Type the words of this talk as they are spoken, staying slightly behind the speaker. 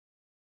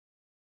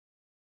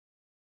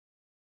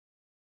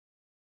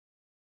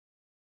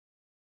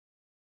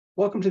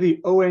Welcome to the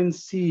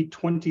ONC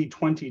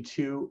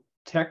 2022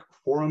 Tech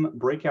Forum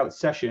Breakout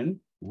Session,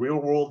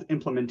 Real-World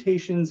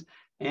Implementations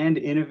and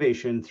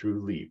Innovation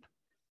through LEAP.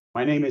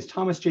 My name is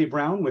Thomas J.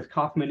 Brown with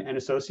Kaufman and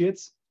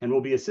Associates, and will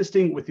be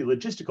assisting with the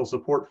logistical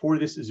support for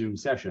this Zoom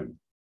session.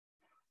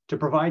 To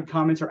provide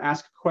comments or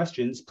ask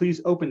questions, please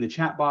open the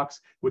chat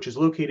box, which is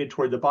located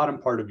toward the bottom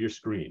part of your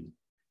screen.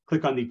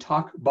 Click on the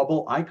talk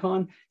bubble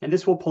icon, and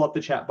this will pull up the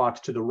chat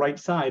box to the right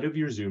side of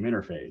your Zoom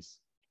interface.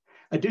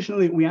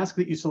 Additionally, we ask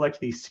that you select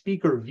the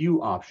speaker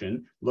view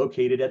option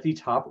located at the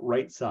top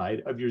right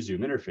side of your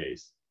Zoom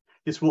interface.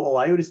 This will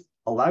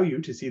allow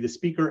you to see the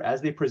speaker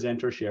as they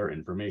present or share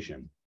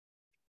information.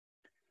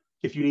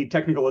 If you need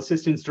technical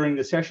assistance during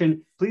the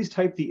session, please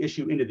type the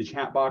issue into the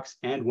chat box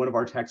and one of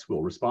our techs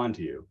will respond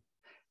to you.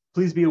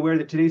 Please be aware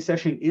that today's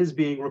session is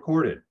being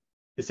recorded.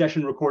 The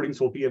session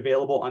recordings will be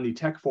available on the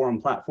Tech Forum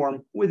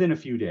platform within a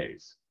few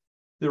days.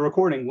 The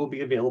recording will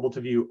be available to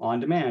view on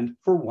demand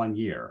for 1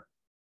 year.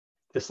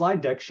 The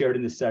slide deck shared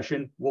in this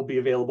session will be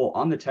available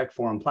on the Tech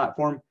Forum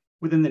platform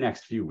within the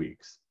next few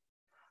weeks.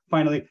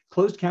 Finally,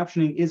 closed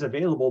captioning is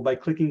available by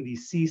clicking the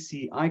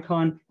CC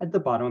icon at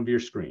the bottom of your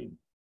screen.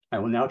 I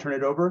will now turn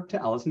it over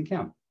to Alison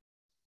Kemp.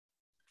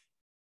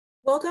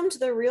 Welcome to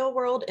the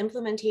Real-World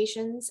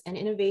Implementations and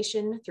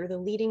Innovation through the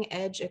Leading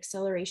Edge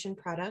Acceleration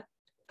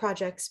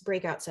Projects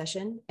breakout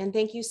session, and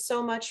thank you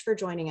so much for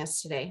joining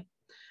us today.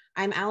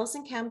 I'm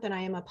Alison Kemp, and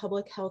I am a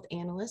public health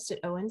analyst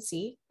at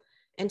ONC.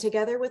 And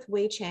together with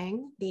Wei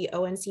Chang, the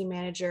ONC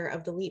manager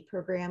of the LEAP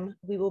program,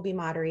 we will be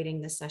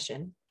moderating this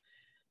session.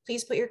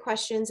 Please put your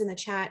questions in the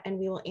chat and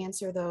we will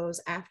answer those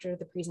after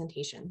the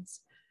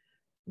presentations.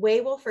 Wei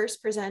will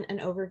first present an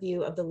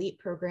overview of the LEAP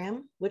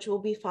program, which will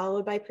be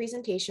followed by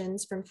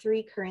presentations from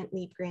 3 current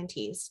LEAP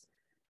grantees: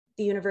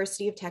 the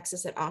University of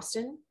Texas at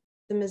Austin,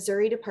 the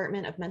Missouri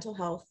Department of Mental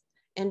Health,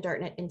 and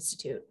DARTNet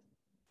Institute.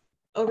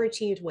 Over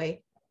to you,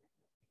 Wei.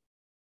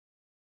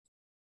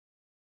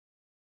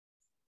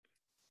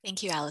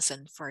 Thank you,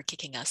 Alison, for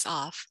kicking us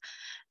off.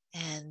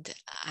 And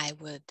I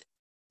would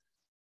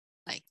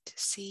like to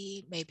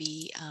see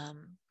maybe,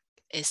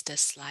 is the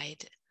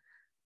slide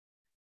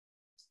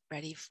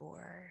ready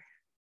for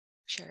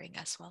sharing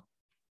as well?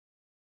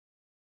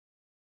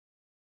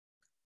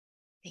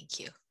 Thank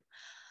you.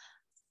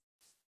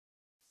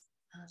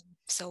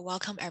 So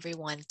welcome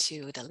everyone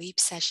to the LEAP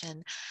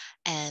session.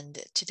 And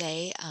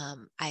today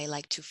I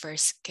like to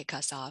first kick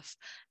us off,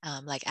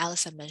 like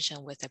Alison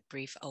mentioned, with a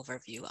brief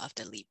overview of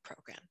the LEAP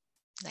program.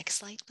 Next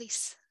slide,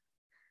 please.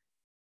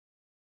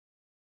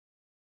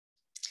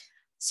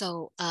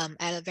 So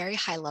at a very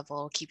high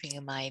level, keeping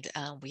in mind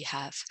we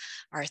have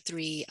our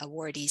 3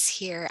 awardees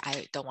here.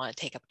 I don't want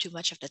to take up too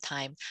much of the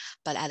time,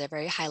 but at a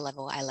very high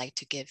level, I like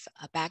to give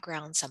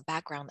some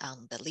background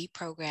on the LEAP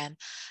program,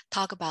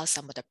 talk about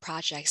some of the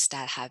projects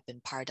that have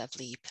been part of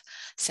LEAP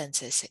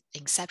since its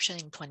inception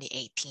in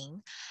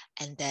 2018,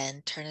 and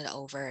then turn it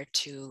over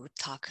to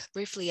talk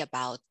briefly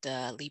about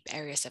the LEAP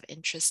areas of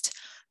interest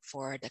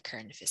for the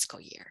current fiscal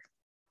year.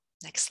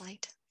 Next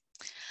slide.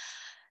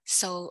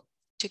 So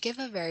to give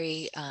a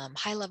very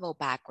high-level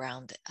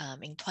background,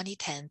 in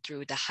 2010,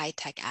 through the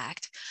High-Tech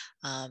Act,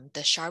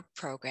 the SHARP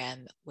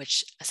program,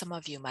 which some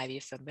of you might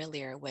be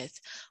familiar with,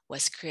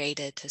 was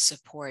created to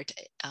support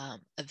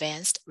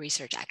advanced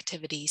research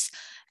activities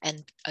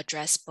and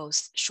address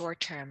both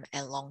short-term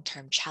and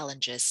long-term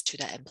challenges to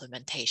the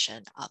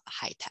implementation of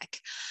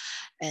high-tech,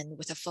 and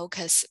with a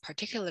focus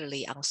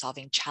particularly on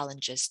solving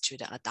challenges to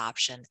the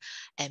adoption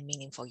and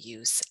meaningful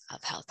use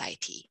of health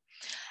IT.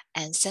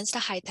 And since the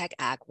High-Tech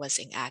Act was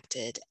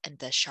enacted and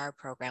the SHARP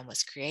program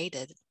was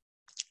created,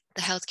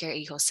 the healthcare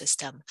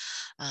ecosystem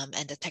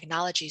and the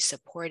technology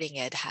supporting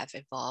it have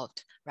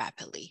evolved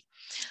rapidly.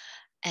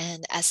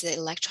 And as the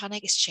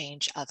electronic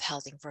exchange of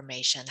health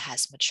information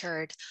has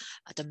matured,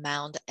 the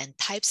amount and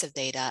types of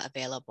data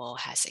available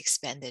has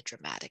expanded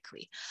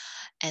dramatically.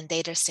 And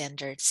data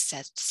standards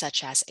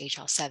such as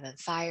HL7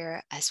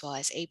 FHIR, as well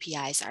as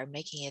APIs, are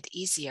making it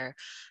easier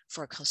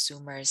for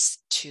consumers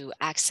to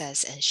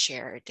access and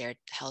share their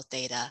health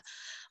data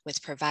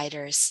with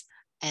providers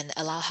and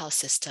allow health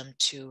systems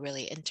to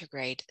really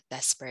integrate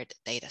disparate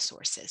data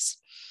sources.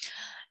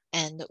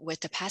 And with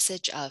the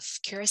passage of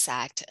Cures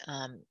Act,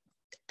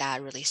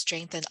 that really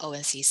strengthened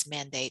ONC's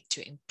mandate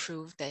to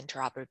improve the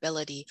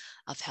interoperability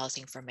of health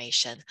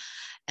information,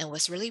 and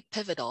was really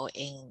pivotal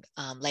in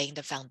laying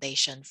the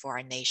foundation for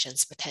our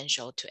nation's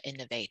potential to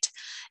innovate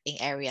in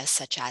areas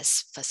such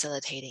as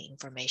facilitating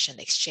information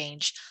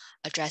exchange,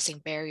 addressing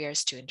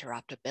barriers to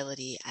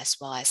interoperability, as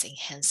well as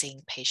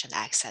enhancing patient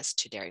access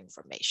to their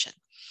information.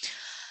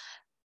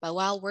 But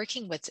while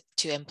working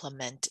to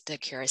implement the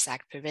Cures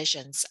Act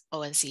provisions,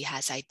 ONC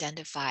has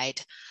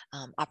identified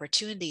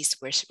opportunities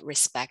with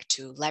respect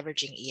to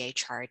leveraging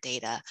EHR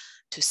data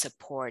to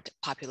support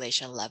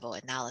population-level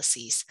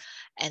analyses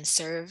and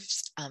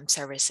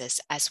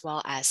services, as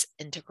well as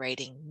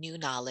integrating new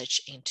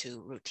knowledge into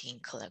routine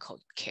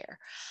clinical care.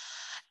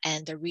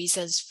 And the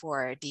reasons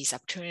for these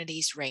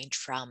opportunities range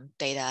from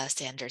data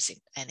standards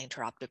and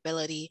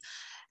interoperability,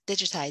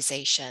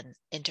 digitization,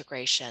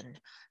 integration,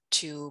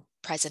 to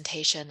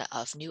presentation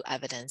of new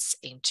evidence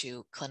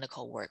into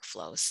clinical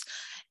workflows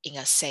in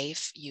a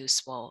safe,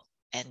 useful,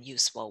 and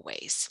useful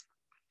ways.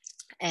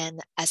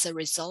 And as a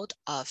result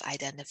of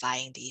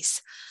identifying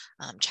these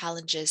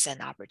challenges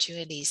and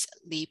opportunities,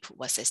 LEAP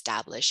was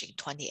established in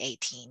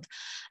 2018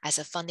 as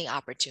a funding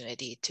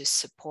opportunity to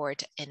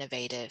support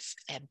innovative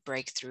and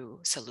breakthrough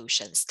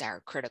solutions that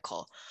are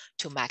critical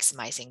to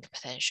maximizing the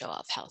potential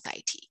of health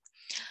IT.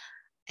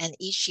 And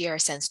each year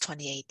since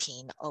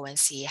 2018,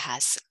 ONC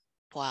has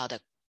put out a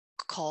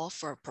call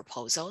for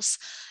proposals,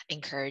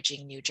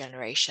 encouraging new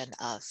generation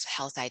of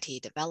health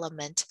IT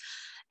development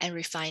and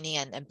refining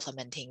and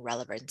implementing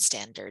relevant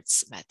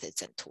standards,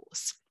 methods, and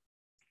tools.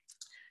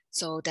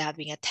 So there have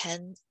been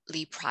 10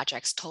 LEAP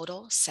projects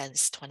total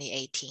since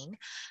 2018,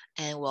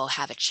 and we'll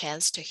have a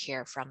chance to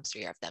hear from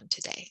 3 of them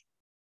today.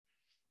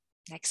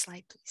 Next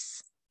slide,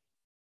 please.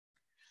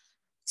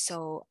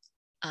 So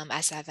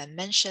as I've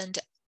mentioned,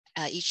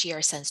 each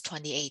year since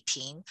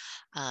 2018,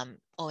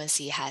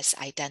 ONC has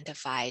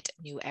identified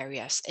new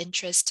areas of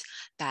interest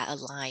that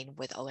align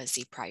with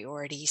ONC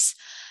priorities.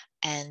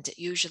 And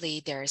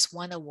usually there's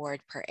 1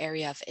 award per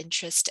area of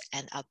interest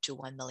and up to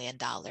 $1 million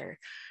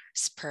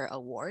per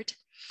award.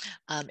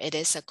 It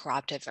is a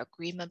cooperative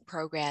agreement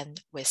program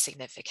with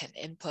significant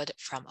input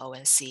from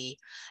ONC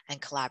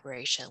and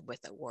collaboration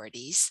with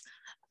awardees.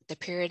 The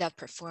period of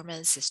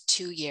performance is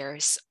 2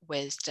 years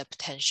with the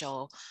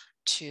potential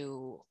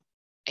to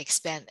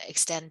extend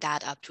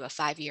that up to a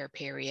 5-year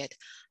period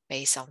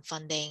based on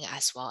funding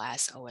as well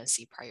as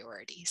ONC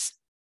priorities.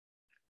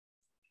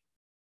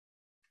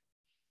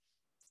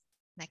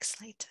 Next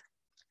slide.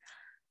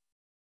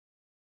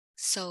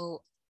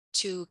 So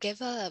to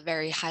give a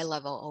very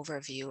high-level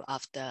overview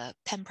of the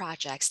 10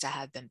 projects that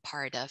have been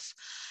part of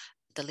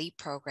the LEAP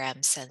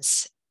program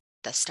since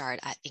the start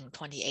in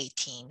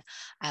 2018,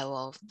 I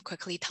will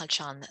quickly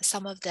touch on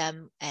some of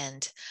them,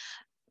 and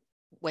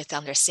with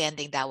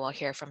understanding that we'll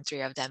hear from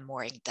 3 of them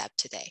more in depth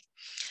today.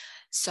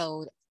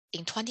 So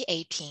in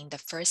 2018, the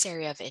first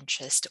area of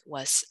interest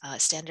was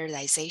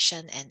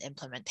standardization and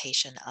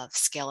implementation of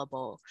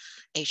scalable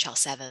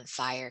HL7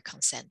 fire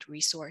consent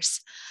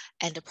resource.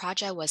 And the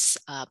project was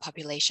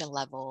population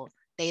level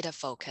data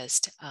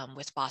focused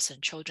with Boston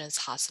Children's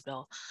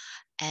Hospital.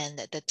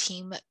 And the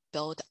team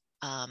built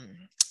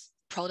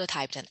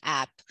prototyped an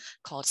app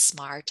called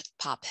Smart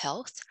Pop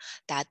Health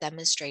that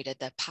demonstrated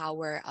the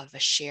power of a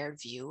shared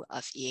view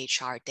of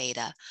EHR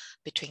data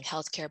between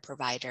healthcare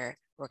provider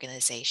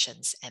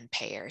organizations and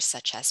payers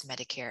such as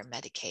Medicare,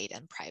 Medicaid,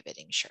 and private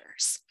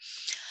insurers.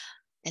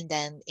 And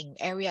then in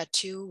area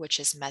 2, which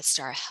is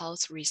MedStar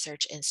Health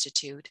Research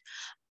Institute,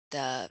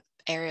 the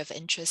area of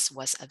interest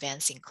was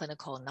advancing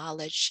clinical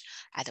knowledge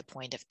at the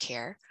point of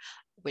care,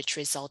 which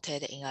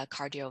resulted in a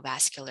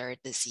cardiovascular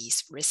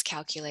disease risk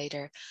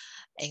calculator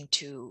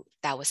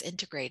that was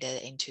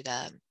integrated into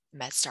the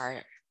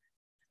MedStar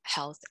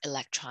Health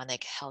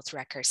electronic health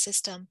record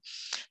system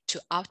to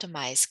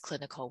optimize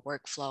clinical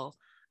workflow,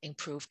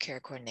 improve care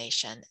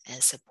coordination,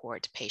 and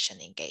support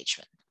patient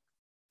engagement.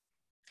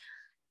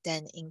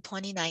 Then in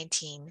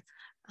 2019,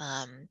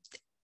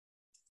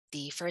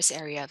 the first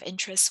area of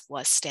interest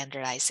was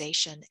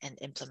standardization and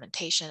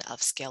implementation of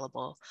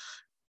scalable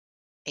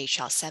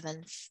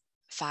HL7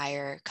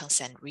 fire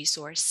consent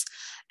resource,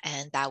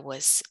 and that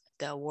was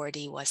the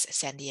awardee was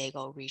San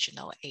Diego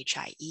Regional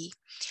HIE.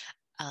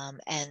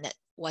 And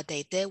what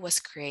they did was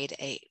create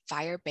a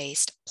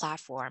fire-based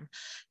platform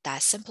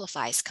that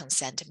simplifies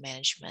consent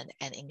management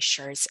and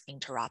ensures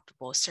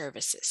interoperable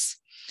services.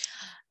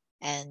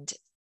 And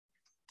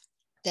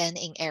then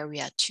in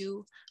area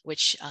 2,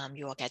 which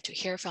you will get to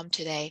hear from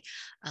today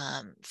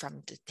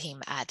from the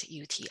team at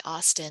UT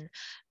Austin,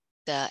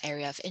 the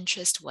area of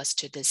interest was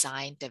to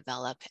design,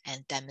 develop,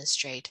 and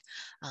demonstrate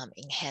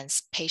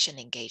enhanced patient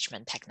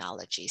engagement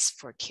technologies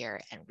for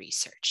care and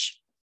research.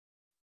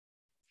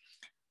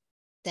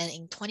 Then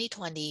in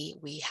 2020,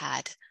 we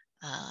had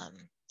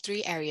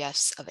 3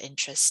 areas of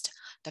interest.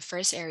 The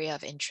first area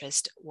of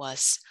interest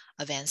was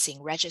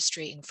advancing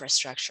registry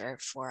infrastructure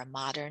for a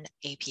modern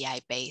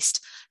API-based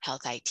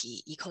health IT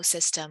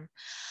ecosystem,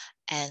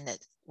 and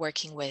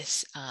working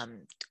with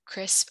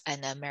CRISP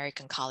and the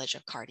American College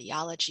of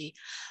Cardiology.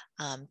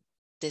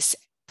 This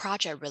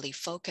project really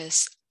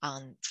focused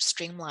on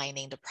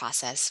streamlining the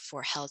process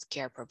for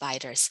healthcare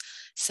providers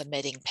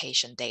submitting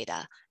patient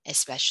data,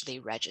 especially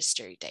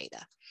registry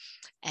data.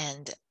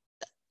 And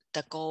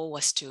the goal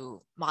was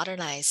to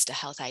modernize the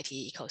health IT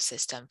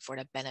ecosystem for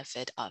the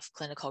benefit of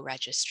clinical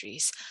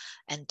registries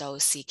and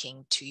those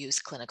seeking to use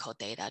clinical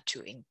data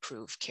to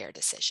improve care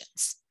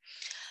decisions.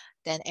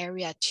 Then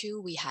area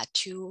 2, we had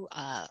 2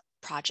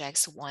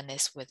 projects. One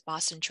is with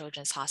Boston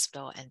Children's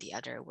Hospital and the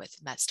other with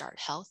MedStar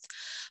Health.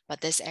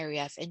 But this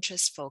area of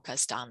interest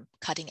focused on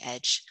cutting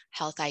edge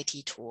health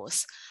IT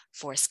tools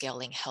for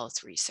scaling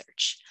health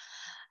research.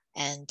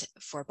 And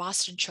for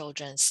Boston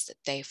Children's,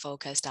 they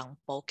focused on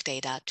bulk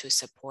data to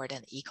support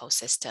an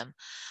ecosystem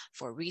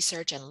for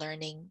research and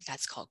learning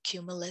that's called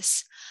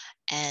Cumulus.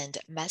 And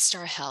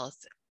MedStar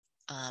Health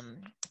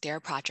their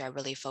project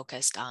really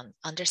focused on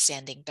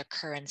understanding the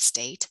current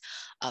state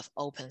of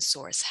open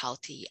source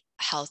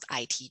health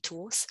IT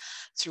tools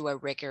through a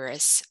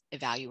rigorous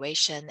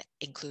evaluation,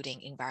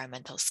 including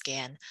environmental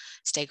scan,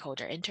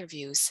 stakeholder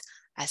interviews,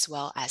 as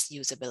well as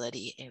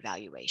usability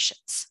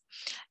evaluations.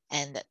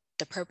 And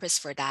the purpose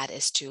for that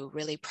is to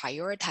really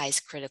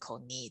prioritize critical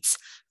needs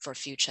for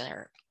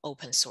future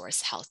open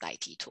source health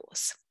IT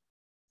tools.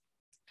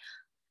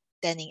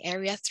 Then in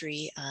area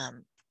 3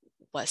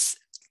 was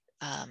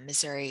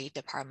Missouri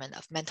Department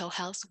of Mental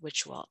Health,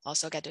 which we'll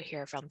also get to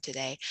hear from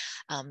today,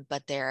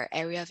 but their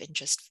area of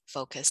interest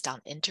focused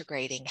on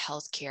integrating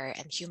healthcare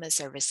and human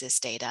services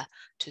data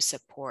to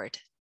support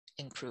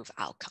improved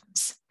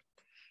outcomes.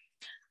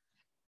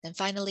 And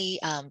finally,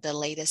 the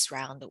latest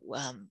round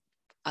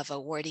of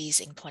awardees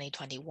in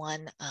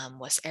 2021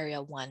 was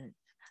Area 1,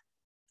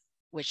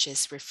 which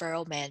is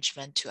referral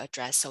management to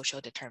address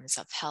social determinants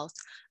of health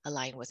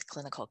aligned with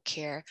clinical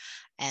care,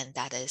 and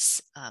that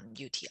is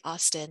UT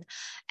Austin.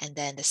 And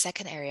then the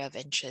second area of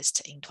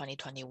interest in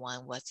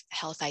 2021 was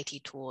health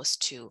IT tools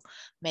to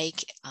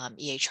make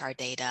EHR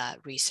data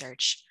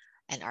research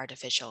and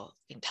artificial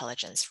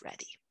intelligence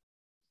ready.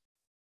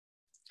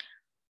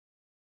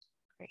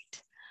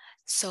 Great.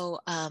 So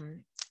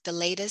the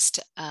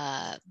latest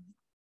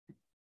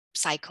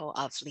cycle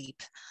of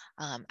LEAP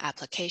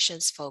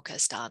applications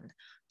focused on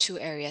 2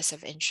 areas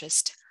of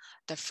interest.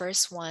 The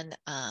first one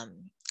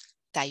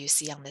that you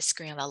see on the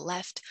screen on the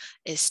left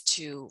is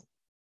to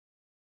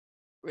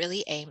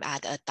really aim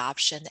at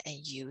adoption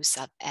and use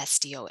of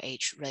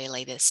SDOH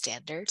related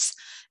standards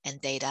and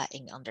data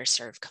in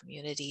underserved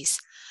communities,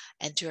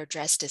 and to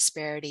address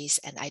disparities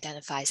and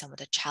identify some of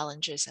the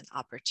challenges and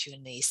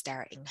opportunities that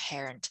are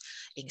inherent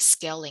in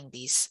scaling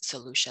these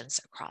solutions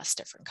across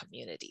different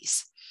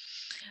communities.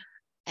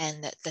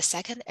 And the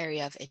second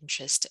area of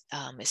interest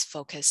is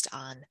focused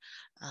on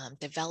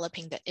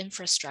developing the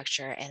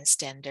infrastructure and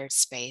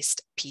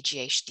standards-based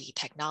PGHD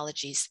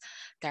technologies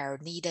that are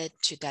needed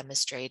to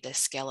demonstrate the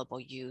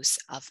scalable use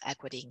of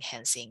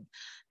equity-enhancing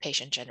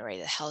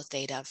patient-generated health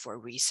data for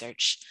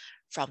research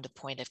from the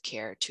point of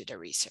care to the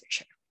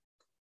researcher.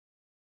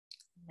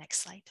 Next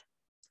slide.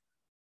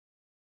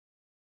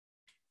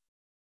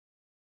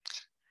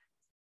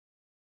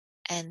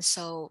 And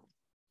so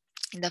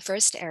in the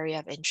first area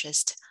of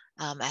interest,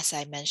 as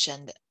I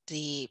mentioned,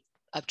 the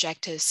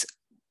objectives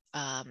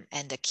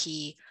and the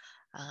key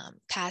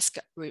tasks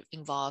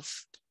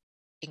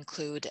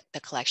include the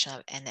collection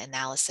of and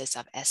analysis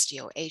of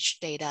SDOH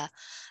data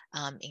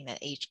in an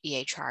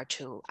EHR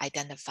to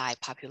identify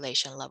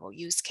population level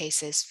use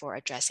cases for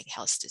addressing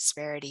health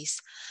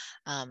disparities,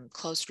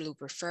 closed loop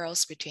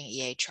referrals between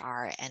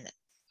EHR and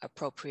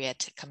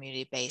appropriate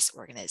community-based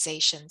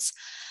organizations,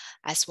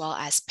 as well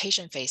as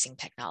patient-facing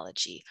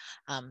technology,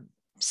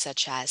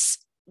 such as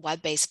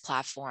web-based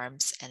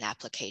platforms and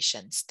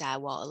applications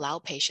that will allow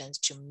patients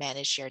to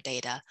manage their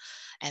data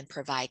and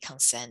provide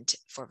consent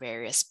for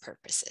various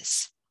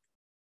purposes.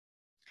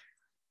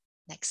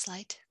 Next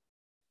slide.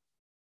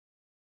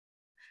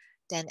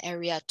 Then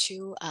area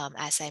 2,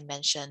 as I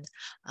mentioned,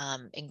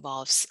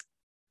 involves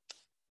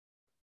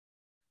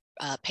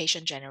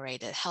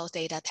patient-generated health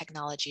data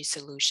technology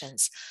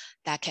solutions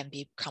that can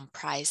be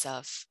comprised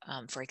of,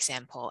 for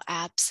example,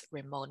 apps,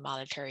 remote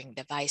monitoring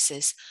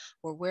devices,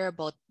 or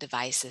wearable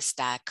devices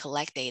that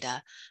collect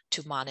data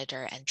to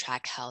monitor and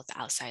track health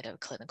outside of a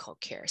clinical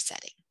care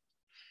setting.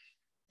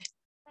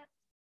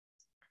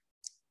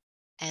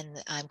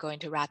 And I'm going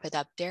to wrap it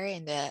up there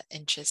in the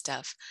interest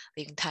of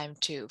leaving time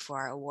for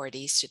our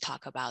awardees to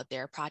talk about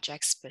their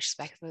projects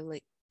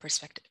prospectively.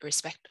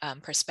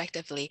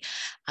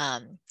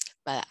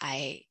 But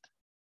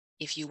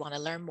if you want to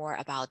learn more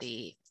about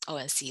the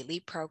ONC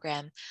LEAP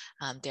program,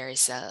 there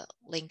is a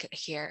link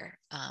here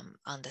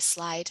on the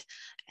slide,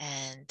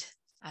 and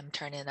I'm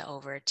turning it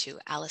over to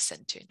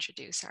Alison to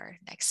introduce our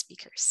next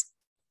speakers.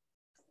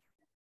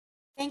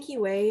 Thank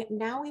you, Wei.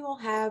 Now we will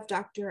have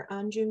Dr.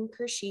 Anjum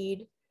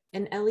Khurshid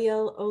and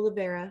Eliel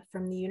Oliveira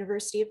from the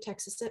University of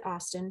Texas at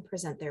Austin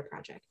present their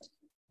project.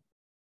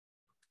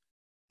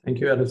 Thank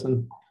you,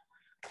 Alison.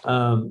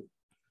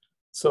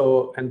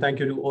 And thank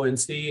you to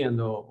ONC and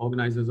the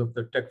organizers of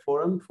the Tech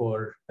Forum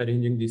for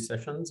arranging these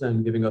sessions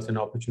and giving us an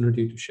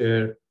opportunity to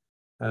share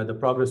the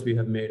progress we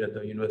have made at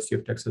the University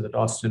of Texas at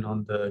Austin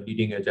on the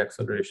leading edge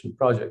acceleration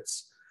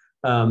projects.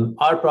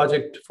 Our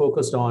project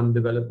focused on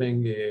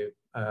developing a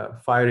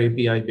FHIR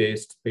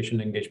API-based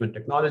patient engagement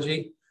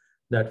technology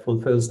that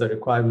fulfills the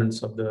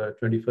requirements of the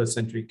 21st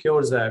Century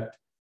Cures Act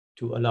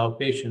to allow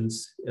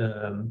patients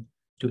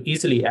to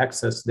easily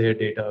access their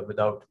data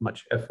without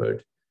much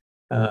effort.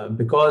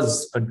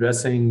 Because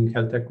addressing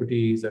health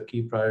equity is a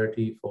key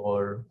priority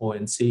for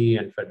ONC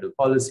and federal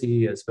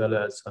policy, as well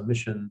as a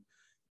mission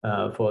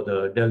for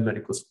the Dell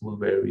Medical School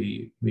where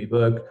we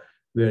work,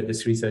 where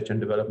this research and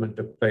development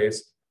took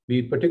place,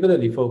 we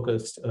particularly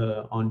focused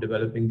on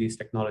developing these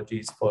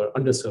technologies for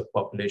underserved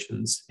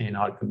populations in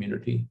our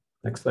community.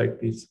 Next slide,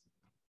 please.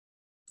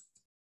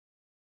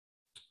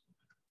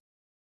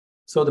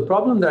 So the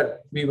problem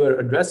that we were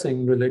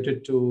addressing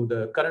related to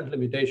the current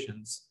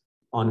limitations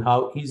on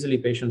how easily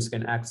patients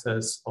can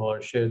access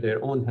or share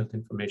their own health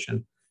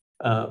information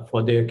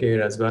for their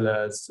care, as well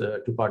as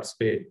to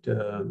participate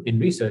in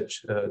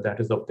research that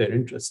is of their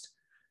interest.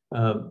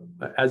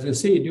 As you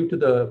see, due to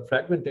the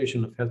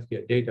fragmentation of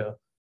healthcare data,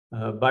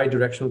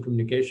 bidirectional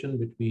communication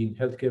between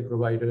healthcare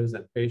providers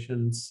and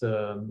patients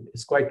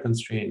is quite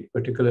constrained,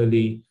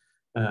 particularly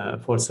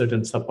for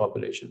certain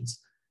subpopulations.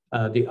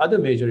 The other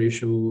major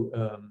issue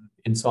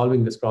in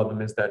solving this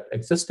problem is that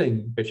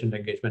existing patient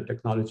engagement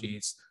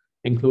technologies,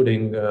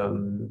 including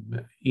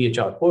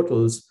EHR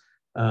portals,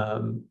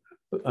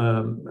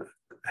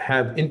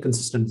 have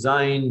inconsistent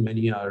design.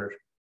 Many are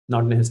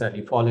not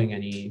necessarily following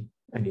any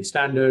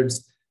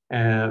standards,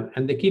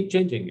 and they keep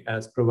changing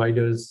as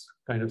providers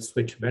kind of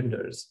switch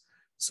vendors.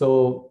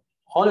 So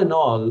all in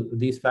all,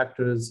 these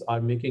factors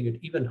are making it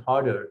even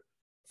harder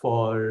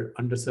for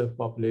underserved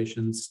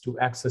populations to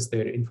access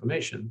their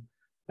information.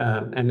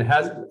 And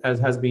as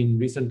has been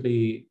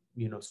recently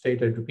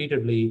stated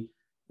repeatedly,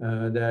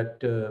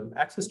 that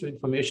access to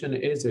information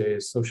is a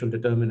social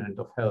determinant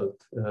of health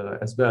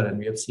as well. And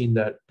we have seen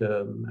that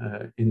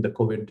in the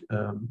COVID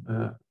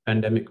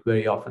pandemic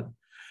very often.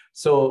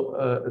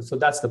 So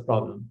that's the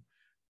problem.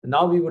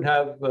 Now we would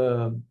have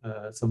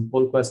some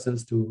poll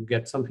questions to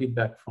get some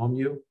feedback from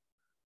you.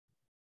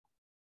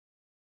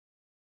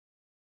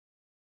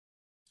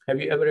 Have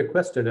you ever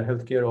requested a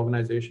healthcare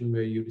organization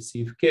where you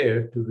receive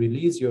care to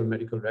release your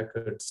medical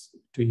records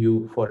to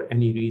you for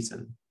any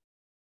reason?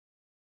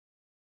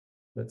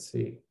 Let's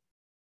see.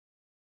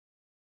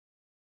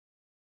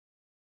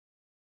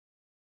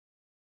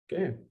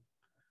 Okay.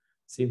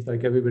 Seems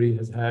like everybody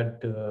has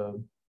had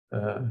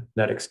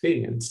that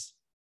experience.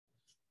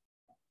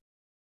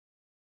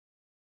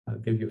 I'll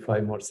give you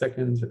 5 more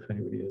seconds if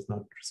anybody has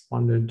not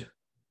responded.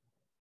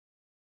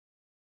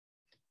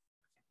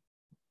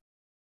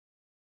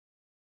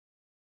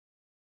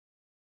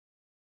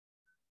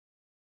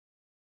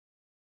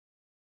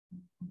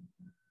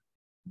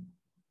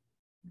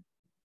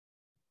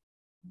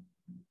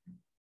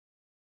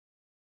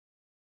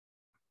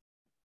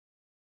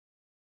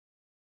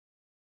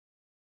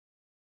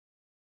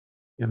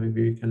 Yeah,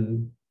 maybe we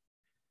can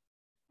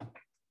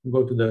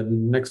go to the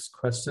next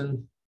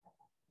question.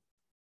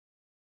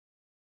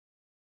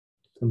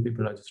 Some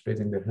people are just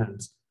raising their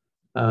hands.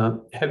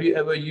 Have you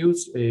ever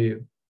used a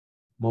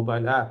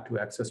mobile app to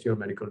access your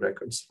medical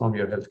records from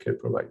your healthcare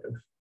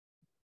provider?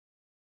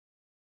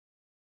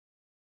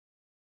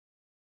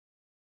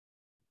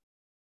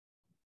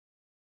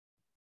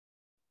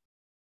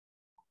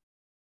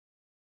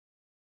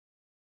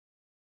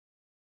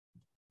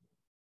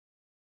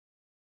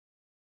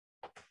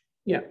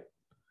 Yeah.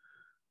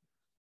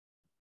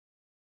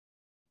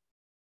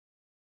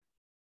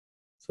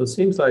 So it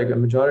seems like a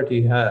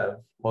majority have,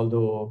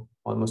 although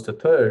almost a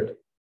third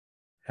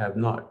have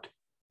not.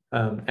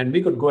 And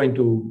we could go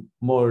into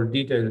more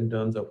detail in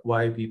terms of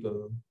why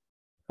people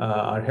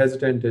are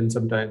hesitant in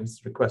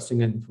sometimes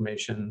requesting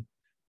information.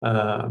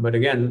 But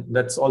again,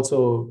 let's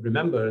also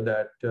remember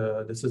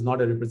that this is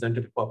not a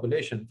representative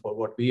population for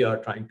what we are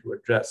trying to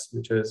address,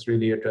 which is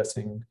really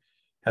addressing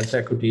health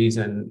equities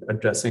and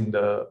addressing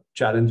the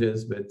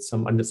challenges with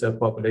some underserved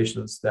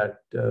populations that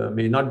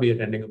may not be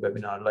attending a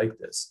webinar like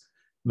this,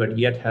 but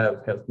yet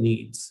have health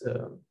needs.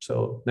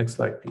 So next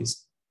slide,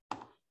 please.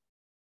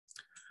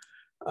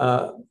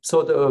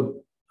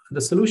 So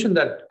the solution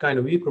that kind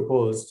of we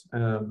proposed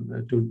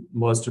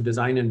was to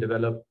design and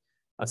develop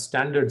a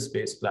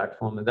standards-based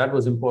platform. And that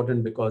was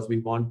important because we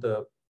want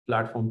the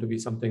platform to be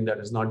something that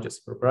is not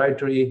just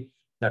proprietary.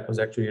 That was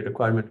actually a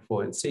requirement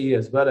for ONC,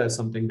 as well as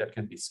something that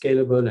can be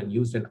scalable and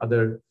used in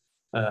other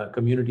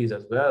communities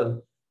as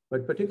well,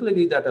 but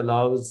particularly that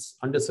allows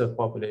underserved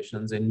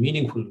populations in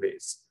meaningful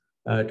ways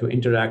to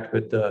interact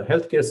with the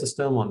healthcare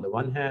system on the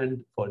one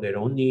hand for their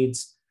own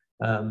needs,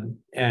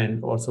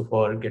 and also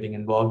for getting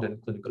involved in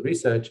clinical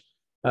research,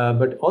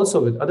 but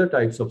also with other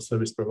types of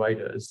service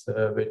providers,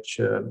 which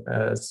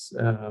as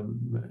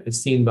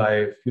is seen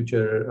by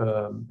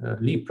future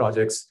LEAP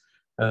projects,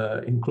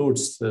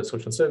 includes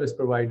social service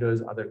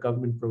providers, other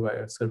government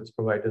service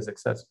providers,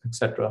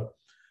 etc.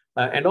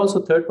 And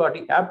also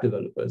third-party app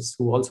developers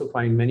who also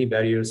find many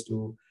barriers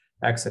to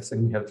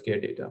accessing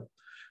healthcare data.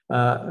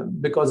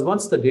 Because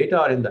once the data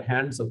are in the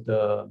hands of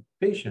the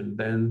patient,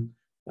 then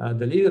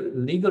the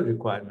legal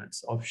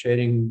requirements of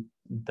sharing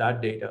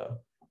that data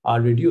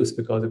are reduced,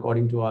 because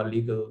according to our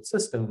legal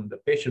system, the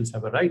patients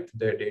have a right to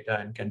their data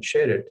and can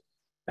share it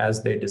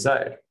as they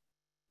desire.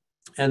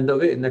 And the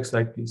way, next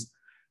slide, please.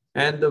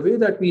 And the way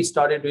that we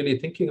started really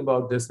thinking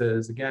about this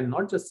is, again,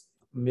 not just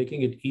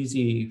making it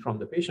easy from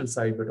the patient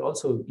side, but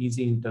also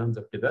easy in terms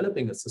of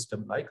developing a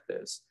system like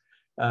this.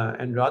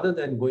 And rather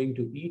than going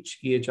to each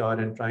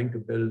EHR and trying to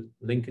build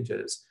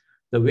linkages,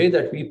 the way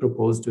that we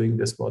proposed doing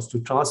this was to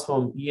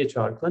transform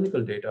EHR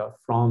clinical data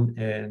from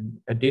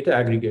a data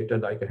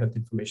aggregator like a health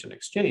information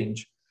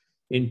exchange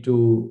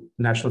into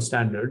national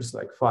standards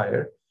like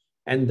FHIR,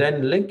 and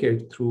then link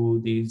it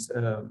through these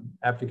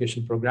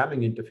application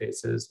programming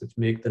interfaces, which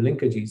make the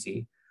linkage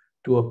easy,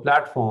 to a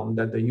platform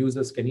that the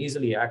users can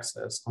easily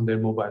access on their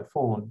mobile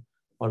phone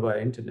or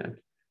via internet.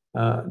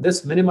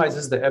 This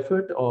minimizes the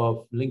effort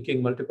of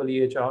linking multiple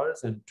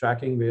EHRs and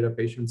tracking where a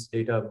patient's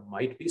data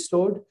might be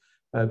stored,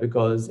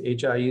 because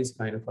HIEs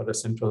kind of are a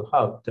central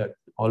hub that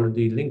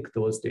already link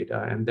those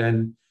data. And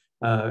then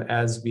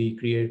as we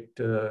create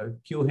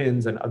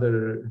QHINs and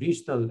other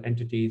regional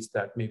entities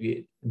that may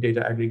be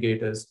data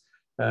aggregators,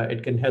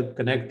 it can help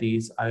connect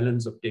these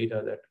islands of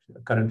data that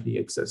currently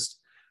exist.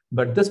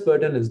 But this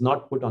burden is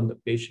not put on the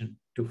patient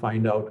to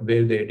find out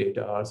where their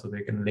data are so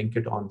they can link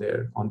it on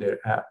their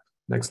app.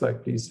 Next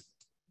slide, please.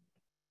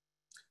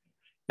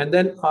 And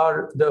then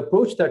the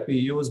approach that we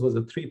used was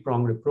a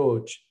three-pronged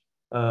approach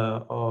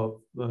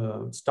of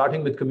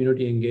starting with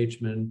community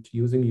engagement,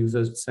 using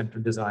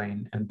user-centered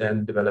design, and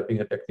then developing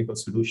a technical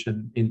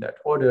solution in that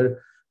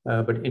order,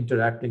 but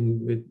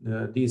interacting with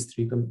these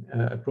three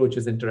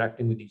approaches,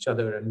 interacting with each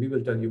other. And we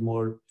will tell you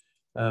more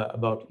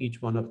about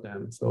each one of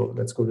them. So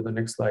let's go to the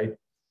next slide.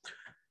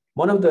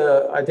 One of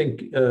the, I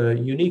think,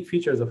 unique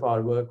features of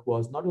our work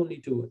was not only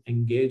to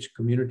engage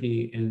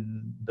community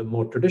in the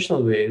more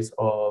traditional ways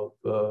of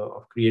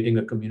creating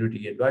a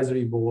community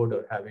advisory board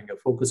or having a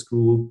focus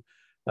group,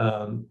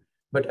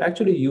 but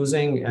actually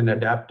using an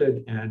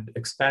adapted and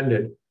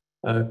expanded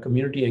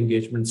community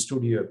engagement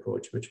studio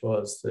approach, which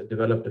was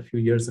developed a few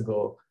years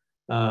ago.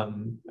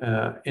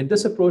 In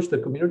this approach, the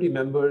community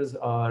members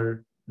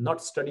are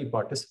not study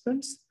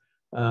participants,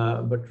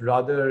 but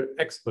rather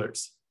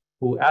experts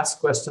who ask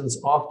questions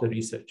of the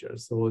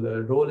researchers. So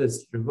the role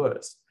is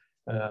reversed.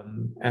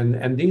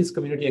 And these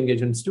community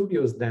engagement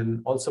studios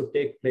then also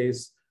take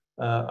place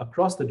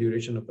across the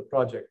duration of the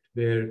project,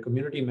 where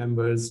community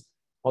members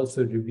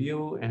also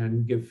review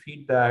and give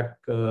feedback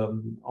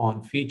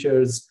on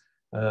features,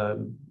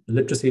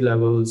 literacy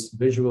levels,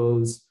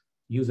 visuals,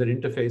 user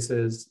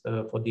interfaces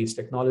for these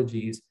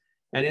technologies.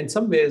 And in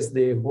some ways,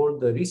 they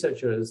hold the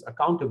researchers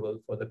accountable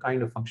for the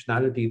kind of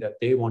functionality that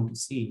they want to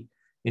see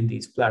in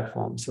these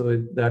platforms. So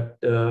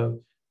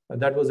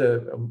that was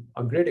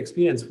a great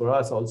experience for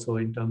us also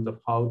in terms of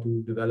how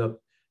to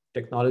develop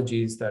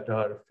technologies that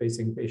are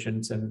facing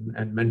patients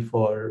and meant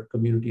for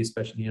communities,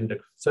 especially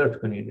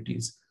underserved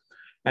communities.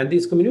 And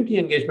these community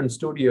engagement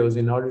studios,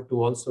 in order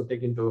to also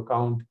take into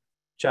account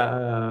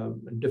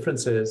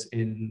differences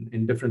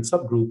in different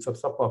subgroups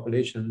of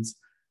subpopulations,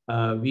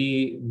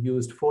 we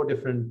used 4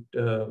 different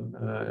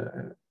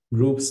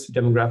groups,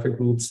 demographic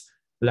groups: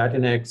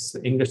 Latinx,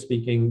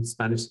 English-speaking,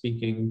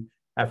 Spanish-speaking,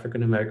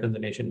 African-Americans,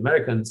 and Asian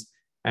Americans,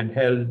 and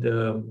held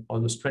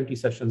almost 20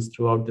 sessions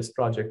throughout this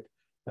project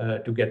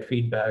to get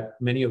feedback.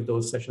 Many of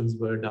those sessions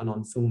were done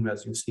on Zoom,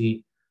 as you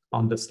see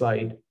on the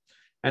slide.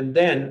 And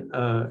then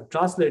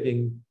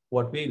translating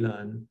what we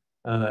learn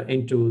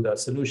into the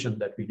solution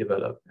that we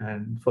develop.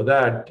 And for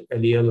that,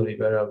 Eliel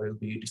Oliveira will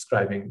be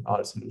describing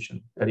our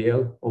solution.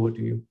 Eliel, over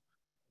to you.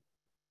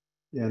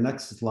 Yeah,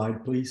 next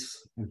slide,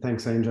 please. And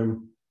thanks,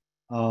 Anjum.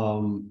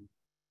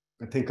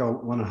 I think I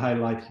want to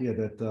highlight here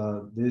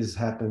that this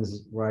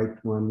happens right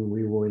when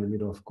we were in the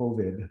middle of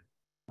COVID.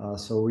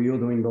 So we were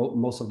doing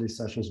most of these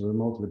sessions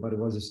remotely, but it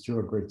was still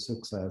a great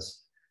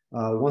success.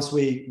 Once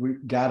we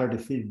gathered the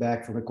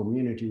feedback from the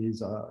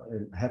communities,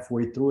 and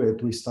halfway through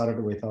it, we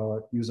started with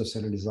our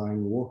user-centered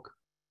design work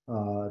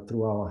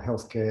through our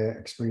healthcare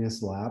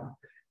experience lab.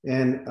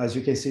 And as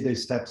you can see, the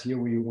steps here,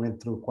 we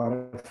went through quite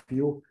a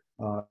few.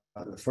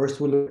 First,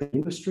 we looked at the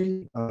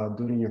industry,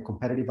 doing a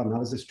competitive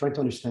analysis, trying to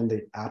understand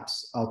the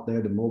apps out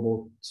there, the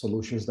mobile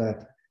solutions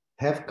that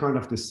have kind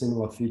of the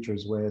similar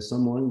features where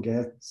someone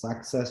gets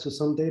access to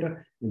some data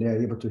and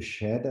they're able to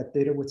share that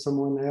data with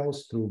someone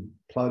else through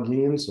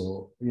plugins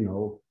or,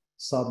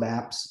 sub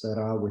apps that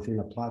are within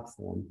a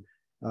platform.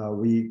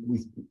 We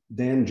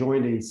then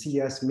joined the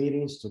CS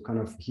meetings to kind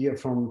of hear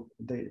from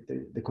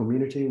the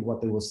community,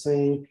 what they were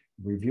saying,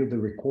 review the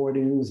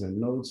recordings and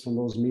notes from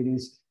those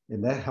meetings.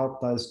 And that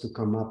helped us to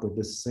come up with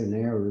the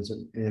scenarios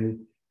and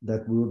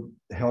that would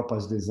help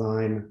us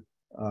design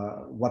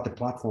what the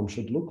platform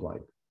should look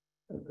like.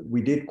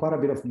 We did quite a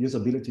bit of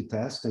usability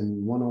tests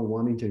and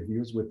one-on-one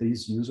interviews with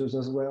these users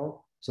as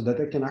well, so that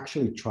they can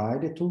actually try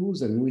the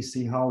tools and we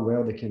see how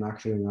well they can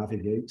actually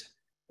navigate.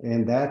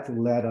 And that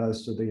led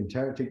us to the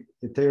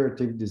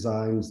iterative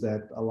designs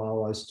that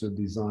allow us to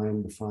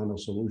design the final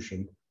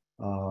solution.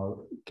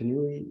 Can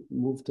you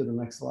move to the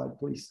next slide,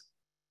 please?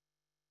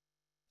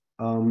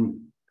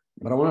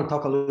 But I want to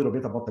talk a little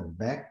bit about the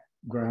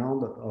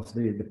background of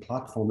the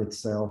platform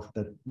itself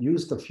that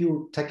used a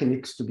few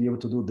techniques to be able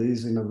to do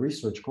this in a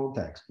research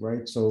context,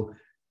 right? So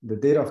the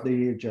data of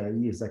the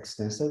HIE is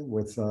extensive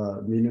with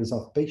millions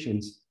of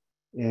patients.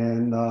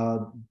 And,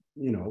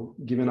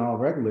 given our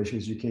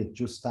regulations, you can't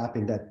just tap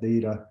in that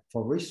data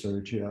for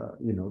research,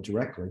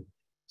 directly.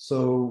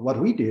 So what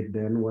we did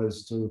then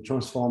was to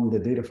transform the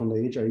data from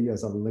the HIE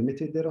as a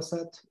limited data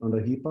set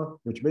under HIPAA,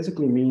 which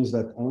basically means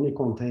that only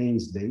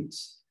contains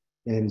dates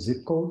and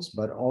zip codes,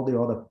 but all the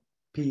other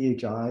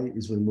PHI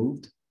is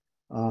removed.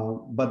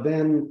 But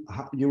then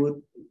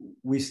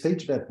we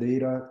stage that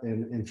data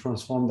and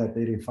transform that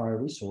data in file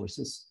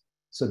resources.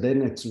 So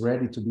then it's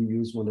ready to be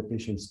used when the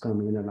patients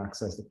come in and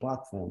access the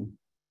platform.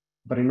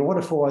 But in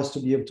order for us to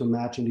be able to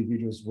match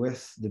individuals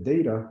with the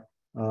data,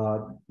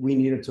 we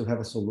needed to have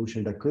a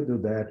solution that could do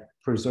that,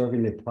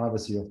 preserving the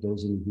privacy of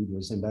those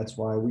individuals. And that's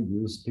why we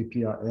use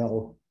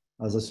PPRL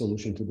as a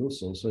solution to do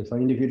so. So if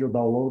an individual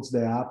downloads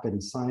the app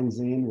and signs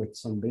in with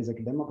some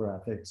basic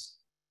demographics,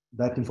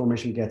 that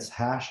information gets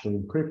hashed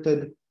and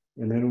encrypted,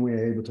 and then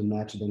we're able to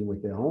match them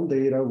with their own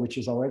data, which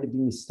is already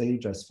being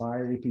staged as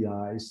FHIR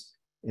APIs,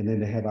 and then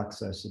they have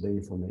access to the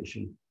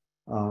information.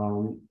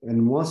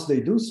 And once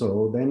they do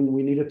so, then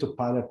we needed to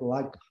pilot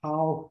like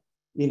how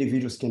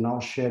individuals can now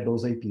share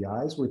those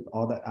APIs with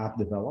other app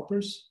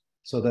developers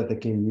so that they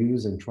can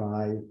use and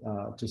try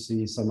to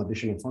see some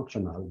additional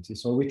functionality.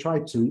 So we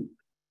tried to,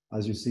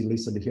 as you see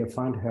listed here,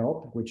 Find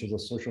Help, which is a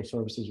social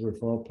services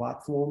referral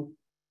platform,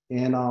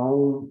 and our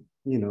own,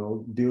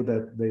 build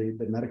that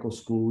the medical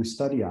school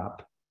study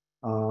app.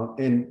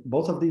 And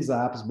both of these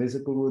apps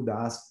basically would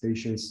ask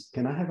patients,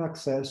 can I have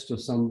access to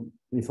some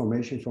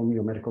information from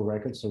your medical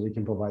records so we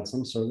can provide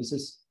some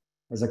services?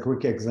 As a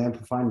quick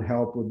example, Find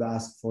Help would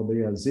ask for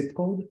their zip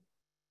code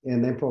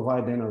and then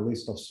provide them a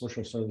list of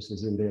social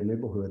services in their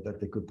neighborhood that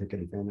they could take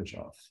advantage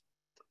of.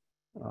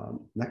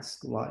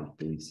 Next slide,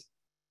 please.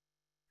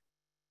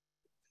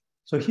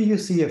 So here you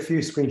see a few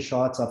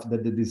screenshots after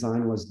the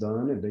design was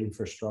done and the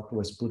infrastructure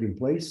was put in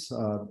place.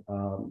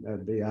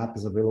 The app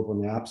is available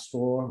in the App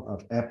Store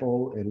of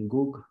Apple and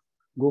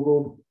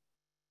Google.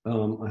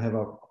 I have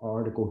an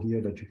article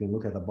here that you can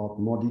look at about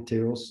more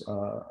details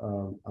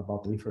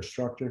about the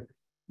infrastructure.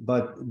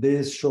 But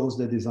this shows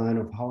the design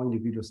of how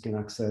individuals can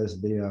access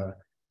their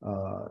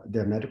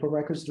medical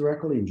records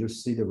directly and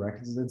just see the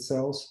records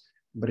themselves.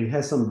 But it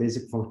has some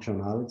basic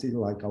functionality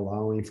like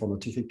allowing for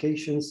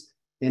notifications.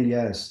 And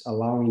yes,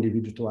 allowing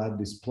individuals to add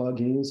these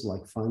plugins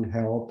like Find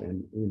Help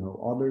and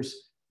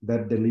others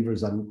that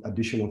delivers an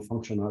additional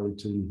functionality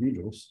to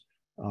individuals.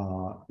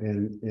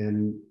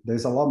 And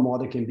there's a lot more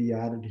that can be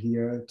added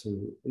here.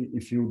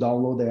 If you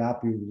download the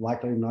app, you're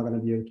likely not going to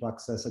be able to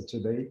access it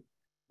today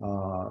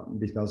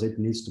because it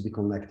needs to be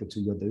connected to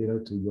your data,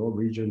 to your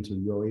region, to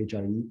your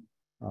HIE.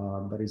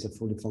 But it's a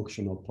fully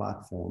functional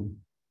platform.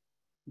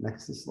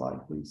 Next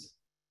slide, please.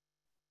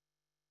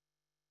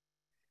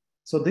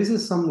 So this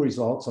is some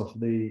results of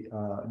the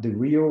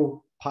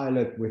real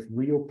pilot with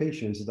real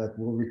patients that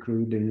were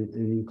recruited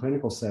in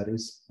clinical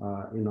settings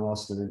in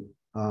Austin.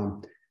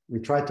 We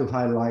try to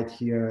highlight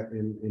here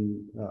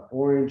in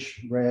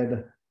orange,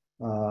 red,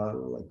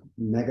 like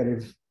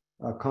negative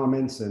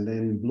comments, and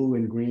then blue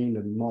and green,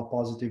 the more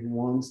positive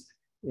ones.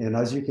 And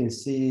as you can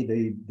see,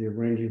 they're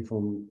ranging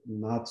from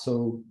not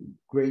so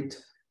great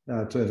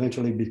to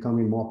eventually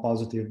becoming more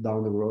positive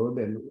down the road.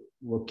 And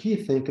what key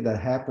thing that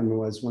happened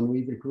was when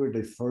we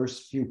recruited the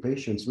first few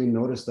patients, we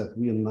noticed that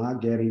we are not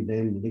getting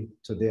them linked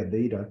to their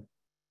data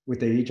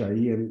with the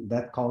HIE, and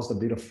that caused a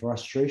bit of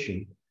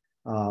frustration.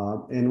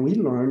 And we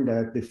learned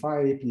that the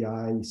FHIR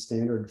API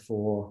standard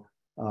for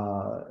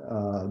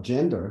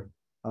gender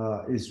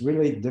is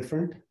really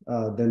different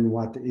than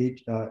what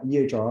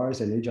EHRs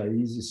and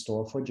HIEs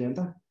store for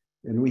gender.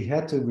 And we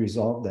had to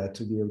resolve that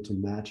to be able to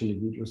match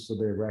individuals to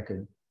their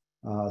record.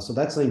 So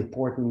that's an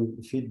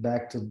important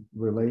feedback to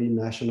relay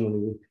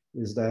nationally,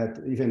 is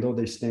that even though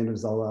the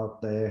standards are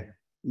out there,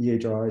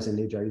 EHRs and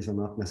HIEs are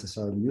not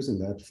necessarily using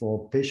that.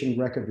 For patient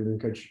record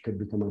linkage could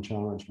become a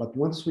challenge. But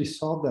once we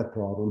solved that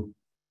problem,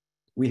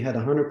 we had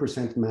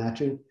 100%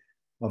 matching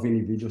of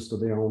individuals to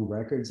their own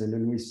records, and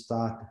then we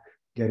start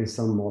getting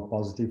some more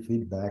positive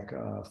feedback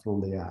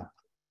from the app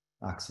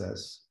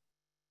access.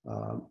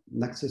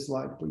 Next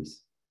slide,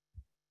 please.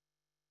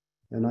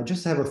 And I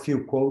just have a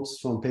few quotes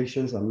from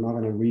patients. I'm not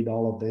going to read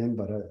all of them,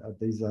 but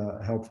these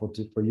are helpful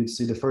for you to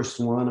see. The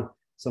first one,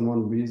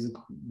 someone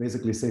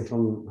basically saying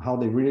from how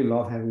they really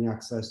love having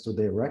access to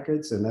their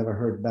records and never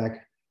heard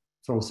back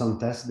from some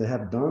tests they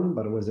have done,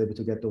 but was able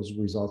to get those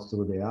results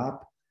through the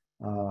app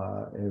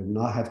and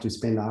not have to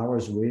spend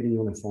hours waiting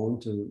on the phone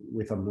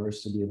with a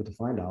nurse to be able to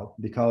find out,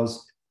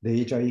 because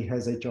the HIE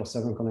has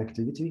HL7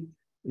 connectivity.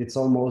 It's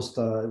almost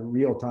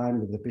real time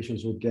that the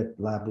patients would get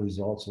lab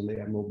results on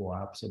their mobile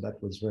app. So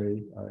that was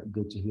very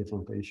good to hear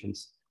from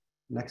patients.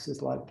 Next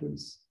slide,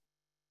 please.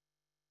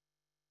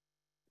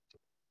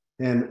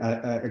 And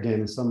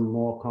again, some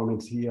more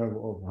comments here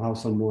of how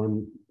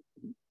someone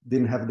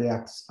didn't have the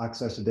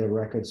access to their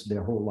records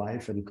their whole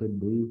life and could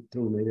do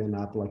through maybe an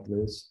app like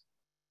this.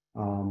 I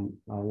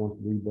won't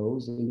read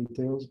those in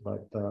details,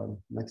 but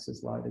next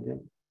slide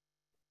again.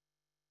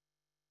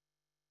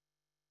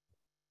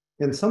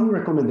 And some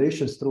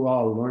recommendations through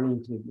our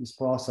learning through this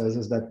process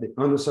is that the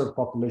underserved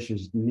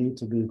populations need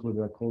to be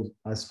included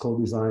as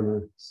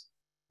co-designers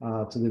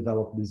to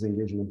develop these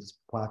engagement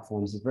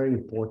platforms. It's very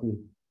important.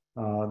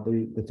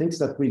 The things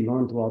that we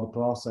learned throughout the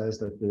process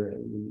that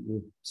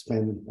we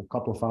spent a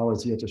couple of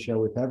hours here to share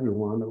with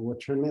everyone were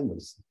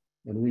tremendous.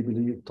 And we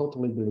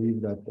totally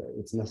believe that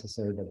it's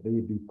necessary that they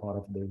be part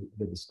of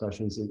the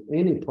discussions in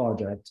any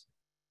project.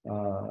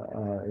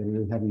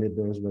 And we have made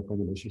those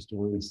recommendations to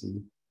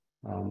ONC.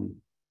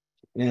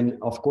 And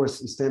of course,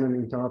 standard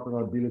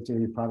interoperability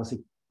and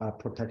privacy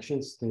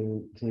protections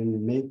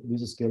can make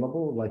this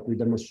scalable, like we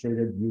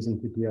demonstrated using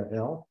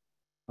PPRL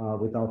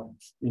without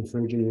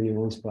infringing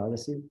anyone's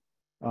privacy.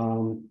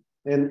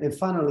 And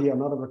finally,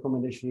 another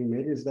recommendation we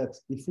made is that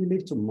if we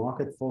leave to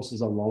market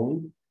forces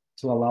alone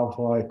to allow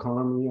for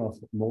economy of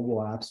mobile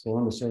apps for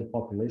underserved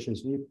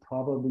populations, we're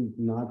probably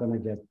not going to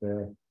get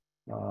there,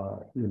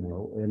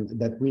 and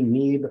that we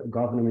need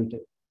government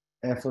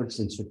efforts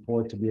and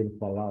support to be able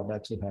to allow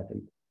that to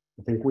happen.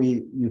 I think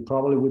you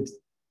probably would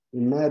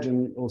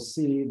imagine or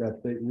see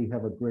that we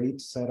have a great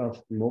set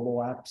of mobile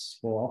apps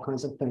for all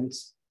kinds of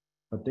things,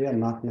 but they are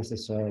not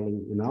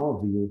necessarily, in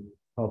our view,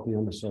 helping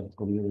underserved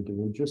community.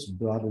 We're just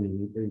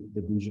broadening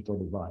the digital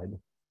divide.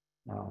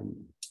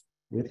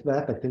 With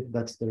that, I think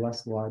that's the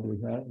last slide we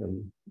have,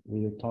 and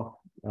we will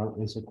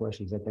answer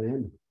questions at the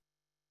end.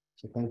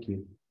 So thank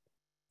you.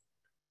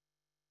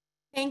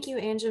 Thank you,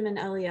 Anjum and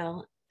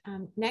Eliel.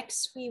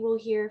 Next, we will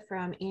hear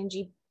from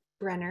Angie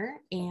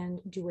Brenner and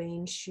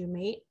Duane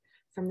Shumate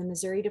from the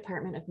Missouri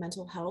Department of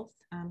Mental Health,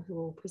 who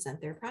will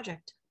present their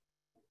project.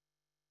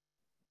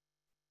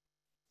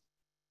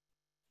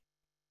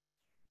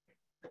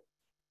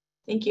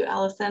 Thank you,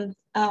 Alison.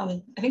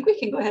 I think we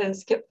can go ahead and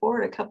skip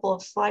forward a couple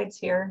of slides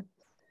here.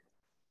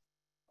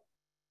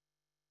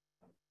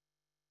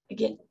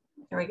 Again,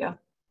 there we go.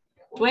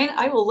 Duane,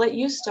 I will let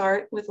you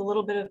start with a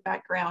little bit of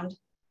background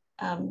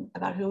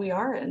about who we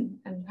are and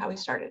how we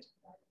started.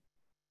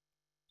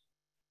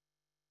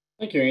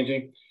 Thank you,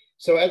 Angie.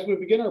 So as we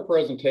begin our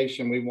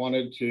presentation, we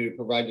wanted to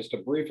provide just a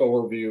brief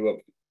overview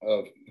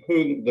of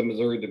who the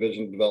Missouri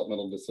Division of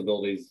Developmental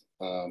Disabilities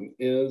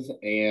is,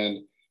 and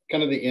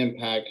kind of the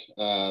impact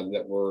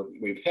that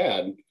we've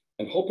had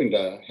and hoping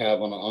to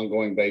have on an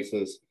ongoing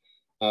basis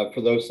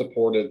for those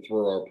supported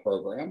through our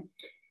program.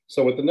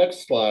 So with the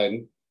next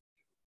slide,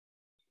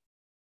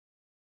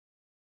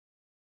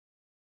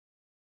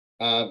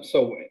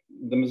 so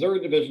the Missouri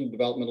Division of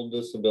Developmental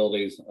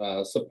Disabilities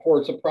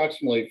supports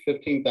approximately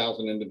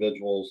 15,000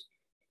 individuals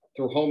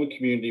through home and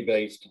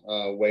community-based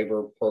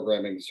waiver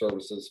programming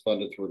services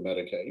funded through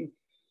Medicaid.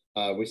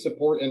 We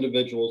support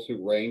individuals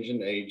who range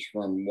in age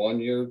from 1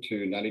 year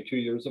to 92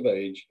 years of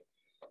age,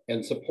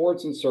 and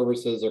supports and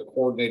services are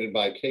coordinated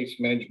by case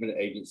management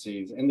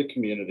agencies in the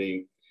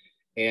community,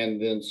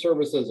 and then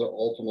services are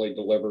ultimately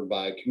delivered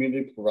by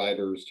community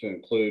providers to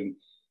include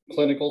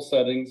clinical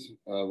settings,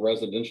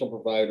 residential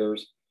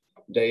providers,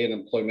 day and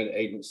employment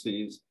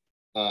agencies,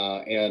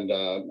 and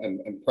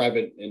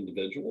private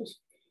individuals.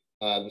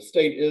 The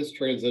state is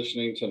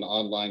transitioning to an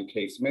online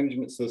case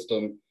management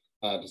system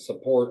to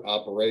support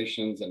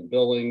operations and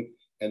billing,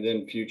 and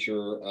then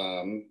future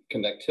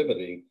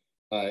connectivity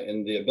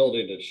and the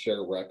ability to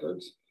share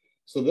records.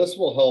 So this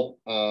will help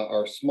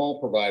our small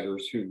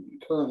providers who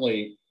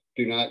currently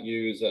do not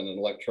use an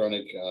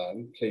electronic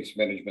case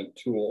management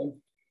tool.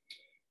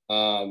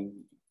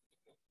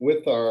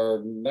 With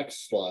our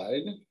next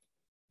slide,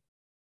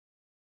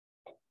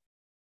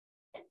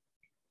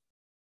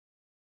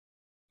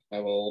 I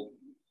will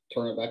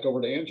turn it back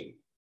over to Angie.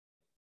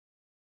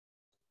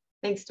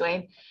 Thanks,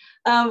 Duane.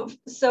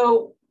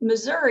 So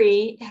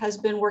Missouri has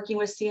been working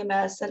with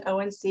CMS and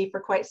ONC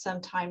for quite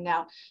some time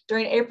now.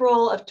 During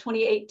April of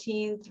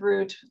 2018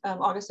 through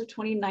August of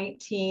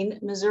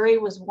 2019, Missouri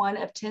was one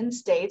of 10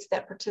 states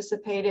that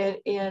participated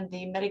in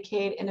the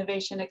Medicaid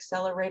Innovation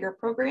Accelerator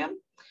Program.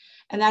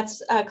 And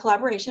that's a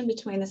collaboration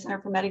between the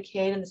Center for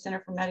Medicaid and the Center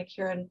for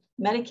Medicare and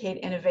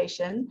Medicaid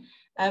Innovation.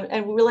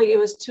 And really it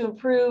was to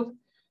improve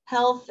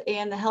health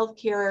and the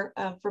healthcare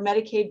for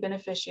Medicaid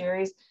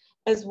beneficiaries,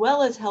 as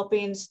well as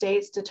helping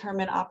states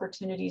determine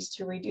opportunities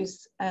to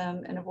reduce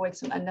and avoid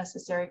some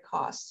unnecessary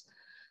costs.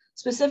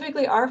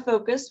 Specifically, our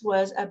focus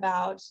was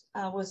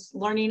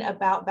learning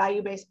about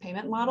value-based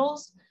payment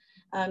models,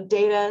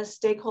 data,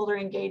 stakeholder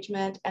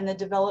engagement, and the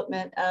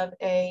development of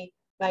a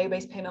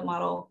value-based payment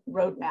model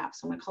roadmap.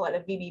 So I'm gonna call it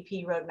a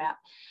VBP roadmap.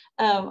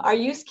 Our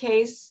use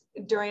case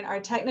during our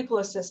technical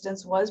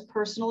assistance was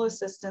personal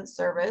assistance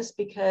service,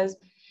 because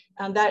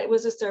that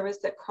was a service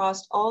that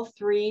crossed all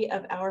 3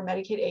 of our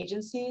Medicaid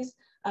agencies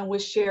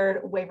with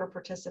shared waiver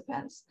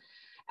participants.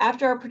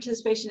 After our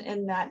participation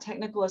in that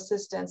technical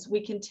assistance,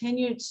 we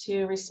continued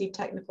to receive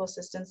technical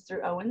assistance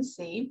through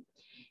ONC,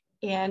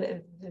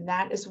 and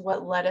that is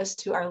what led us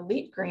to our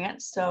LEAP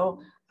grant.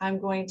 So I'm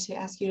going to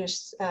ask you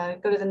to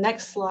go to the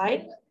next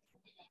slide,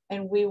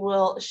 and we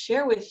will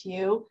share with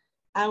you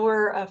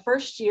our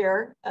first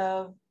year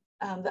of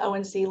the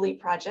ONC LEAP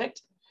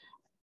project.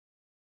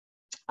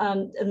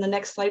 And the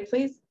next slide,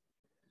 please.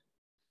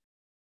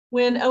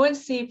 When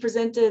ONC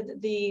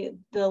presented the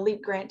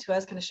LEAP grant to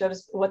us, kind of showed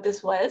us what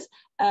this was,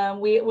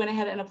 we went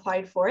ahead and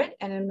applied for it.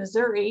 And in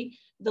Missouri,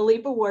 the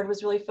LEAP award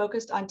was really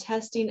focused on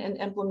testing and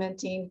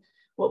implementing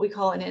what we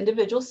call an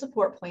individual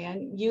support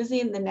plan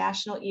using the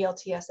national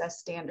ELTSS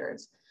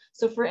standards.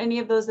 So for any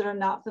of those that are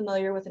not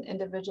familiar with an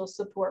individual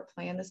support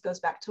plan, this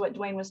goes back to what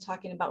Duane was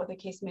talking about with the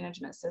case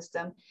management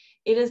system.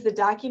 It is the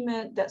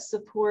document that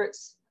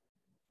supports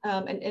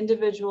an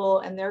individual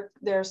and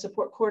their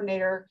support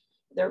coordinator,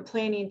 their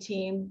planning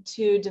team,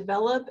 to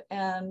develop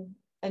and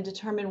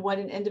determine what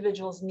an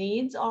individual's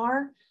needs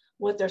are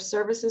what their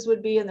services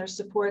would be and their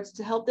supports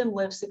to help them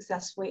live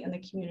successfully in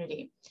the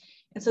community.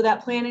 And so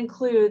that plan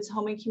includes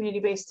home and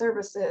community-based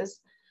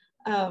services,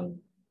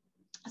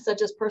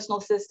 such as personal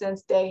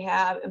assistance, day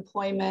hab,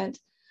 employment.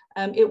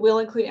 It will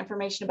include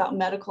information about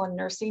medical and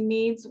nursing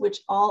needs,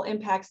 which all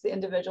impacts the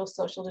individual's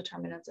social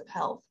determinants of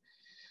health.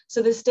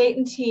 So the state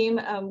and team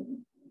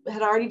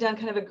had already done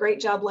kind of a great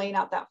job laying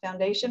out that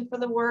foundation for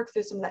the work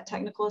through some of that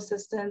technical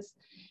assistance.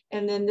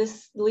 And then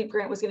this LEAP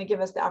grant was going to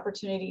give us the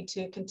opportunity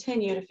to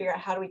continue to figure out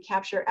how do we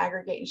capture,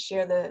 aggregate, and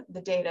share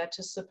the data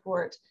to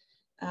support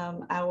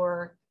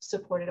our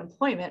supported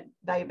employment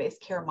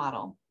value-based care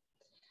model.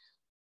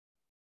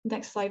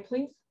 Next slide,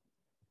 please.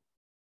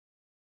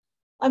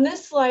 On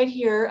this slide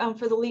here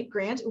for the LEAP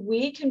grant,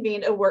 we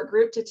convened a work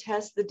group to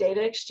test the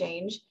data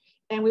exchange,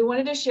 and we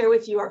wanted to share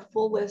with you our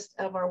full list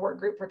of our work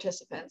group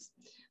participants.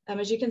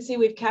 As you can see,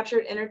 we've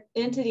captured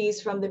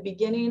entities from the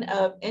beginning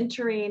of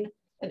entering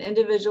an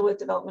individual with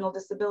developmental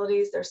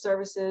disabilities, their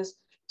services,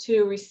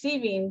 to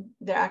receiving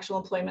their actual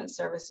employment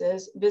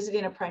services,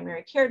 visiting a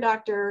primary care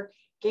doctor,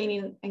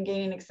 gaining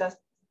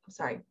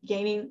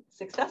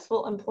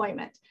successful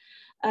employment.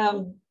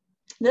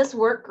 This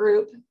work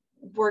group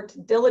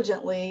worked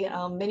diligently,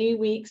 many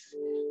weeks,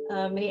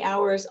 many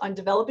hours on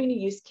developing a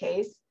use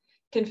case,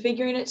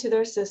 configuring it to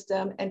their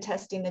system, and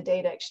testing the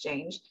data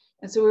exchange.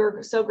 And so we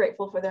were so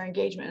grateful for their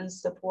engagement and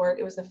support.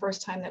 It was the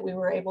first time that we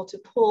were able to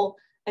pull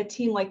a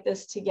team like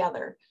this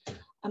together.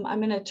 I'm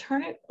going to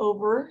turn it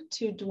over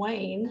to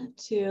Duane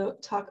to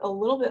talk a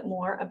little bit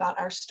more about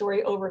our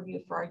story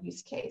overview for our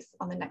use case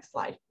on the next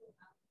slide.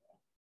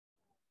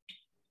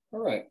 All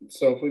right,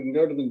 so if we can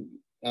go to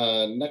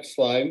the next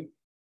slide.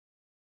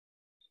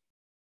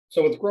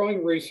 So with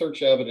growing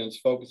research evidence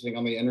focusing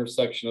on the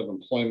intersection of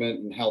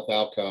employment and health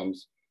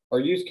outcomes, our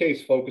use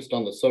case focused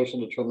on the social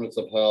determinants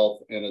of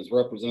health and is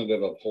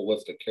representative of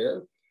holistic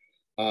care.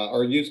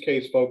 Our use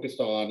case focused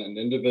on an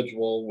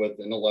individual with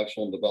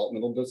intellectual and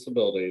developmental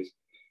disabilities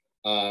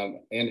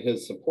and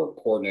his support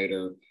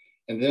coordinator,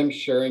 and them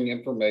sharing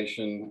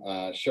information,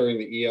 sharing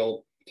the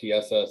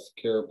ELTSS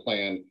care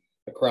plan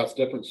across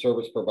different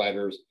service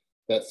providers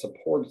that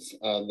supports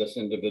this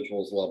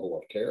individual's level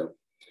of care.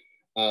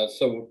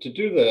 So to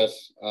do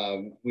this,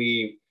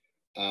 we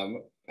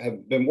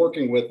have been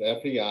working with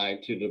FEI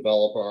to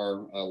develop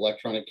our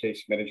electronic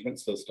case management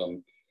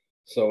system.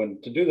 So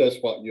to do this,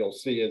 what you'll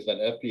see is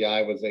that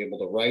FEI was able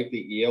to write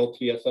the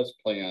ELTSS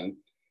plan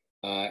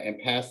and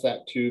pass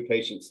that to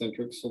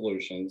patient-centric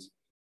solutions.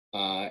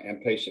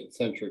 And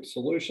patient-centric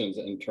solutions,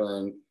 in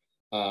turn,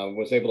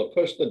 was able to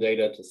push the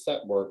data to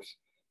SetWorks,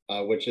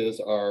 which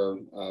is our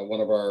one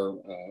of our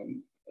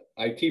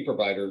IT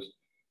providers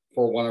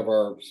for one of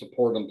our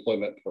support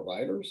employment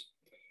providers.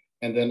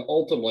 And then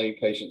ultimately,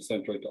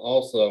 patient-centric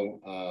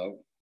also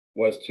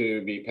was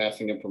to be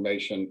passing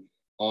information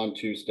on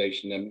to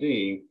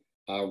StationMD,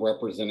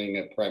 representing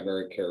a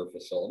primary care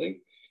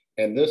facility.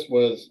 And this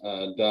was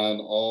done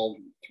all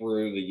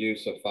through the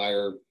use of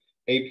FHIR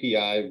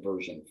API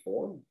version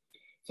 4.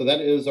 So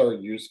that is our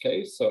use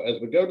case. So as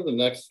we go to the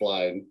next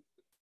slide,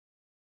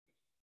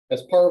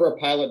 as part of our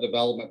pilot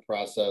development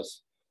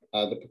process,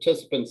 the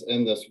participants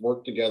in this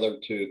worked together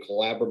to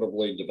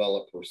collaboratively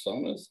develop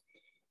personas.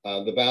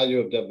 The value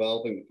of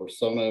developing the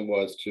persona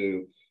was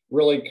to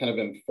really kind of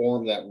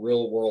inform that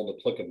real world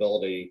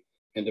applicability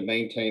and to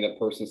maintain a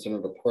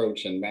person-centered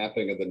approach and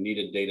mapping of the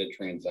needed data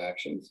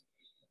transactions.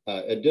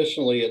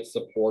 Additionally, it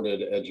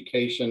supported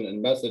education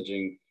and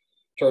messaging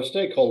to our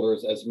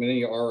stakeholders, as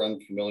many are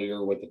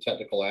unfamiliar with the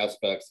technical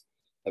aspects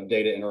of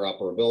data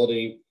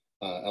interoperability,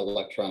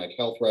 electronic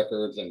health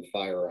records, and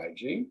FHIR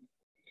IG.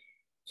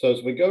 So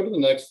as we go to the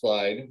next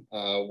slide,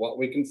 what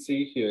we can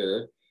see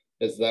here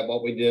is that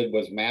what we did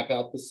was map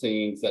out the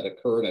scenes that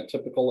occur in a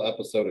typical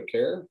episode of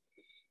care.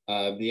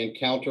 The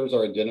encounters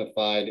are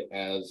identified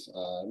as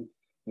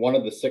one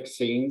of the 6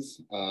 scenes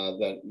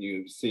that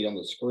you see on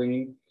the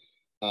screen.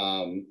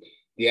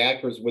 The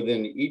actors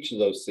within each of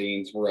those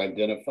scenes were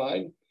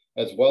identified,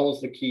 as well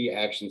as the key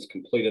actions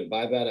completed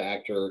by that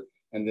actor,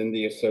 and then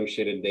the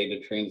associated data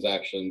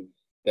transaction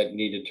that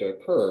needed to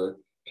occur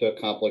to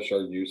accomplish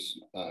our use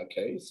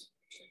case.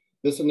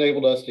 This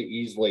enabled us to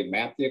easily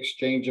map the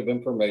exchange of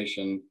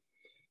information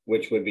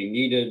which would be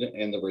needed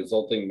and the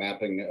resulting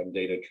mapping of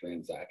data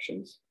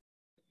transactions.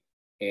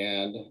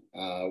 And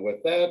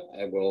with that,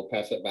 I will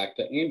pass it back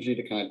to Angie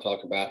to kind of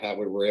talk about how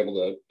we were able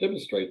to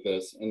demonstrate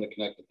this in the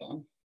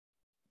Connect-a-thon.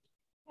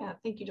 Yeah,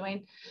 thank you,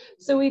 Duane.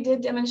 So we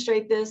did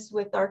demonstrate this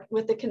with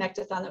the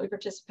Connect-a-thon that we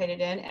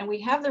participated in, and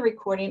we have the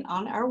recording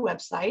on our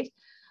website.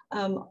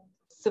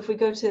 So if we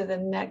go to the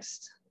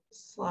next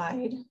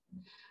slide,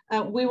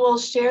 we will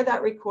share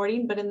that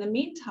recording, but in the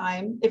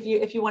meantime, if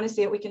you want to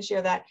see it, we can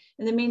share that.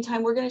 In the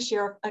meantime, we're going to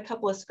share a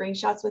couple of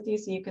screenshots with you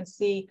so you can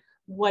see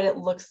what it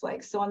looks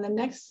like. So on the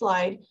next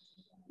slide,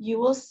 you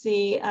will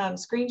see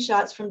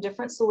screenshots from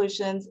different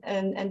solutions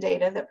and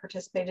data that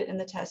participated in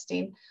the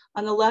testing.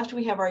 On the left,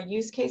 we have our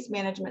use case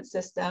management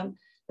system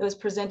that was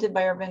presented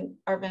by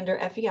our vendor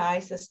FEI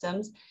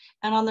Systems.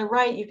 And on the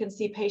right, you can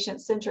see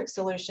patient-centric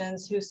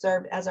solutions who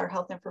served as our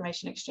health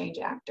information exchange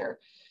actor.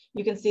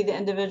 You can see the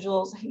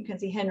individuals, you can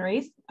see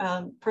Henry's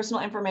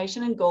personal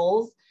information and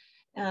goals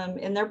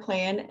in their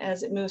plan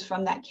as it moves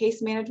from that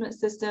case management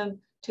system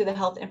to the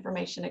health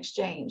information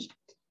exchange.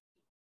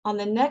 On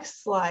the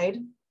next slide,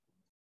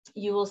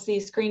 you will see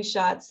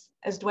screenshots,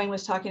 as Duane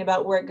was talking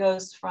about, where it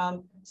goes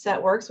from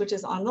SetWorks, which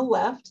is on the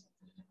left,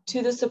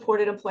 to the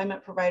supported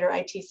employment provider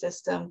IT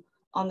system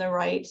on the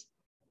right,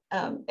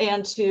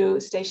 and to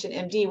Station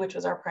MD, which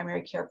was our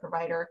primary care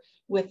provider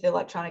with the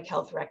electronic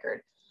health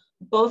record.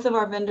 Both of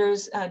our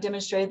vendors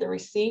demonstrated the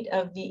receipt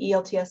of the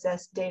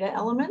ELTSS data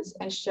elements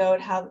and showed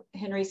how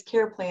Henry's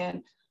care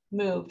plan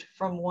moved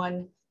from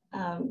one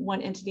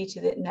entity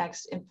to the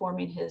next,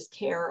 informing his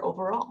care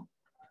overall.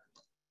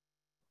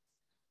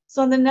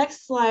 So on the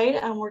next slide,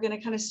 we're going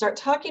to kind of start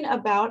talking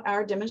about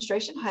our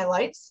demonstration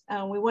highlights.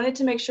 We wanted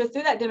to make sure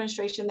through that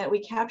demonstration that we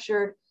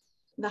captured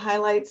the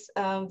highlights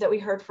that we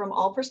heard from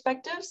all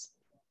perspectives.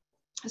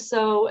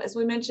 So as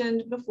we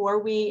mentioned before,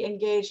 we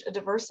engaged a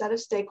diverse set of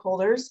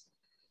stakeholders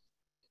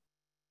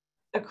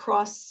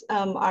across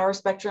our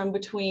spectrum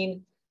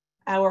between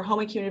our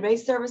home and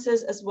community-based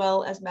services as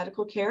well as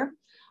medical care.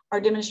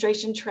 Our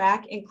demonstration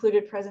track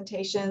included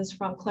presentations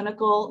from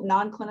clinical,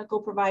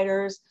 non-clinical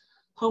providers,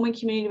 home and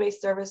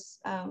community-based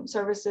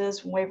services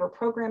from waiver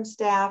program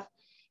staff,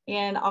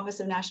 and Office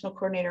of National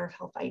Coordinator of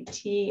Health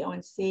IT,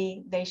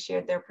 ONC. They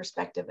shared their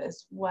perspective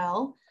as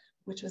well,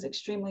 which was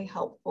extremely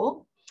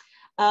helpful.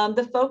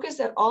 The focus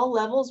at all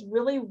levels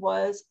really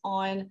was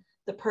on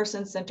the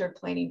person-centered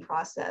planning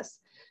process.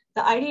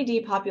 The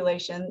IDD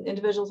population,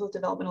 individuals with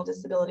developmental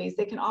disabilities,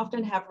 they can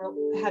often have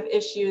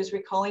issues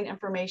recalling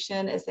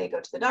information as they go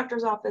to the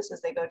doctor's office,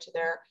 as they go to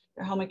their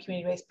home and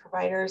community-based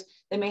providers.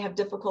 They may have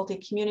difficulty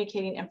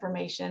communicating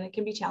information. It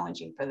can be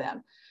challenging for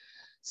them.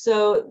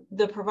 So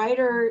the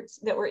providers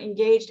that were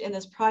engaged in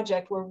this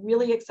project were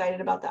really excited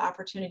about the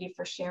opportunity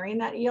for sharing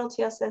that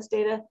ELTSS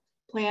data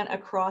plan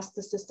across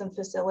the system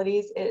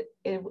facilities. It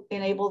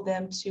enabled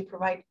them to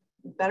provide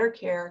better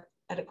care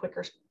at a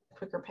quicker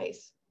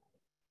pace.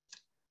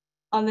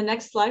 On the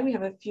next slide, we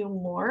have a few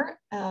more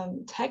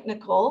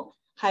technical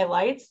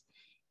highlights.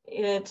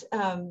 We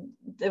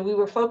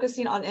were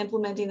focusing on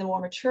implementing the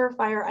more mature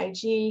Fire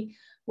IG.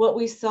 What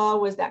we saw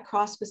was that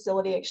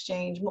cross-facility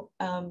exchange.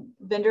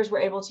 Vendors were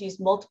able to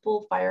use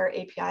multiple Fire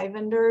API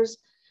vendors.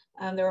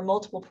 There were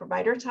multiple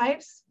provider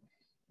types.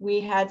 We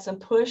had some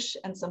push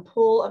and some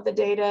pull of the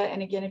data.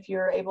 And again, if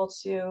you're able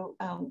to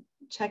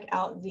check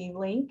out the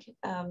link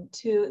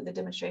to the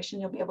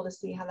demonstration, you'll be able to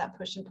see how that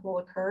push and pull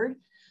occurred.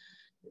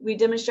 We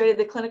demonstrated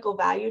the clinical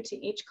value to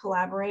each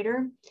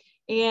collaborator.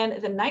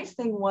 And the nice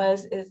thing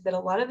is that a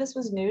lot of this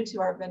was new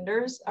to our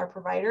vendors, our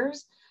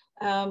providers.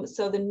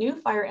 So the new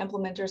Fire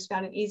implementers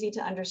found it easy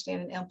to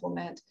understand and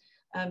implement,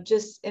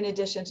 just in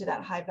addition to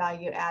that high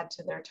value add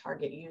to their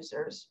target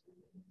users.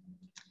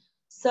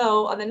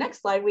 So on the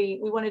next slide, we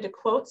wanted to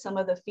quote some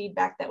of the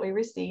feedback that we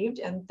received,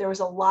 and there was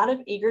a lot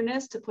of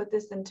eagerness to put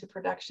this into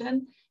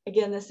production.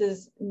 Again, this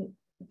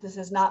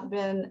has not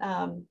been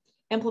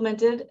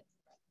implemented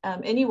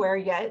anywhere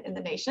yet in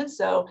the nation.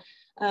 So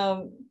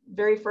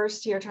very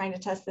first here trying to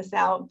test this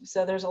out.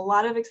 So there's a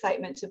lot of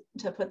excitement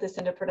to put this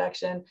into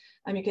production.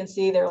 You can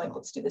see they're like,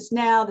 let's do this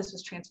now. This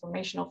was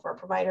transformational for our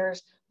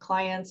providers,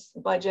 clients,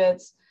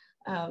 budgets.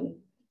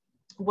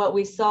 What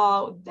we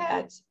saw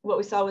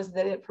was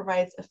that it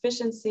provides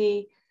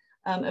efficiency,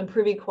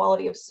 improving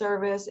quality of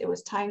service. It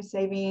was time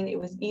saving. It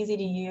was easy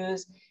to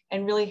use,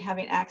 and really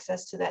having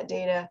access to that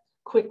data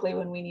quickly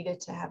when we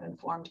needed to have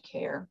informed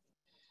care.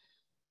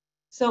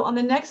 So on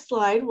the next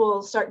slide,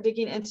 we'll start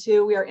digging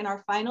into, we are in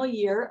our final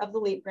year of the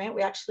LEAP grant.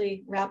 We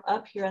actually wrap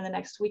up here in the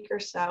next week or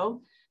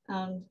so.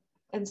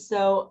 And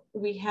so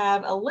we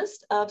have a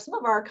list of some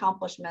of our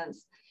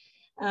accomplishments.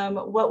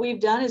 What we've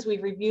done is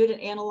we've reviewed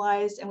and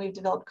analyzed, and we've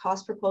developed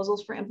cost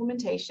proposals for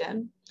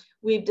implementation.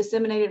 We've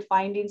disseminated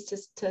findings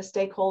to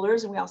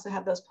stakeholders, and we also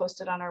have those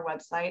posted on our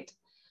website.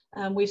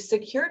 We've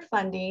secured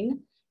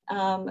funding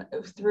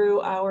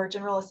through our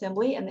General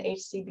Assembly and the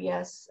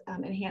HCBS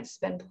Enhanced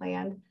Spend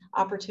Plan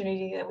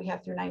opportunity that we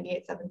have through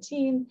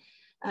 9817.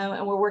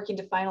 And we're working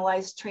to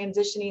finalize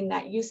transitioning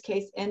that use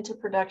case into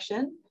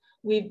production.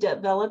 We've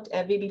developed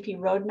a VBP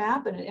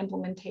roadmap and an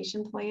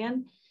implementation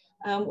plan.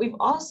 We've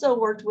also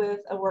worked with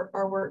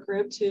our work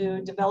group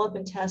to develop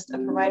and test a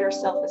provider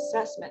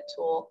self-assessment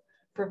tool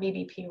for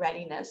VBP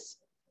readiness.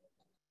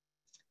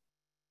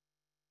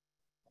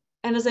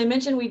 And as I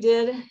mentioned, we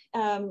did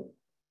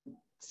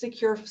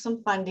secure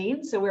some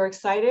funding. So we're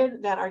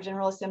excited that our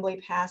General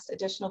Assembly passed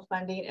additional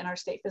funding in our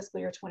state fiscal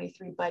year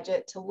 23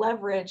 budget to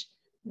leverage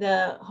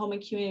the home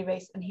and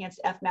community-based enhanced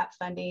FMAP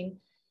funding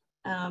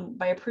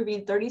by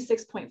approving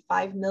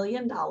 $36.5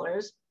 million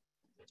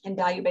in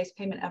value-based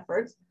payment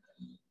efforts.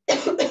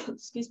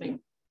 Excuse me.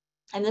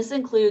 And this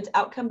includes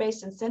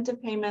outcome-based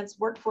incentive payments,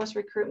 workforce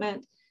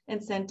recruitment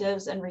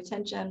incentives and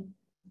retention,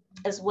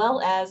 as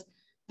well as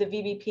the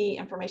VBP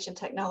information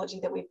technology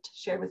that we've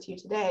shared with you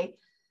today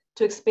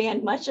to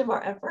expand much of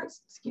our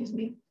efforts, excuse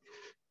me,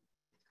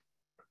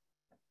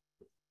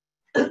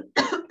 to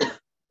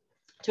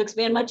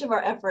expand much of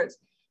our efforts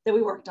that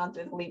we worked on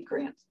through the LEAP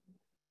grant.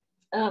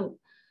 Oh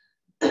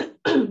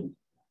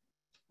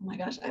my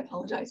gosh, I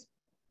apologize.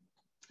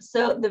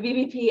 So the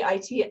VBP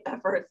IT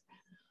efforts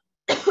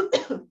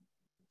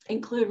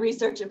include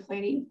research and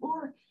planning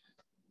for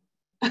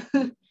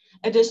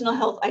additional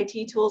health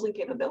IT tools and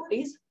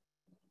capabilities,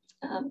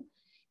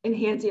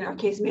 enhancing our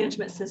case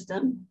management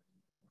system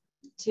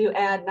to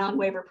add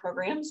non-waiver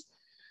programs,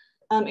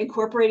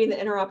 incorporating the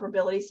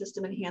interoperability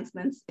system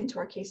enhancements into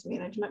our case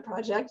management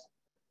project.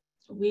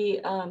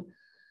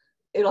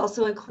 It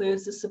also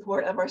includes the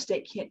support of our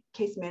state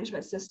case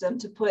management system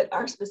to put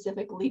our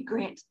specific LEAP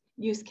grant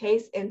use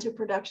case into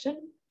production.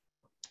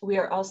 We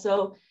are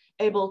also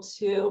able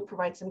to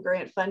provide some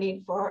grant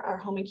funding for our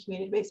home and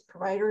community-based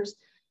providers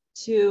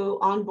to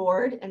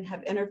onboard and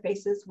have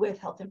interfaces with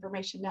health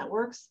information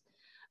networks,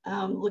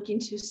 looking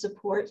to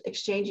support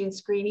exchanging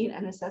screening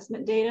and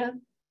assessment data,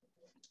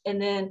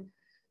 and then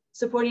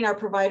supporting our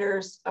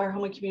providers, our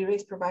home and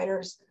community-based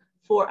providers,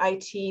 for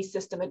IT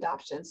system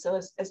adoption. So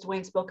as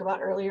Duane spoke about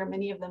earlier,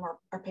 many of them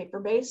are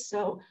paper-based.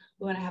 So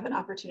we want to have an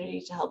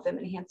opportunity to help them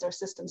enhance their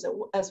systems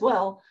as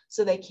well,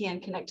 so they can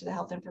connect to the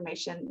health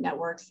information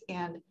networks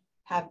and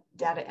have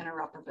data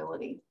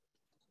interoperability.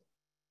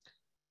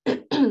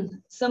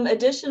 Some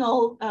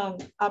additional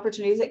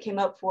opportunities that came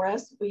up for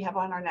us, we have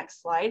on our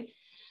next slide.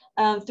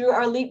 Through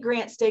our LEAP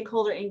grant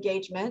stakeholder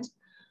engagement,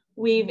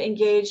 we've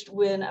engaged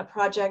in a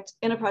project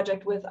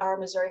with our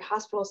Missouri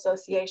Hospital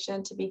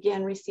Association to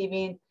begin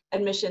receiving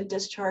admission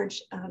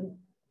discharge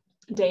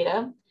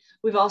data.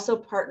 We've also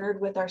partnered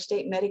with our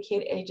state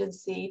Medicaid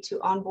agency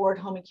to onboard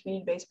home and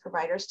community-based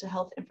providers to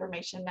health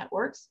information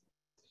networks.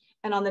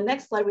 And on the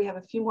next slide, we have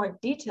a few more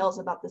details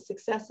about the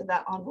success of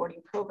that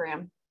onboarding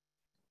program.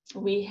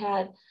 We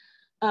had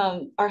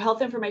our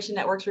health information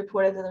networks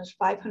reported that there's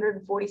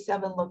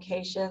 547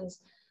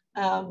 locations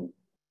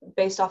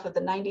based off of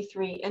the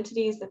 93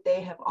 entities that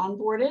they have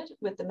onboarded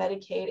with the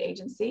Medicaid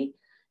agency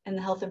and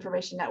the health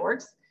information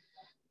networks.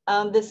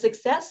 The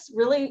success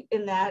really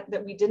in that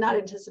we did not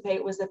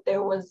anticipate was that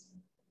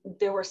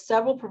there were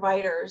several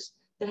providers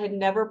that had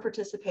never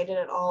participated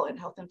at all in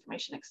health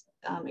information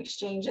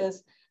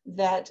exchanges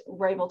that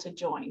were able to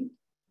join.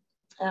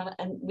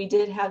 And we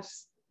did have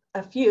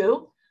a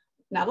few,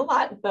 not a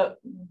lot, but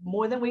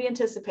more than we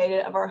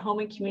anticipated, of our home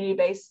and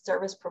community-based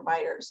service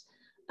providers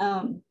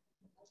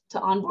to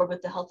onboard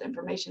with the health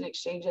information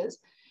exchanges.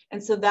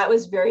 And so that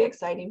was very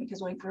exciting,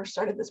 because when we first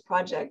started this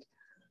project,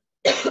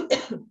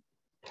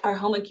 our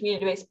home and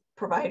community-based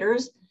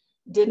providers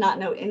did not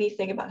know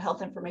anything about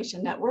health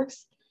information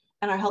networks,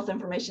 and our health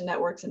information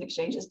networks and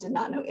exchanges did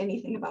not know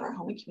anything about our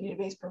home and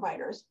community-based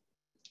providers.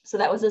 So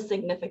that was a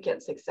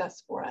significant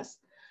success for us.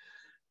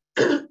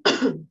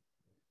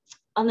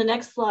 On the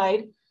next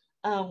slide,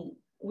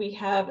 we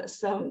have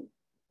some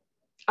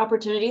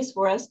opportunities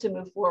for us to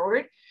move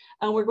forward.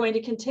 We're going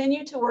to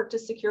continue to work to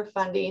secure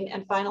funding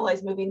and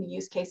finalize moving the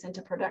use case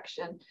into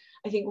production.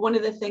 I think one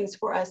of the things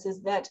for us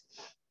is that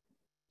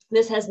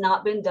this has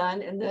not been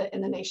done in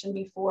the nation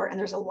before, and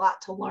there's a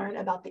lot to learn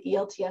about the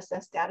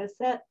ELTSS data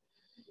set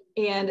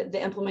and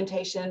the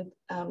implementation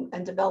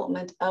and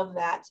development of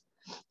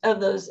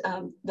those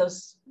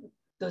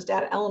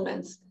data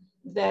elements.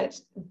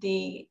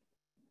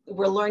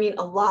 We're learning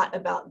a lot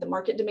about the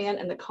market demand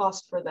and the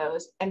cost for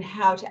those and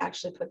how to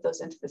actually put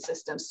those into the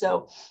system.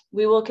 So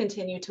we will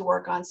continue to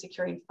work on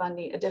securing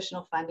funding,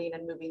 additional funding,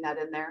 and moving that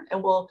in there.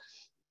 And we'll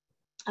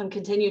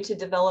continue to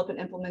develop and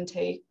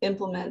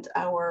implement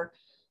our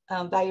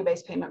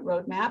value-based payment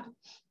roadmap.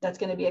 That's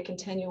going to be a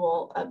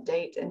continual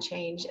update and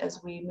change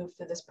as we move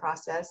through this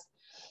process.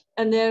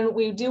 And then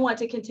we do want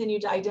to continue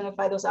to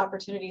identify those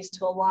opportunities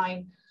to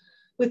align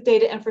with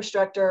data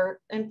infrastructure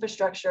and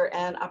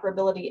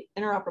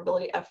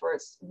interoperability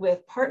efforts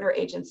with partner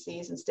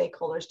agencies and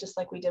stakeholders, just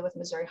like we did with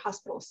Missouri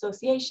Hospital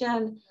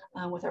Association,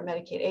 with our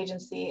Medicaid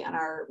agency and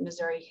our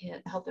Missouri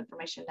Health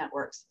Information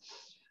Networks.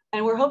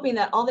 And we're hoping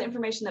that all the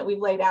information that we've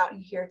laid out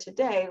here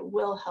today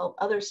will help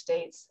other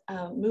states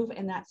move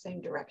in that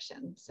same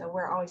direction. So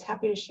we're always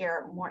happy to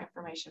share more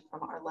information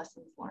from our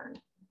lessons learned.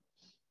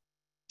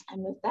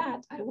 And with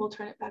that, I will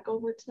turn it back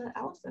over to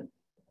Alison.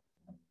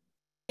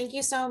 Thank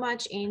you so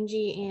much,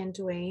 Angie and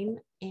Duane.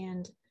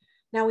 And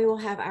now we will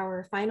have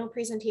our final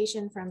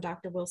presentation from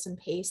Dr. Wilson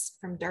Pace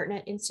from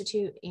DARTNet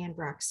Institute and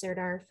Burak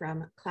Serdar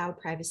from Cloud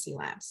Privacy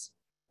Labs.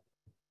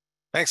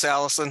 Thanks,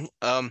 Alison.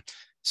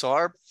 So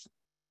our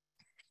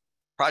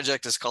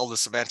project is called the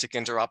Semantic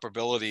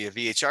Interoperability of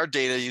EHR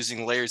Data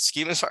Using Layered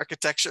Schemas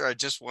Architecture. I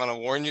just want to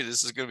warn you,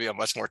 this is going to be a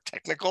much more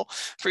technical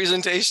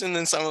presentation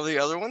than some of the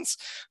other ones.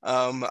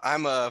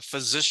 I'm a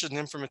physician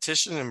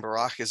informatician, and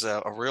Burak is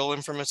a real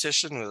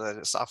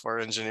informatician, a software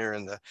engineer,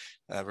 and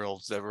the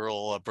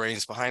real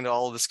brains behind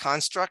all of this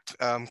construct.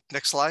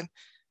 Next slide.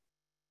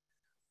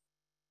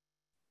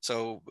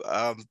 So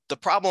the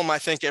problem I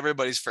think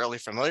everybody's fairly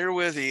familiar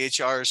with,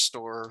 EHRs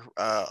store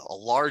a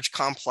large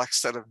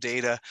complex set of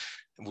data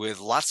with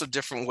lots of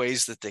different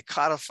ways that they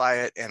codify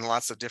it and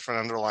lots of different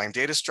underlying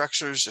data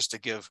structures, just to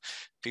give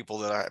people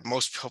that are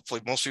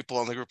hopefully most people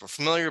in the group are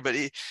familiar. But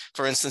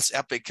for instance,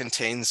 EPIC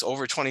contains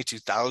over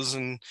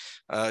 22,000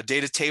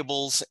 data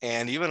tables,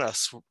 and even a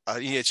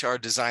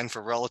EHR designed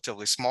for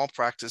relatively small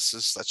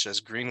practices such as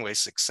Greenway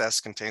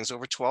Success contains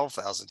over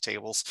 12,000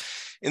 tables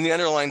in the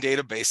underlying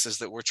databases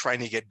that we're trying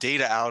to get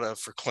data out of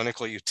for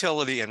clinical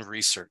utility and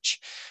research.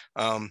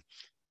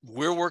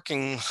 We're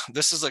working,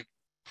 this is a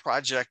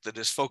project that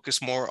is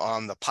focused more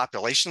on the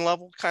population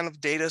level kind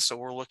of data. So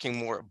we're looking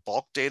more at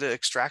bulk data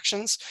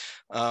extractions.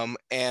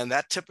 And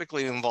that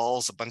typically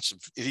involves a bunch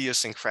of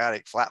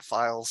idiosyncratic flat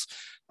files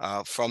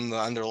from the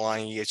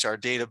underlying EHR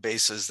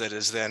databases that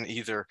is then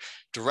either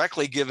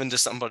directly given to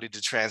somebody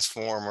to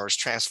transform or is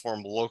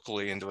transformed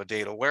locally into a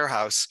data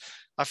warehouse.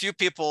 A few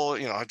people,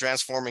 are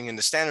transforming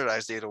into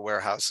standardized data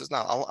warehouses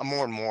now,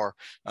 more and more,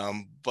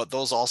 but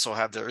those also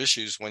have their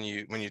issues when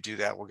you do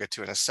that. We'll get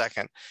to in a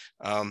second.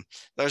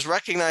 There's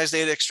recognized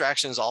data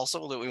extractions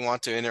also that we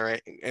want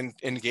to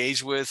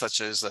engage with,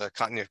 such as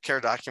continuity of care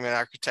document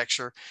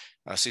architecture,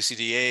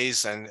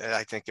 CCDAs, and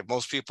I think if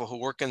most people who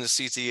work in the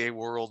CCDA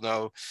world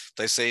know,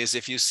 they say is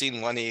if you've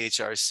seen one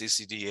EHR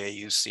CCDA,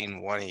 you've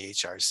seen one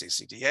EHR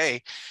CCDA.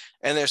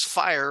 And there's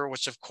FHIR,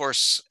 which of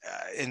course,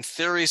 in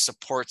theory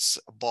supports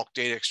bulk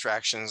data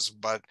extractions,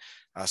 but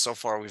so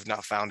far we've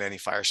not found any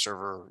FHIR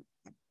server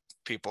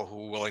people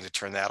who are willing to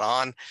turn that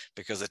on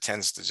because it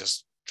tends to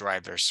just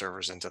drive their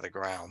servers into the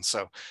ground.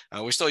 So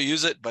we still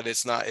use it, but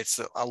it's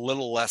a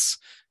little less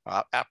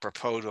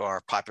apropos to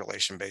our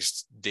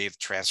population-based data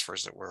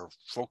transfers that we're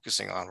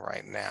focusing on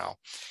right now.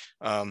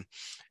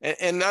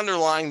 And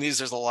underlying these,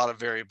 there's a lot of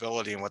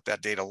variability in what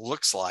that data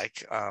looks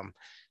like.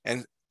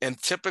 And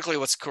typically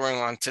what's going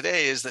on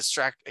today is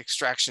that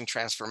extraction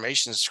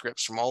transformation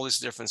scripts from all these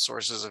different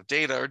sources of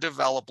data are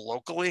developed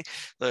locally.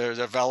 They're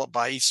developed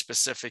by each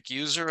specific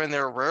user, and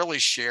they're rarely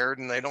shared,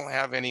 and they don't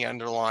have any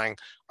underlying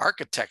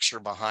architecture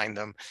behind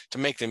them to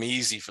make them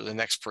easy for the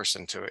next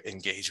person to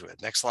engage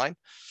with. Next slide.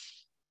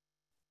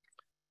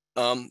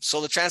 So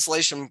the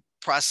translation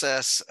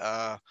process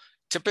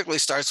typically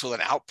starts with an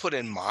output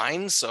in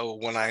mind. So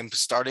when I'm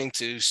starting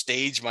to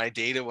stage my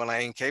data, when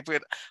I encapsulate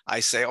it,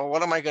 I say, oh,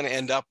 what am I going to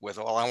end up with?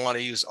 Well, I want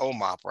to use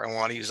OMOP, or I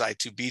want to use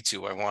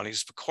I2B2, I want to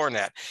use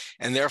CoreNet.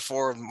 And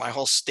therefore, my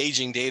whole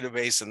staging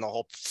database and the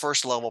whole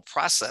first level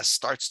process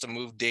starts to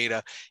move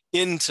data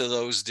into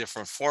those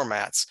different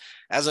formats.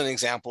 As an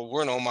example,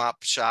 we're an OMOP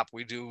shop.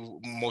 We do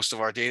most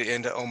of our data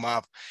into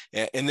OMOP.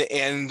 In the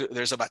end,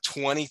 there's about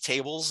 20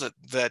 tables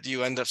that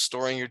you end up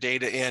storing your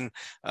data in,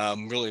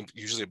 really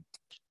usually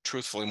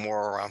truthfully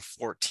more around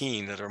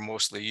 14 that are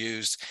mostly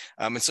used.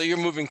 And so you're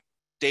moving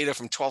data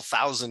from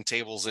 12,000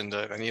 tables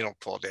into, and you don't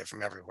pull data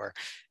from everywhere,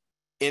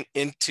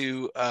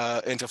 into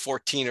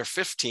 14 or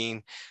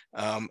 15.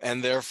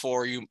 And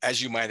therefore,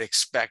 as you might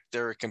expect,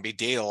 there can be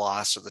data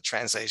loss, or the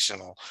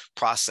translational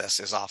process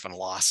is often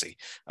lossy.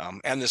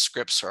 And the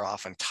scripts are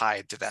often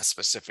tied to that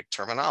specific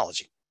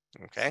terminology.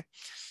 Okay,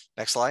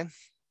 next slide.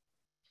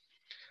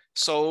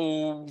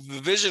 So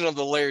the vision of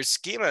the layered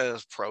schema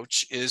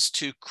approach is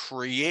to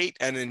create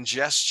an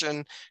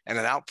ingestion and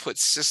an output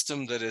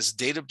system that is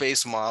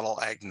database model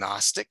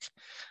agnostic,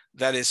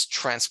 that is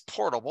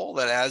transportable,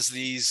 that as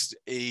these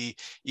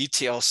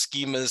ETL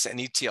schemas and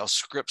ETL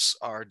scripts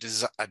are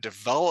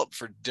developed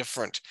for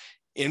different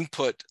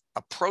input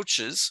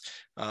approaches,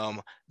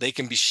 they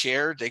can be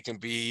shared, they can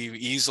be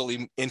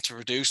easily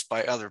introduced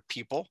by other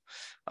people,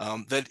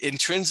 that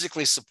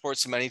intrinsically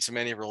supports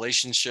many-to-many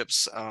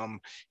relationships, and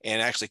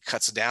actually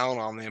cuts down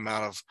on the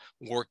amount of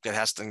work that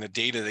has to, in the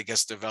data that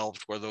gets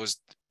developed where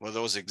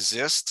those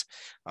exist.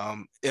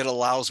 It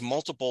allows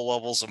multiple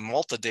levels of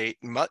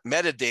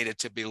metadata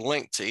to be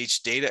linked to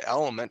each data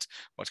element,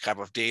 what type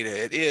of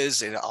data it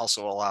is. It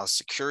also allows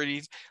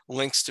security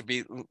links to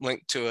be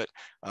linked to it.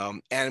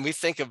 And we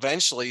think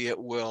eventually it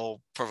will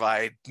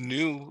provide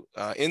new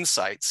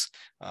insights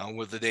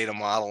with the data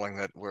modeling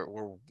that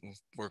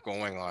we're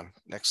going on.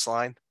 Next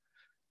slide.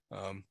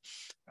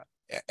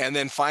 And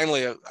then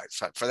finally,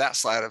 for that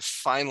slide,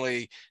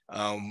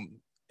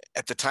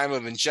 at the time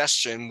of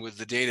ingestion, with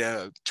the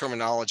data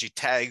terminology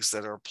tags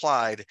that are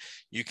applied,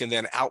 you can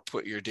then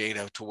output your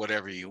data to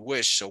whatever you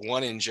wish. So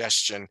one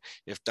ingestion,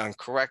 if done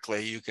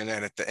correctly, you can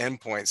then at the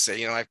endpoint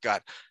say, I've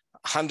got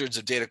hundreds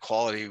of data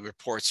quality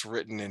reports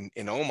written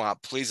in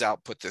OMOP. Please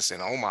output this in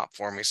OMOP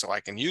for me so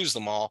I can use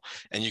them all,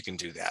 and you can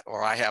do that.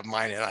 Or I have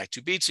mine in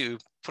I2B2,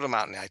 put them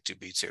out in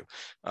I2B2.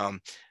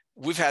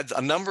 We've had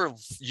a number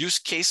of use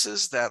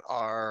cases that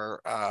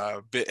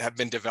have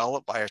been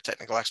developed by our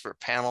technical expert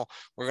panel.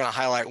 We're going to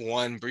highlight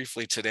one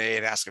briefly today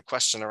and ask a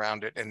question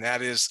around it, and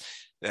that is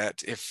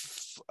that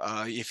if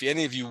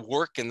any of you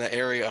work in the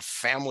area of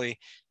family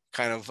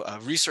kind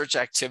of research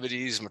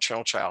activities,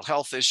 maternal child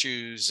health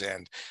issues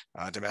and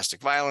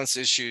domestic violence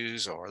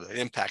issues, or the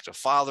impact of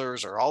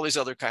fathers, or all these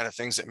other kind of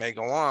things that may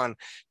go on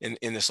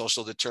in the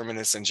social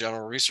determinants and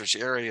general research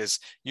areas,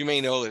 you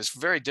may know that it's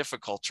very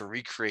difficult to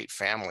recreate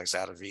families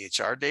out of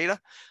VHR data.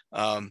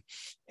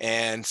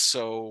 And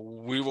so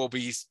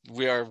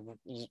we are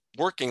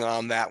working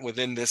on that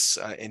within this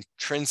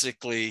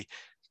intrinsically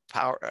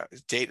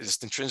data is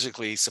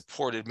intrinsically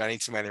supported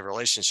many-to-many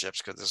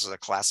relationships, because this is a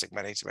classic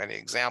many-to-many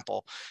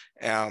example,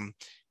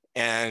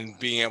 and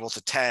being able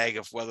to tag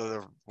of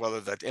whether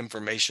that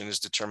information is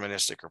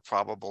deterministic or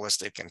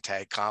probabilistic, and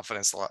tag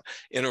confidence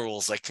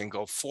intervals that can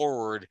go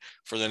forward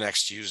for the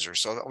next user.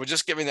 So we're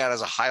just giving that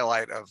as a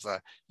highlight of the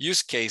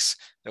use case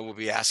that we'll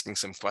be asking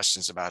some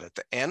questions about at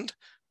the end,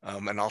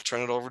 and I'll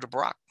turn it over to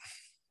Burak.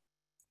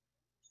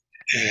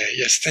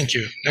 Yes, thank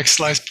you. Next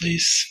slide,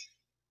 please.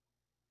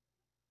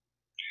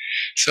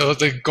 So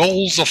the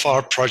goals of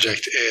our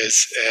project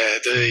is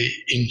the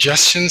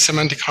ingestion,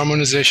 semantic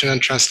harmonization,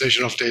 and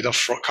translation of data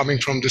coming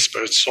from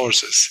disparate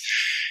sources,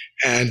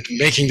 and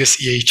making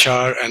this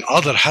EHR and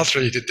other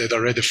health-related data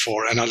ready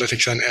for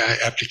analytics and AI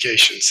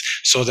applications,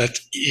 so that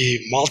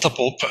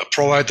multiple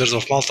providers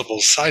of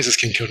multiple sizes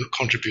can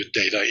contribute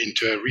data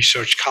into a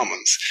research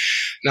commons.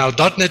 Now,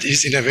 DARTNet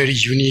is in a very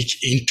unique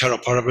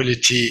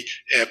interoperability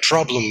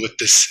problem with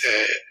this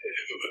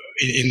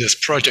in this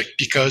project,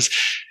 because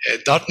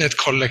DARTNet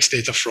collects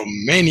data from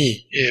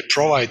many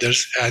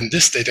providers, and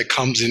this data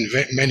comes in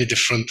many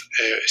different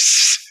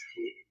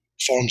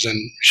forms and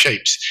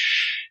shapes.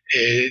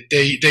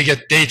 They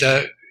get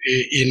data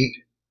in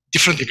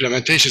different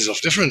implementations of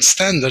different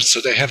standards,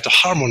 so they have to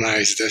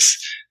harmonize this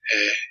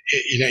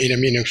in a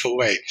meaningful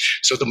way.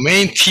 So the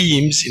main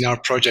themes in our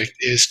project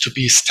is to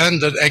be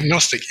standard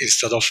agnostic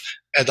instead of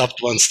adopt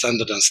one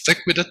standard and stick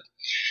with it.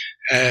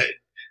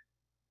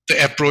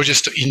 The approach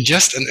is to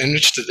ingest and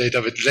enrich the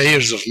data with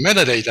layers of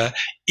metadata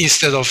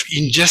instead of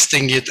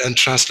ingesting it and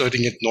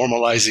translating it,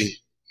 normalizing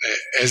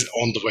as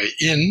on the way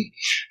in,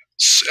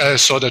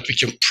 so that we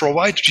can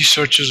provide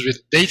researchers with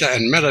data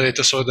and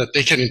metadata so that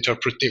they can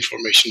interpret the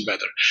information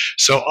better.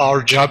 So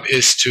our job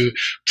is to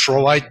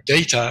provide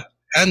data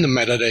and the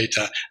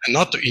metadata, and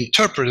not to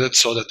interpret it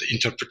so that the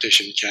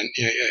interpretation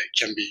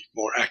can be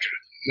more accurate.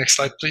 Next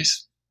slide,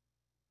 please.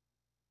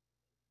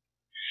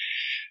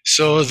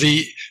 So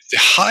the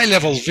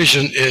high-level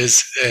vision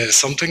is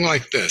something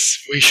like this.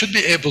 We should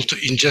be able to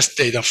ingest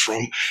data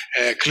from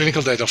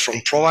clinical data from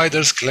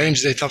providers,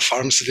 claims data,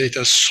 pharmacy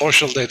data,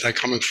 social data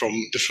coming from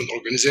different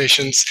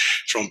organizations,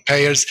 from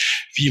payers.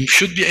 We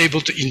should be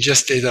able to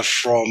ingest data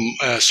from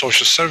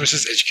social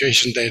services,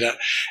 education data,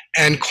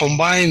 and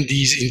combine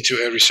these into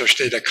a research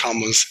data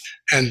commons,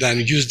 and then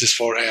use this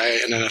for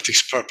AI and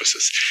analytics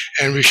purposes.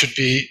 And we should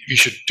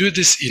do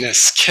this in a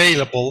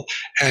scalable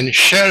and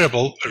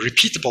shareable,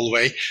 repeatable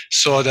way,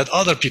 so that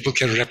other people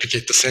can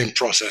replicate the same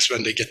process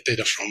when they get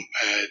data from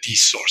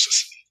these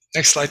sources.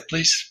 Next slide,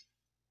 please.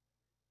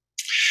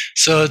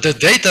 So the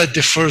data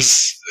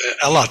differs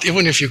a lot.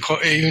 Even if you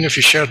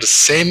share the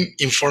same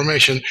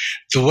information,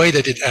 the way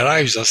that it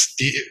arrives us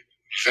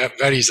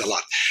varies a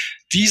lot.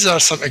 These are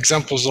some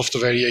examples of the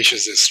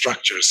variations in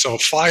structure. So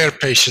fire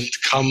patient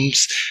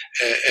comes,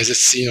 as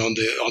it's seen on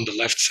the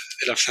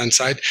left-hand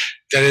side.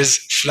 There is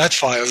flat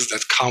files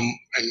that come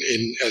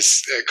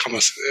as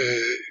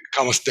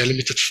commas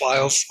delimited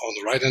files on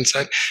the right-hand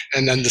side,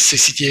 and then the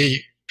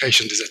CCTA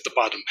patient is at the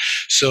bottom.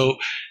 So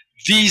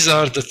these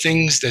are the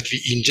things that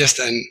we ingest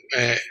and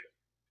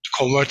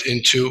convert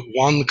into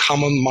one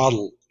common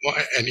model,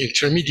 an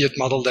intermediate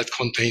model that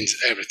contains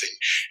everything.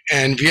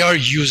 And we are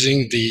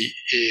using the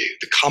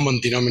common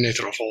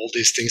denominator of all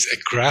these things, a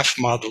graph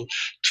model,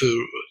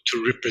 to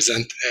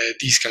represent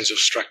these kinds of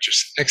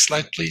structures. Next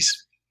slide,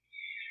 please.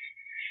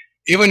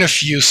 Even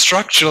if you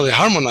structurally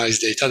harmonize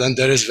data, then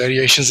there is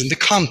variations in the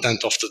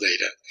content of the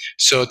data.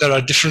 So there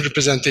are different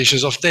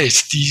representations of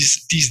dates.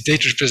 These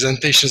data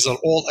representations are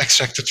all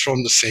extracted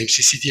from the same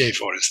CCTA,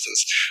 for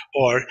instance,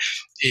 or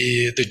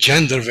the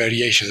gender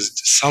variations.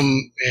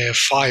 Some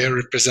fire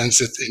represents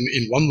it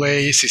in one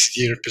way,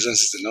 CCTA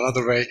represents it in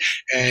another way.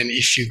 And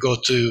if you go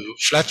to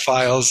flat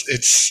files,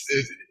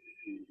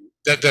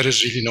 there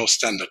is really no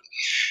standard.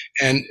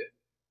 And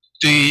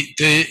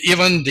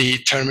even the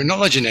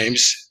terminology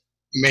names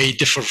may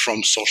differ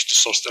from source to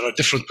source. There are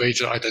different ways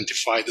to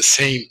identify the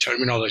same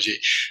terminology,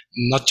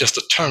 not just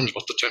the terms,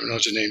 but the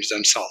terminology names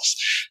themselves.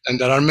 And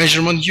there are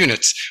measurement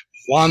units.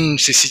 One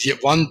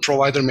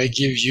provider may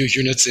give you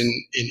units in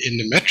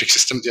the metric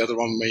system, the other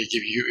one may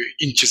give you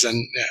inches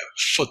and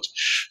foot.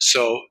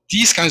 So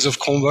these kinds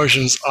of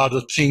conversions are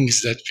the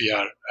things that we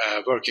are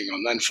working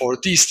on. And for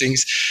these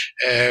things,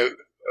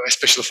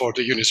 especially for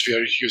the units, we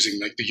are using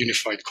like the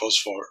unified codes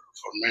for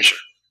measure.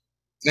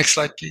 Next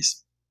slide,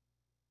 please.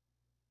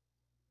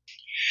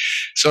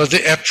 So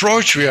the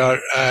approach we are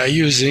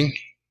using,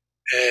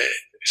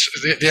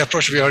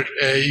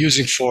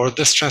 using for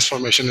this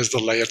transformation is the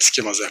layered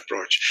schemas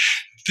approach.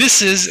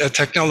 This is a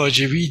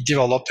technology we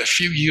developed a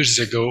few years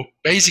ago,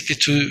 basically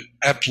to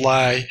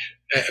apply,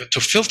 to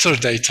filter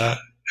data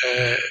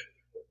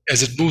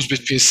as it moves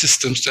between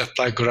systems to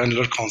apply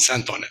granular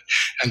consent on it.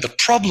 And the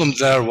problem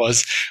there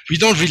was we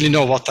don't really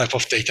know what type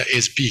of data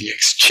is being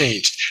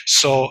exchanged.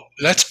 So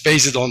let's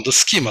base it on the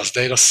schemas,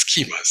 data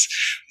schemas.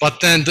 But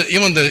then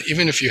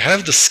even if you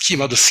have the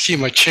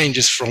schema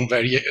changes from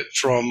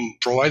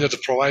provider to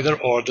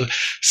provider, or the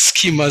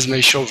schemas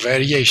may show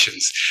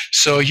variations.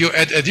 So you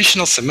add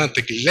additional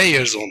semantic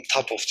layers on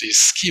top of these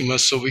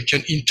schemas so we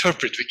can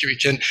interpret, we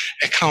can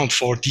account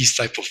for these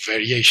type of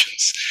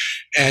variations.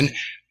 And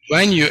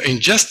when you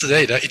ingest the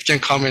data, it can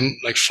come in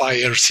like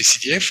FHIR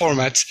CCDA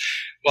formats.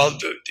 Well,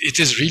 it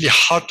is really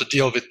hard to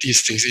deal with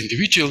these things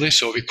individually,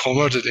 so we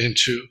convert it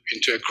into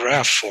a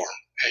graph form,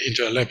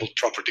 into a labeled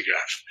property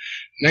graph.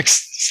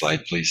 Next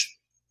slide, please.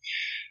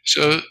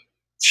 So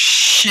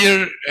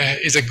here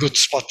is a good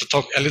spot to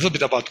talk a little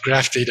bit about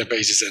graph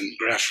databases and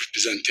graph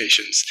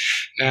representations.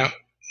 Now,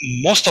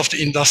 most of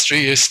the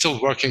industry is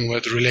still working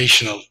with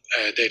relational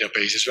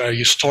databases where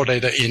you store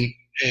data in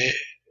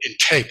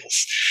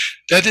tables.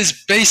 That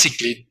is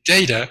basically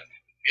data.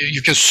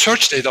 You can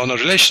search data on a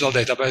relational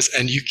database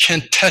and you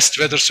can test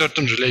whether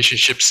certain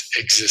relationships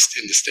exist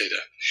in this data.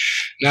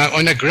 Now,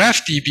 on a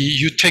graph DB,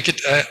 you take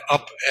it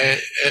up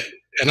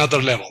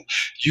another level.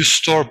 You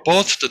store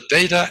both the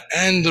data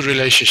and the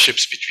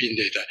relationships between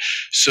data.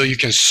 So you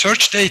can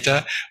search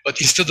data, but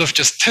instead of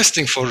just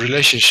testing for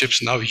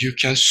relationships, now you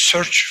can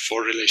search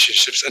for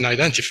relationships and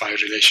identify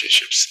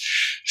relationships.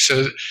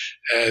 So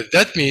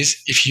that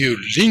means if you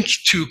link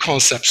two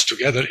concepts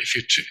together, if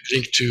you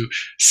link two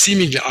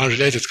seemingly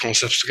unrelated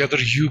concepts together,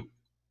 you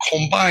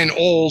combine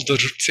all the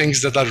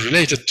things that are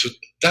related to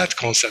that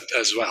concept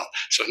as well.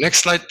 So next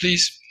slide,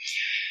 please.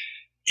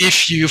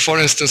 If you, for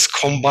instance,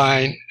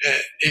 combine,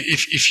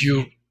 if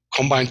you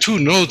combine two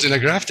nodes in a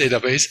graph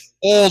database,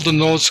 all the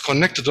nodes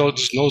connected to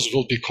those nodes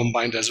will be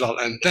combined as well.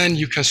 And then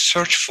you can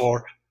search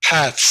for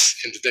paths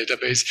in the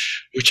database,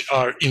 which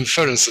are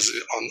inferences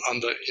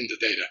in the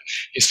data.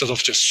 Instead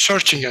of just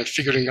searching and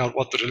figuring out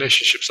what the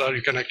relationships are,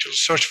 you can actually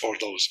search for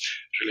those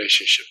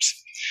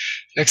relationships.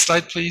 Next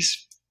slide,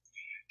 please.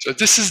 So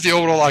this is the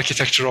overall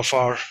architecture of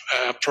our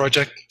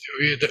project.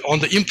 On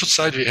the input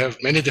side, we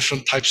have many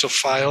different types of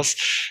files.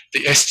 The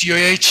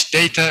SDOH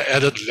data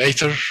added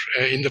later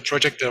in the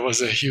project, there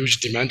was a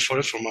huge demand for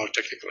it from our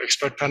technical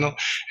expert panel.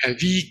 And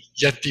we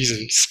get these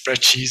in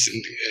spreadsheets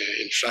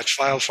in flat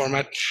file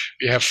format.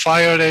 We have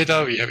FHIR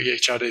data, we have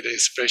EHR data in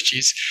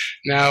spreadsheets.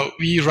 Now,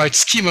 we write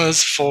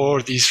schemas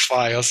for these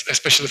files,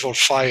 especially for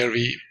FHIR,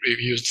 we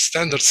use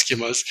standard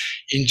schemas,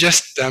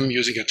 ingest them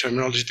using a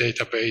terminology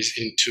database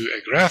into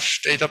a graph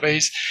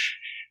database,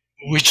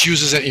 which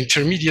uses an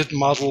intermediate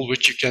model,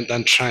 which you can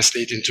then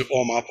translate into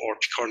OMAP or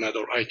PicorNet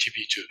or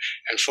ITB2.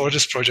 And for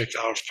this project,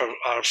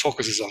 our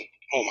focus is on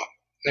OMAP.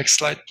 Next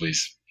slide,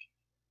 please.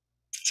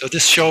 So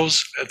this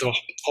shows the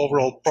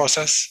overall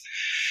process.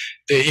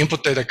 The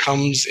input data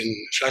comes in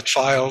flat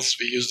files.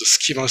 We use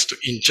the schemas to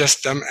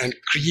ingest them and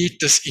create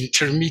this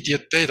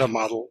intermediate data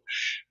model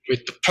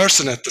with the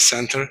person at the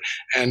center,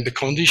 and the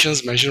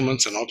conditions,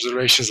 measurements, and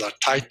observations are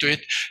tied to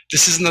it.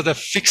 This is not a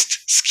fixed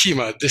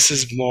schema. This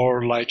is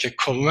more like a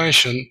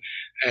convention,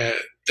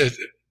 the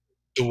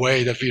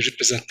way that we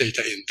represent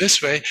data in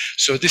this way.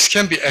 So this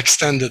can be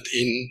extended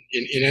in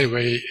any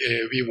way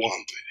we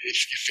want.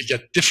 If we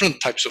get different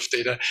types of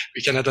data,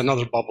 we can add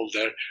another bubble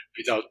there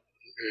without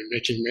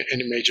making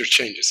any major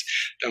changes.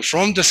 Then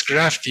from this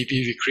graph DB,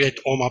 we create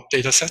OMAP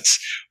data sets,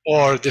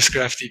 or this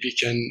graph DB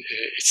can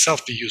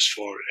itself be used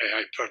for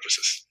AI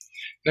purposes.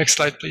 Next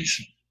slide, please.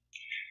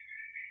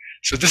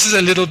 So this is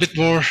a little bit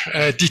more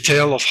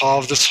detail of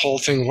how this whole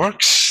thing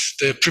works.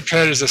 The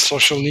prepare is a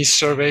social needs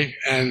survey,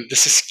 and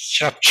this is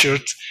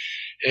captured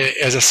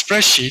as a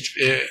spreadsheet.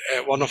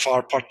 One of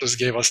our partners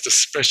gave us the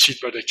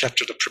spreadsheet where they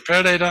capture the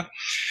prepare data.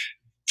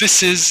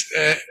 This is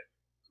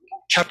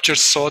captured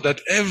so that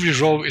every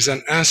row is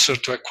an answer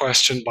to a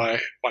question by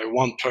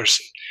one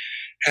person.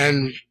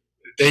 And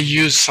they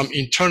use some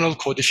internal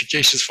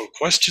codifications for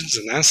questions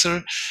and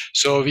answer.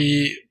 So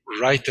we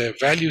write a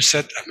value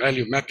set, a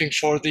value mapping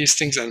for these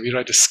things, and we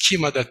write a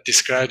schema that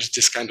describes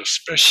this kind of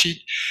spreadsheet.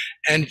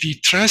 And we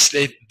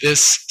translate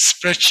this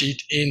spreadsheet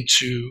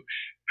into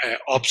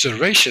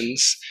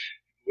observations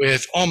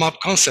with OMAP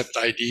concept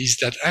IDs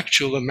that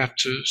actually map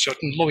to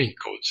certain logging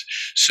codes.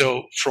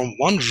 So from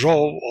one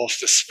row of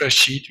the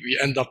spreadsheet, we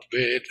end up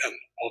with an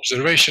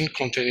observation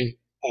containing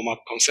OMAP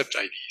concept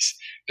IDs.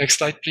 Next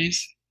slide,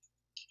 please.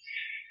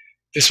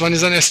 This one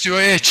is an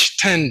SDOH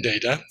 10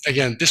 data.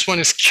 Again, this one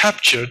is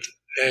captured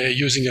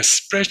using a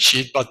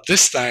spreadsheet, but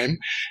this time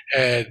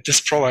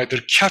this provider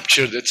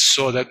captured it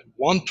so that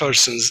one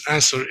person's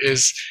answer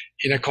is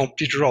in a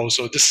complete row.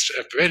 So this is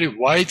a very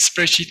wide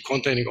spreadsheet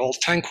containing all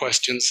 10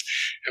 questions.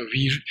 And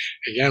we,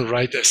 again,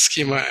 write a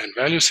schema and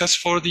value sets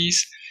for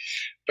these.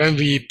 When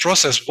we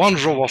process one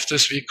row of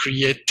this, we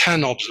create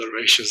 10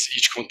 observations,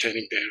 each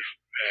containing their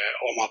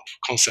OMAP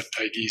concept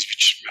IDs,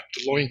 which map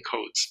to logging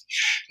codes.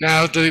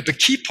 Now, the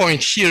key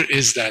point here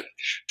is that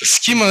the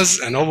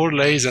schemas and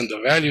overlays and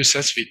the value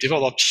sets we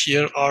developed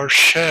here are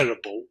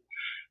shareable,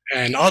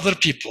 and other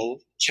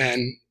people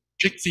can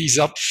pick these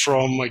up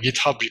from a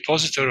GitHub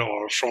repository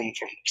or from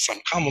some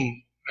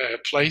common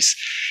place,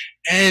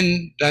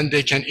 and then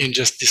they can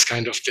ingest this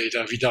kind of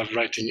data without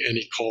writing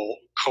any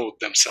code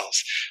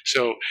themselves.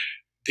 So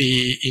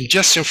the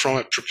ingestion from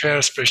a prepare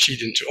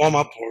spreadsheet into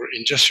OMAP, or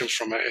ingestion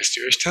from a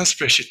SDOH10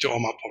 spreadsheet to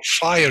OMAP, or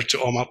FIRE to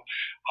OMAP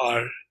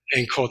are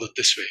encoded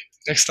this way.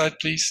 Next slide,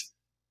 please.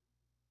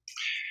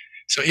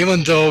 So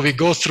even though we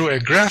go through a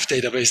graph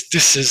database,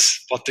 this is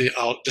the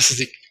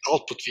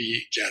output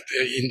we get.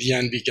 In the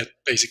end, we get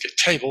basically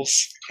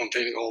tables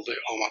containing all the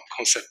OMAP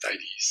concept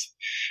IDs.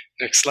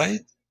 Next slide.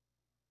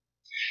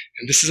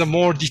 And this is a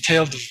more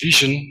detailed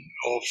vision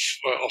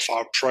of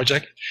our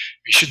project.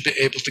 We should be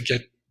able to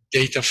get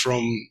data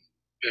from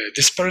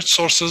disparate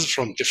sources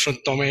from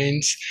different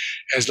domains,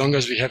 as long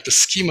as we have the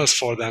schemas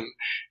for them,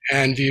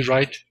 and we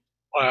write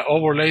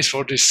overlays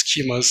for these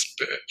schemas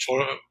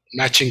for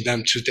matching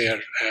them to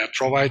their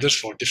providers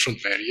for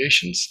different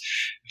variations.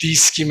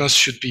 These schemas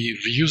should be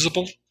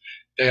reusable.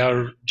 They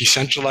are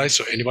decentralized,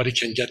 so anybody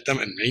can get them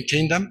and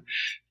maintain them.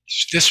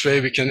 This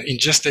way, we can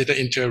ingest data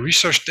into a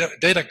research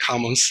data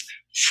commons,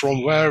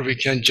 from where we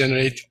can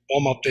generate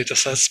OMAP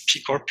datasets,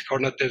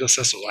 PCORNet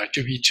datasets, or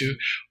I2V2,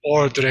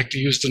 or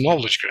directly use the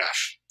knowledge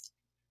graph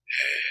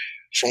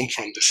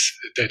from this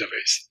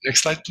database.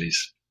 Next slide,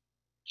 please.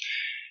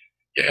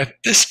 Yeah, at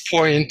this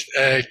point,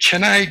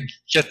 can I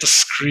get the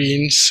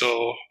screen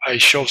so I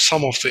show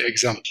some of the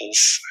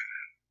examples?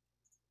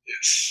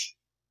 Yes.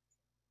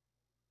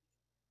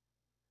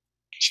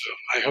 So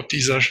I hope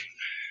these are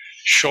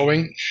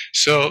showing.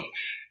 So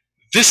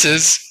this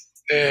is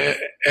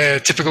a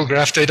typical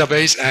graph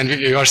database, and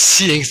we are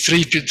seeing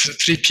three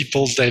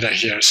people's data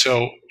here.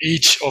 So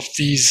each of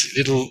these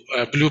little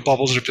blue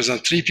bubbles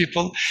represent 3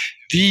 people.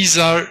 These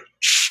are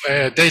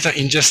data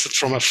ingested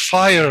from a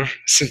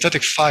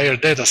synthetic FIRE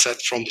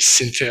dataset from the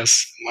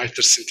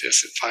MITRE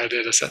Synthesis FIRE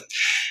dataset.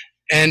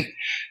 And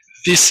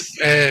these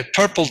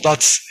purple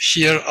dots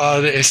here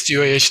are the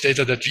SDOH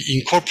data that we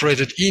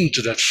incorporated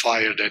into that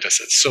FIRE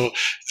dataset. So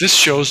this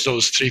shows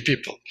those 3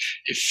 people.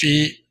 If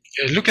we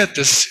look at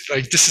this,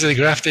 like this is a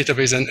graph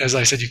database, and as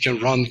I said, you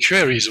can run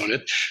queries on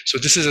it. So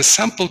this is a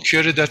sample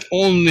query that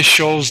only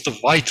shows the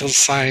vital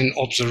sign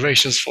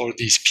observations for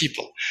these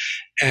people.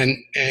 And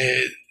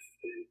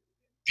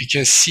we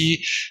can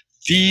see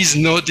these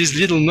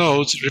little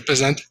nodes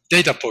represent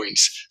data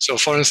points. So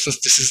for instance,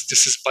 this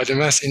is by the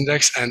mass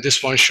index, and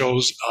this one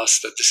shows us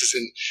that this is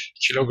in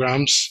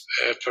kilograms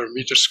per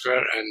meter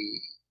square,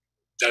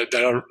 and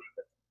there are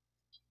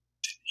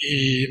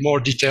more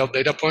detailed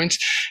data points,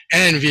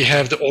 and we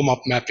have the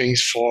OMAP mappings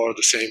for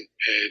the same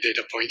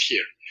data point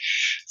here.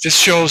 This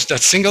shows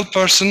that single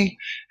person,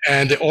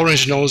 and the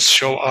orange nodes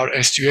show our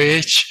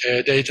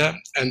SDOH data,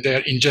 and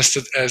they're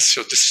ingested as,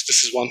 so this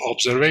is one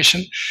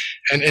observation.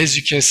 And as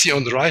you can see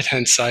on the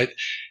right-hand side,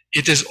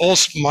 it is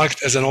also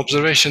marked as an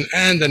observation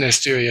and an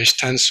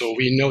SDOH10, so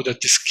we know that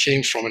this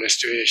came from an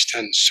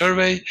SDOH10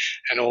 survey,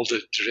 and all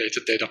the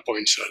related data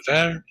points are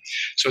there.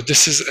 So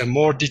this is a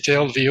more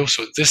detailed view.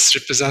 So this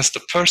represents the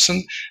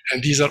person,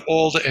 and these are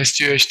all the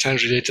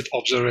SDOH10 related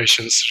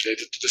observations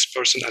related to this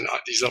person, and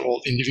these are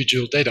all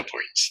individual data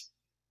points.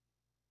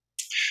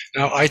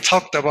 Now, I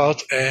talked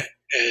about a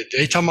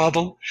data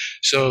model.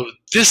 So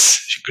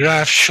this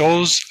graph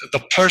shows the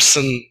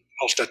person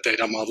of that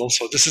data model.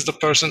 So this is the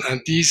person,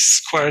 and these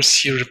squares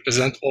here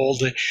represent all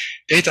the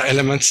data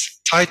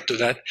elements tied to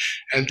that.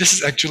 And this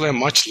is actually a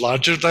much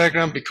larger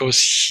diagram, because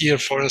here,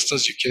 for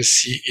instance, you can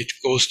see it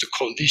goes to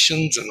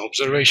conditions and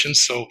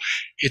observations, so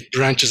it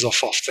branches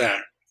off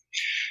there.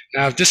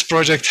 Now, this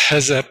project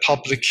has a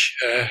public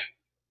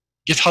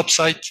GitHub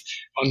site.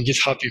 On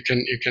GitHub, you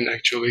can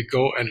actually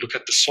go and look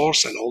at the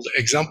source and all the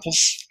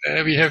examples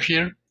we have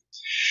here.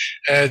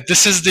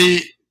 This is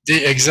the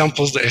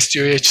examples, the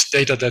SDOH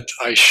data that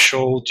I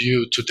showed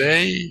you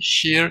today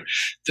here.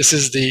 This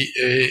is the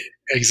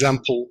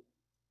example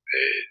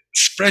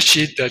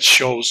spreadsheet that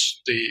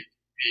shows the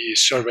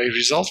survey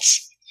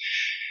results.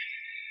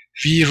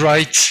 We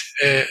write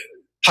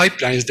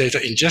pipelines,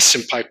 data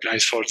ingestion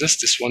pipelines for this.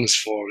 This one is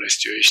for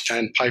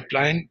SDOH10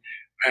 pipeline,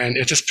 and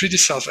it is pretty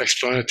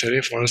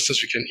self-explanatory. For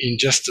instance, we can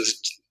ingest the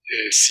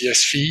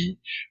CSV.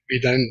 We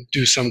then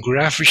do some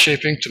graph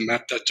reshaping to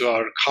map that to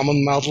our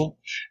common model,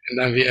 and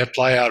then we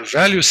apply our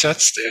value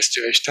sets, the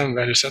SDOH10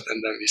 value set,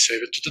 and then we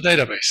save it to the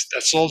database.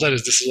 That's all that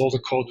is. This is all the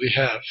code we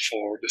have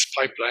for this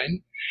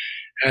pipeline.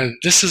 And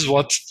this is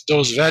what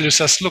those value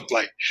sets look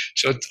like.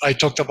 So I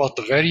talked about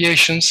the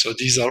variations. So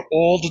these are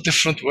all the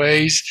different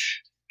ways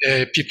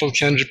people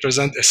can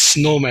represent a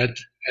SNOMED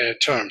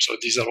term. So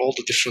these are all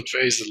the different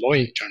ways the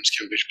Loing terms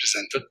can be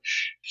represented.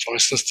 For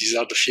instance, these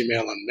are the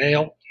female and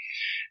male.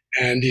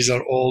 And these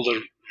are all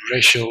the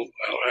racial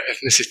or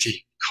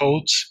ethnicity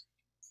codes.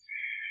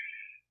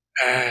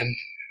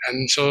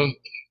 And so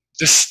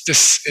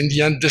this in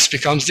the end, this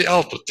becomes the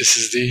output. This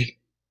is the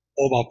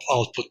OMAP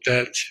output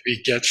that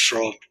we get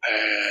from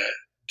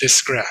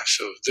this graph.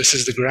 So this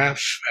is the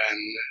graph, and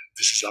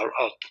this is our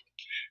output.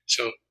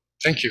 So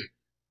thank you.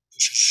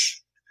 This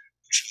is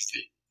the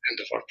end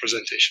of our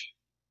presentation.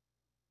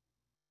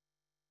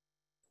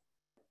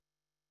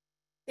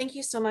 Thank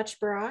you so much,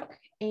 Burak.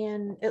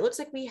 And it looks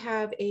like we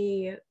have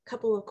a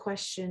couple of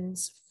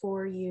questions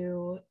for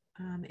you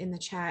in the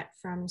chat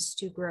from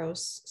Stu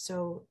Gross.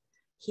 So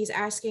he's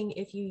asking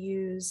if you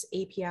use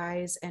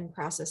APIs and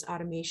process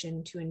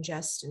automation to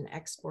ingest and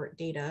export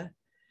data,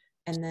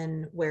 and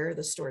then where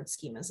the stored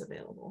schema is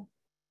available.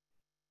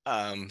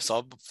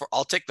 So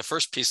I'll take the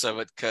first piece of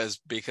it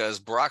because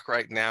Burak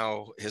right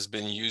now has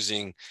been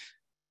using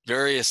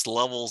various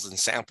levels and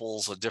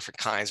samples of different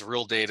kinds of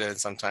real data, and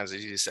sometimes,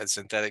 as you said,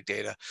 synthetic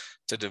data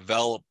to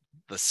develop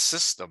the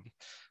system.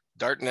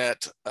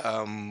 DARTNet,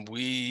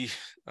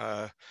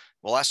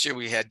 well, last year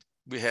we had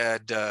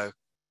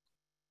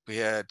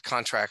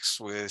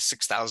contracts with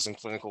 6,000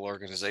 clinical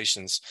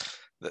organizations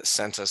that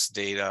sent us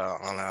data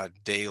on a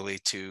daily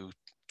to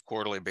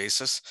quarterly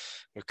basis.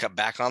 We've cut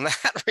back on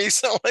that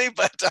recently,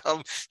 but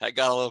that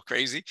got a little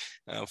crazy.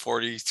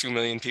 42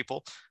 million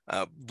people.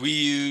 We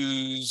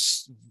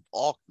use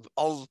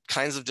all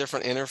kinds of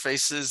different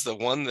interfaces. The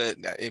one that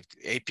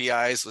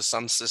APIs with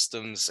some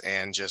systems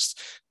and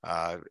just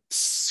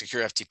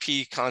secure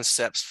FTP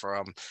concepts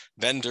from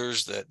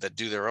vendors that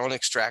do their own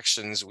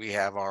extractions. We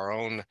have our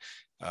own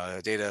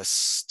data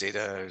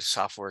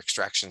software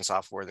extraction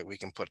software that we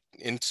can put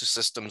into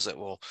systems that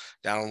will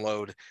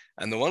download.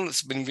 And the one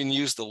that's been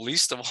used the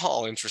least of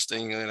all,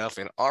 interestingly enough,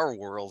 in our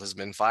world has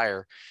been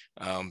FHIR,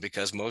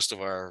 because most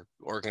of our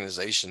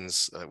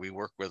organizations that we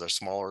work with are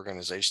small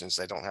organizations.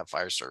 They don't have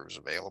FHIR servers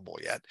available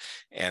yet,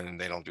 and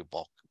they don't do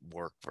bulk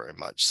work very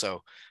much.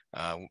 So,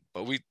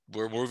 but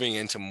we're moving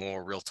into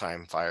more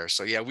real-time FHIR.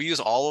 So yeah, we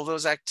use all of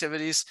those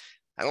activities.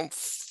 I don't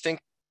think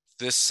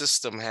this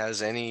system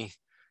has any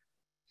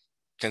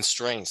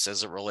constraints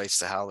as it relates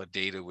to how the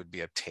data would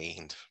be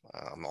obtained.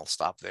 I'll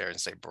stop there and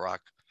say, Burak.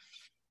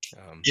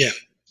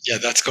 Yeah,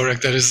 that's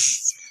correct. There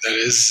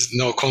is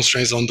no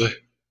constraints on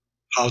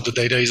how the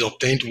data is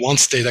obtained.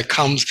 Once data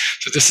comes,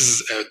 so this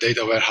is a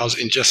data warehouse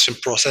ingestion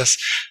process.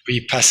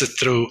 We pass it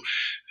through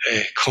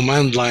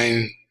command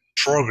line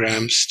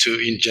programs to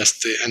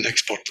ingest and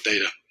export the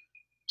data.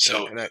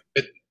 So there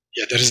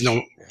is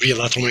no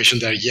real automation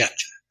there yet,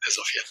 as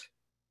of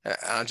yet.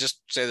 I'll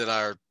just say that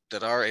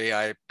our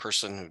AI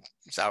person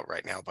who's out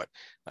right now, but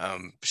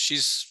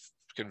she's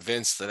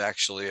convinced that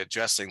actually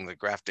addressing the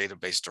graph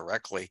database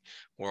directly,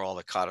 where all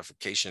the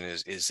codification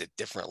is at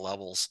different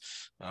levels,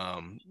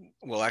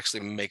 will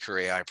actually make her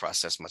AI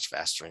process much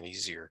faster and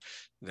easier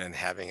than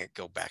having it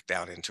go back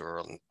down into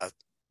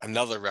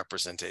another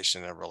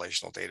representation in a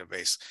relational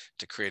database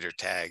to create her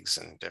tags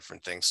and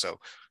different things. So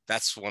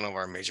that's one of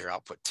our major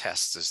output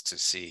tests, is to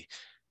see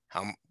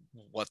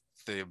what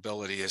the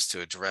ability is to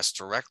address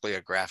directly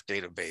a graph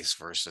database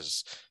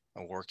versus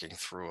working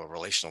through a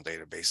relational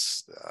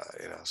database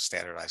in a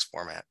standardized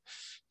format,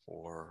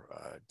 or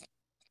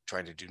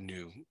trying to do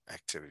new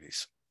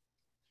activities.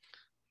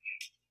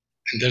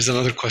 And there's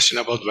another question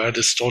about where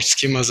the stored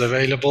schema is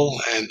available,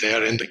 and they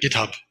are in the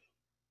GitHub.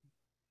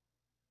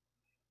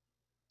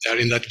 They are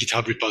in that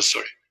GitHub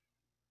repository.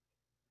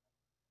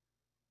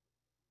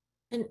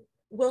 And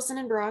Wilson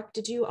and Burak,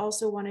 did you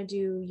also want to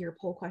do your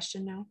poll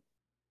question now?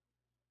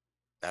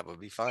 That would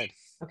be fine.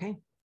 Okay.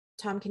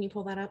 Tom, can you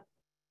pull that up?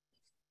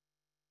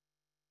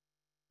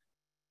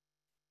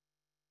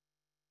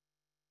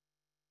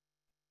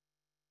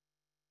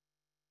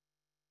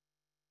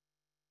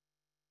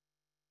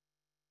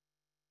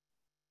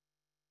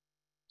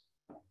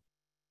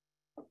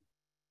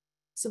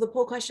 So the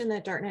poll question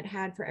that DARTNet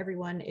had for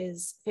everyone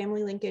is: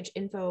 family linkage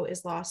info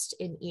is lost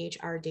in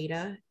EHR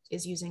data,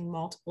 is using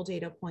multiple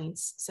data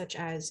points such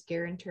as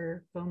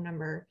guarantor, phone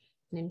number,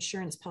 and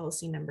insurance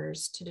policy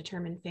numbers to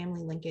determine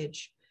family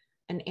linkage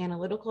an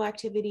analytical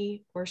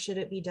activity, or should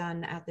it be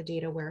done at the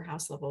data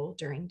warehouse level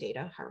during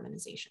data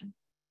harmonization?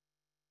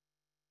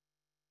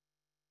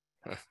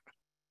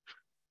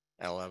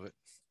 I love it.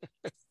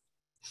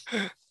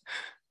 Yeah,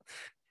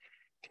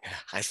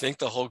 I think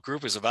the whole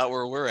group is about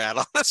where we're at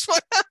on this one.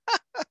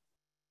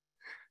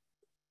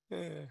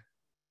 Yeah.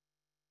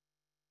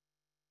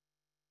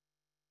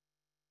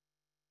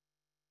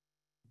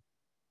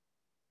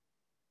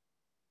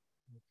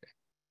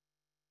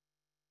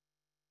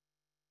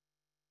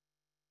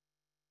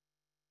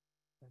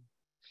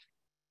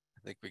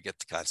 I think we get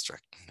the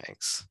construct.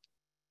 Thanks.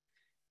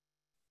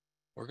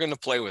 We're going to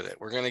play with it.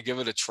 We're going to give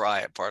it a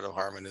try at part of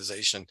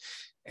harmonization.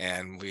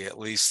 And we at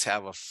least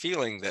have a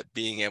feeling that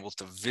being able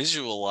to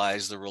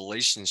visualize the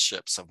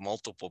relationships of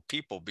multiple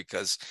people,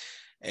 because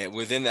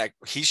within that,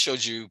 he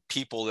showed you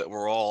people that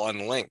were all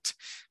unlinked.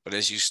 But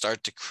as you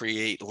start to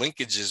create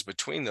linkages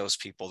between those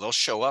people, they'll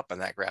show up in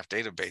that graph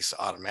database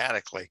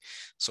automatically.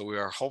 So we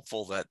are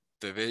hopeful that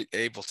they're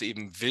able to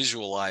even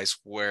visualize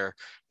where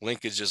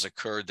linkages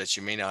occurred that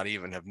you may not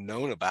even have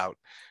known about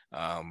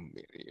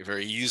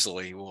very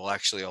easily, will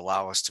actually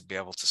allow us to be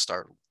able to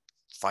start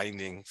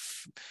finding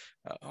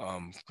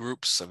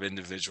groups of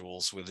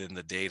individuals within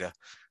the data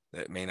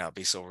that may not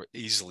be so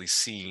easily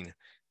seen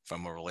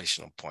from a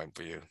relational point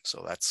of view.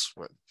 So that's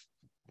what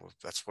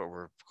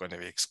we're going to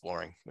be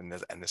exploring in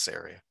this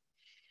area.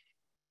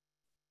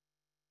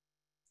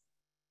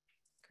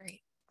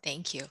 Great,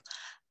 thank you.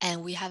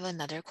 And we have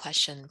another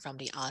question from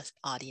the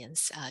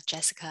audience.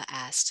 Jessica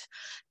asked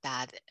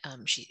that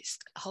she's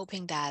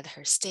hoping that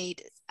her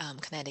state,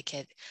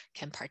 Connecticut,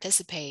 can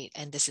participate,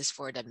 and this is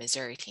for the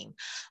Missouri team,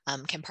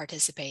 can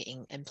participate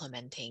in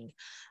implementing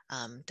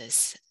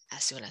this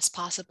as soon as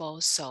possible.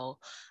 So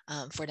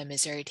for the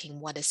Missouri team,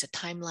 what is the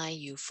timeline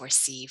you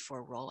foresee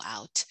for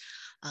rollout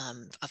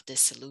of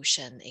this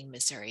solution in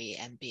Missouri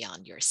and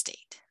beyond your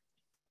state?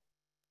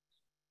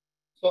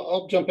 So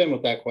I'll jump in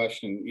with that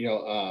question.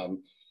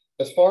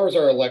 As far as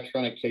our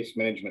electronic case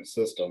management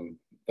system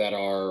that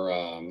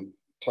our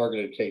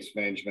targeted case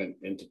management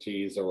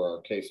entities or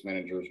our case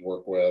managers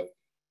work with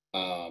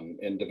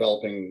in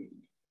developing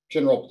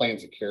general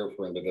plans of care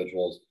for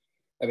individuals,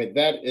 I mean,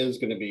 that is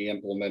going to be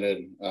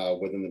implemented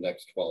within the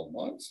next 12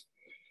 months.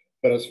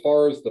 But as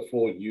far as the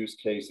full use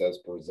case as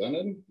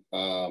presented,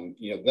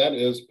 that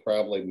is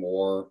probably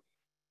more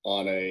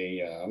on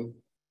a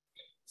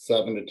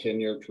 7 to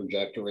 10 year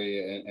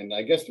trajectory. And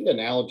I guess the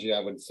analogy I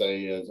would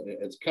say is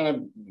it's kind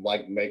of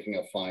like making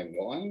a fine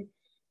wine.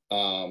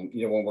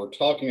 When we're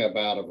talking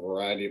about a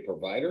variety of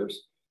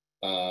providers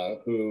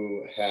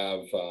who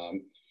have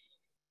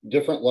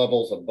different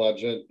levels of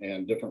budget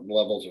and different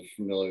levels of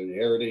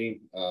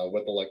familiarity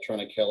with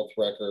electronic health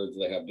records,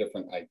 they have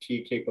different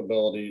IT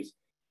capabilities.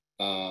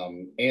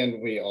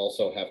 And we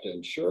also have to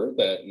ensure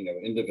that,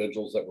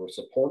 individuals that we're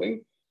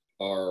supporting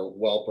are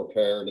well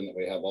prepared and that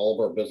we have all of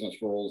our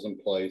business rules in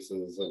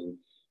places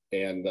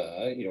and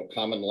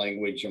common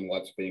language and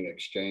what's being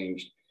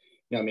exchanged.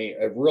 I mean,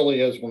 it really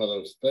is one of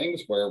those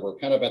things where we're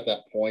kind of at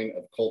that point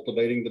of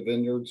cultivating the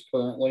vineyards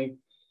currently.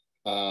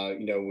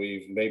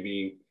 We've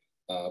maybe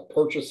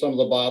purchased some of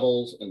the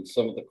bottles and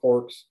some of the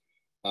corks,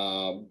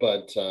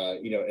 but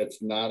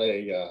it's not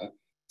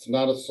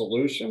a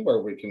solution where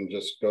we can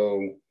just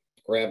go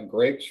grab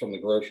grapes from the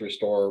grocery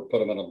store, put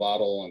them in a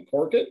bottle and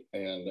cork it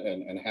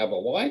and have a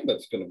wine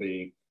that's going to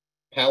be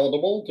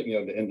palatable to,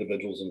 to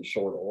individuals in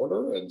short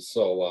order. And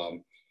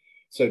so,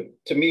 so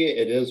to me,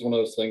 it is one of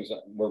those things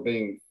that we're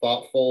being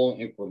thoughtful,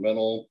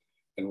 incremental,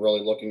 and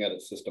really looking at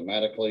it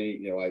systematically.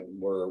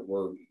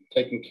 We're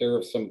taking care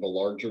of some of the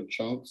larger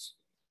chunks.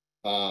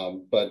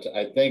 But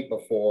I think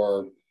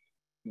before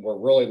we're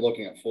really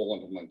looking at full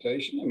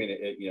implementation, I mean,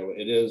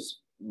 it is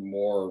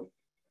more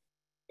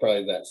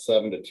probably that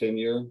 7 to 10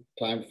 year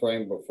time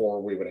frame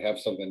before we would have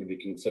something to be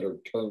considered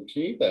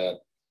turnkey that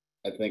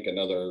I think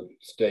another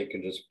state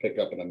could just pick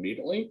up and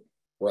immediately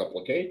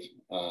replicate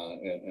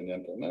and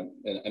implement.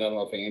 And I don't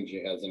know if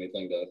Angie has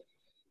anything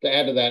to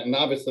add to that. And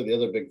obviously the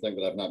other big thing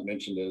that I've not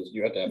mentioned is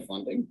you have to have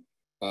funding.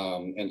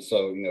 And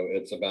so,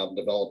 it's about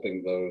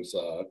developing those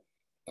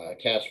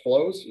cash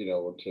flows,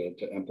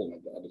 to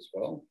implement that as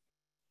well.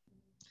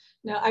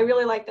 No, I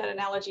really like that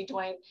analogy,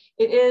 Duane.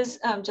 It is,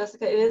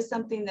 Jessica, it is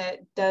something that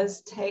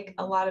does take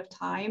a lot of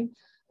time.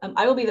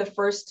 I will be the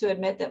first to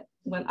admit that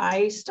when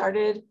I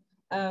started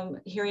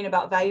hearing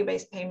about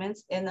value-based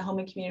payments in the home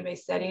and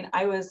community-based setting,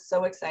 I was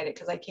so excited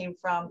because I came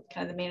from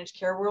kind of the managed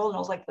care world and I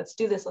was like, let's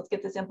do this, let's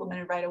get this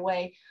implemented right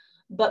away.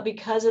 But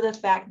because of the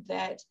fact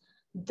that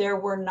there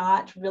were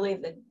not really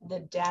the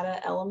data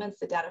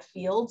elements, the data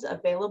fields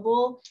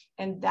available,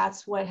 and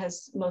that's what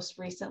has most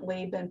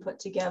recently been put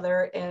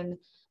together, and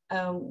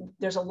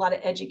there's a lot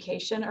of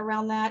education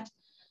around that.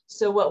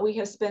 So what we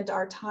have spent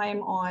our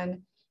time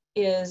on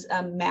is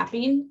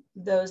mapping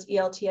those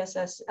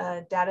ELTSS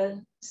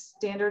data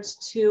standards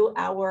to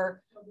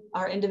our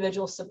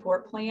individual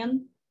support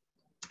plan.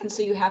 And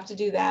so you have to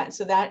do that.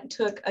 So that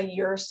took a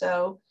year or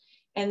so.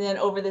 And then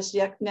over this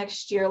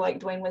next year, like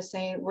Duane was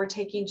saying, we're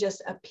taking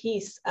just a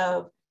piece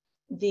of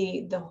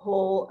the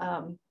whole,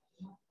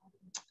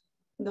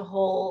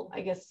 I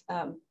guess,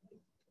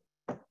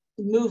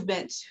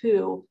 movement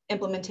to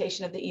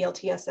implementation of the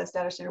ELTSS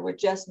data standard. We're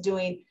just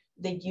doing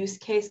the use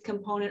case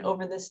component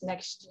over this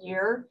next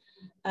year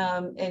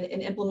and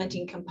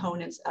implementing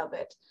components of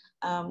it.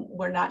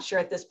 We're not sure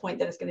at this point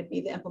that it's going to be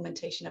the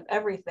implementation of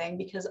everything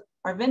because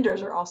our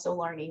vendors are also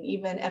learning,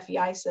 even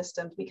FEI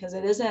systems, because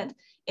it isn't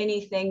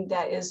anything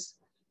that is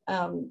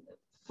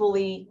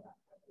fully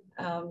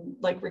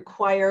like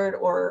required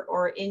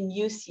or in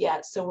use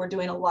yet. So we're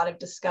doing a lot of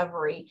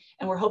discovery,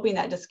 and we're hoping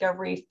that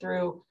discovery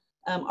through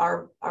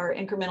our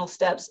incremental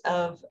steps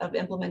of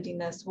implementing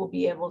this will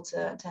be able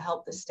to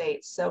help the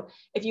states. So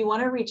if you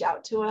want to reach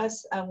out to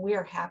us, we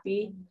are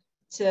happy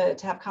to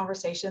have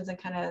conversations and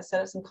kind of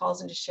set up some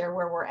calls and just share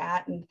where we're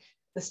at and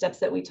the steps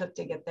that we took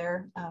to get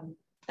there.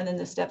 And then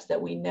the steps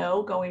that we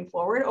know going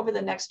forward over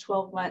the next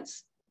 12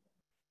 months,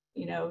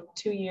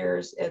 2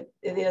 years, it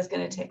is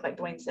going to take, like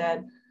Duane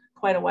said,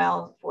 quite a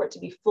while for it to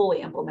be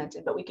fully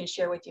implemented, but we can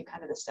share with you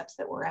kind of the steps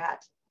that we're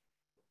at.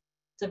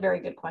 It's a very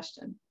good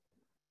question.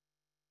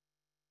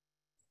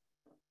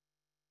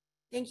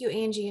 Thank you,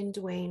 Angie and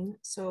Duane.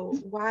 So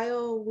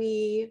while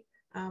we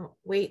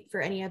wait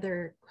for any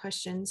other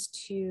questions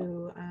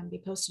to be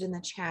posted in the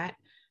chat,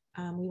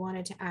 we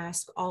wanted to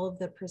ask all of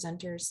the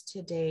presenters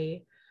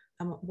today,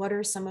 what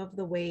are some of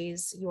the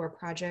ways your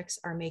projects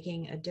are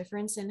making a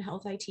difference in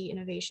health IT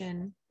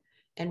innovation,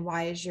 and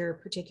why is your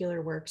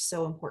particular work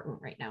so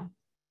important right now?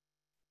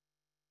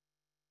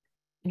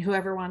 And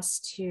whoever wants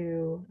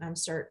to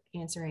start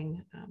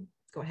answering,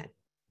 go ahead.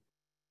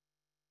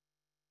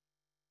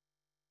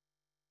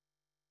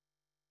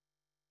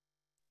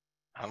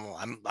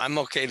 I'm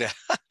okay to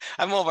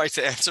I'm all right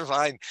to answer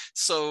fine.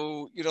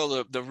 So, you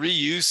know, the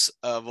reuse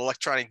of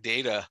electronic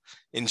data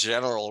in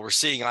general, we're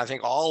seeing, I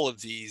think all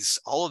of these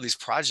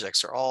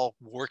projects are all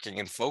working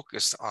and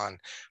focused on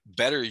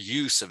better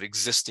use of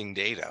existing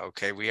data.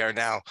 Okay, we are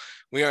now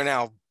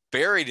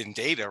buried in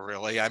data,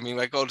 really. I mean,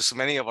 I go to so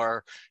many of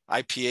our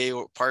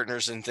IPA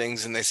partners and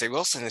things, and they say,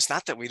 Wilson, it's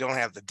not that we don't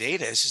have the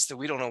data, it's just that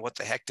we don't know what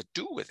the heck to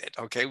do with it.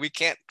 Okay, we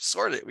can't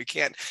sort it, we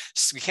can't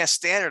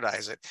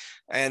standardize it,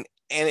 and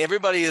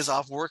everybody is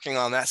off working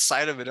on that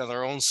side of it in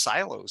their own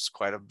silos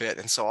quite a bit.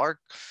 And so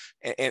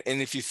and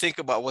if you think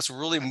about what's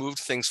really moved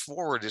things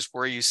forward is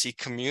where you see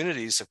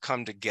communities have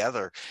come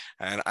together.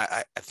 And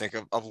I think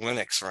of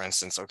Linux, for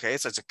instance, okay?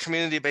 So it's a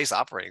community-based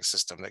operating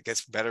system that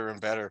gets better and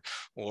better,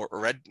 or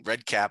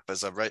RedCap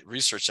as a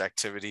research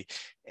activity.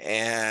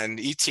 And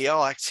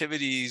ETL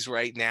activities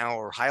right now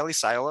are highly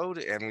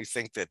siloed. And we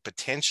think that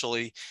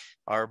potentially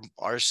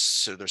their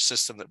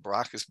system that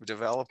Burak is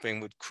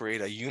developing would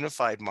create a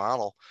unified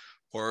model,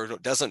 or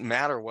it doesn't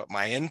matter what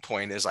my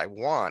endpoint is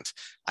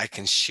I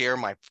can share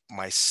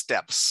my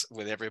steps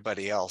with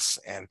everybody else,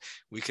 and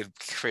we could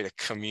create a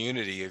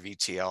community of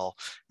ETL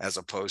as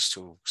opposed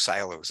to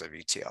silos of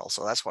ETL.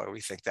 So that's why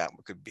we think that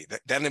could be,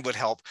 then it would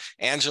help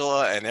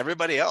Angela and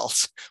everybody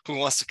else who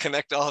wants to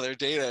connect all their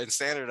data and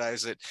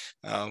standardize it,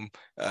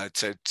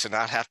 to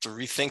not have to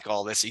rethink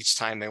all this each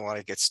time they want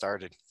to get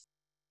started.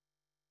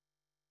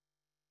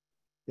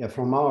 Yeah,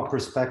 from our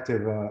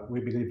perspective, we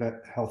believe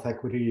that health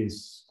equity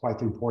is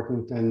quite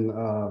important, and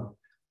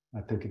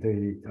I think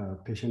the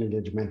patient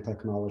engagement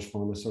technology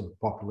for underserved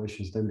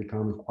populations then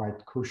become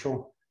quite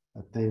crucial.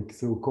 I think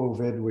through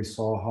COVID, we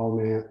saw how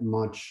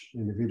much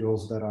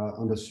individuals that are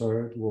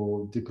underserved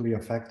were deeply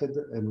affected,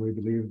 and we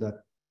believe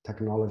that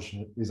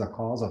technology is a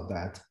cause of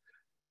that.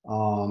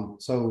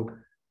 So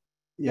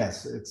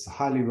yes, it's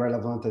highly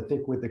relevant. I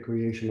think with the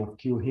creation of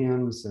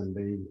QHIMs and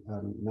the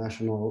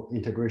national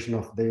integration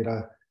of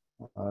data,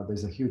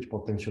 there's a huge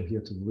potential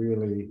here to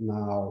really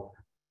now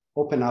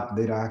open up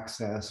data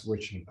access,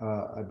 which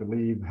I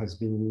believe has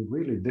been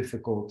really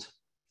difficult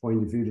for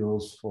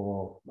individuals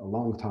for a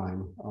long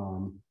time.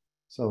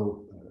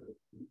 So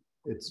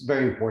it's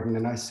very important.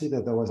 And I see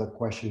that there was a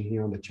question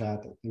here on the chat,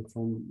 I think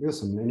from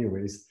Wilson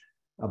anyways,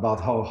 about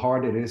how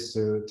hard it is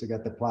to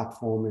get the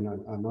platform in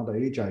another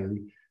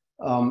HIE.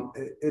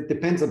 It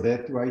depends a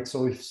bit, right?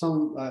 So if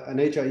an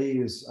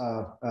HIE is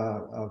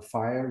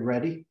fire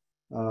ready,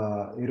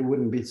 it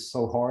wouldn't be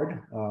so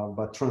hard,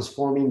 but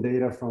transforming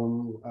data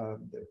from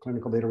the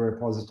clinical data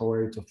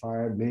repository to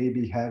FHIR may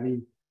be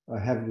a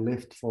heavy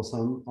lift for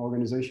some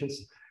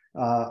organizations.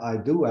 I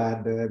do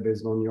add,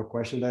 based on your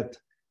question, that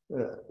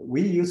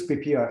we use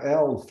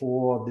PPRL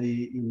for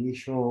the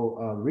initial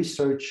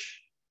research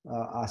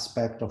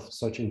aspect of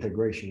such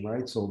integration,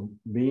 right? So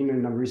being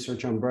in a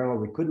research umbrella,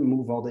 we couldn't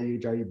move all the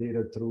HIE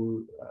data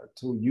through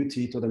to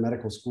UT, to the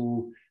medical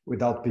school,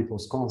 without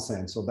people's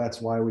consent. So that's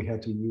why we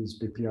had to use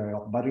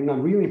PPRL. But in a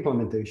real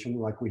implementation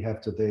like we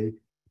have today,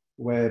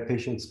 where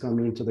patients come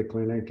into the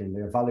clinic and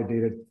they're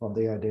validated for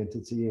their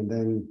identity, and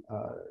then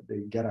they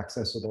get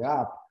access to the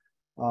app,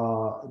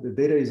 the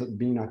data is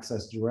being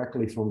accessed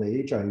directly from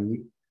the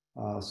HIE.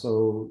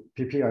 So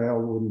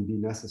PPRL wouldn't be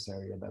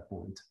necessary at that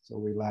point. So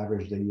we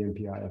leverage the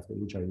EMPI of the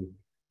HIE.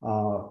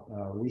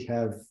 We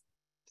have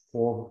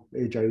 4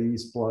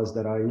 HIEs plus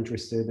that are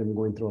interested in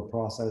going through a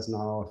process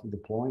now of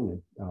deploying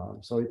it.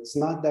 So it's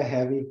not that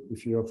heavy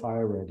if you're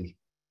fire ready.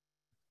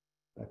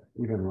 That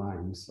even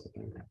rhymes, I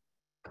think.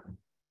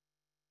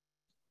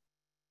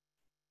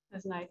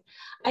 That's nice.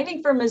 I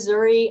think for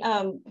Missouri,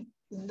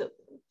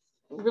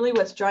 really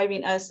what's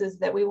driving us is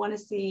that we want to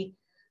see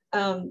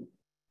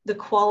the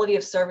quality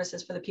of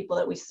services for the people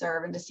that we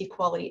serve, and to see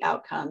quality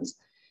outcomes.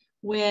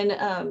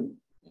 When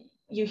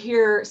you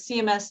hear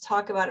CMS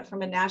talk about it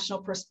from a national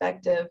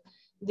perspective,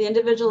 the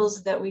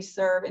individuals that we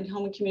serve in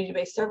home and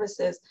community-based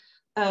services,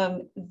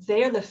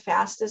 they are the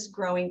fastest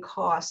growing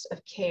cost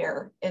of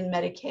care in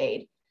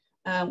Medicaid,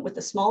 with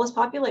the smallest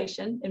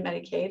population in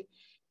Medicaid.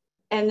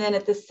 And then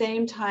at the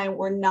same time,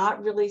 we're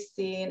not really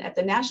seeing, at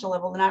the national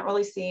level, we're not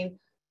really seeing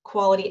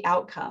quality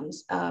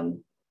outcomes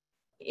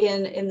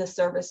in the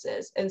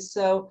services. And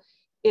so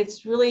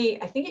it's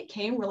really, I think it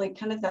came really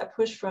kind of that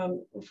push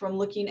from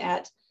looking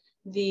at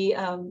the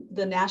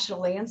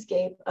national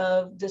landscape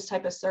of this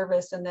type of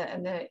service and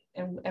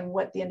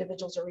what the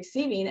individuals are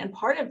receiving. And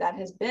part of that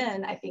has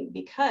been, I think,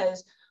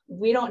 because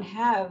we don't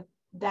have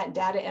that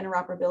data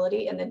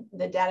interoperability and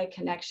the data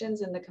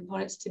connections and the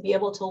components to be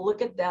able to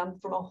look at them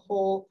from a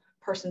whole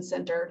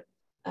person-centered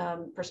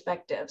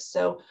perspective.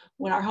 So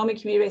when our home and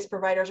community-based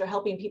providers are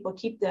helping people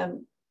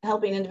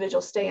helping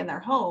individuals stay in their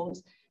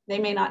homes, they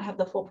may not have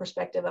the full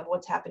perspective of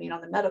what's happening on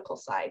the medical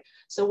side.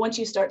 So once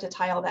you start to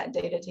tie all that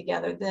data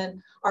together,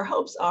 then our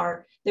hopes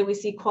are that we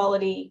see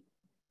quality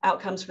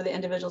outcomes for the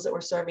individuals that we're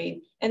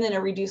serving, and then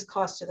a reduced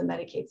cost to the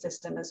Medicaid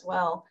system as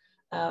well.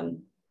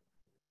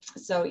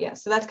 So yeah,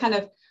 so that's kind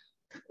of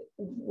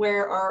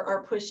where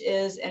our push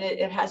is, and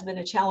it has been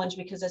a challenge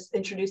because it's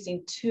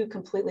introducing two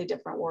completely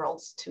different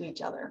worlds to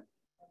each other.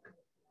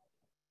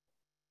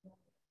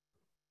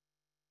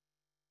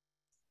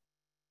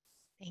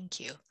 Thank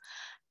you.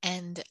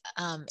 And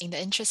in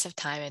the interest of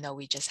time, I know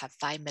we just have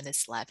 5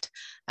 minutes left.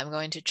 I'm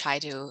going to try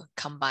to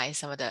combine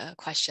some of the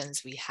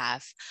questions we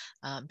have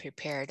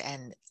prepared,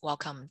 and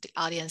welcome the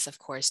audience, of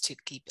course, to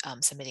keep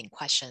submitting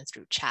questions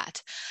through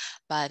chat.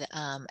 But,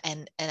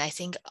 and I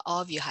think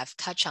all of you have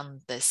touched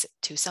on this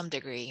to some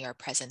degree in your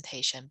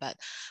presentation, but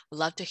we'd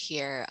love to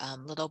hear a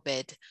little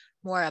bit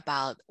more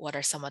about what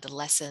are some of the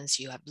lessons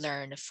you have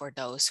learned for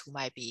those who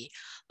might be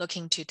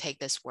looking to take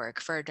this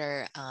work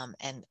further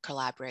and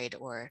collaborate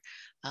or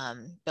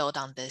build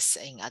on this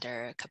in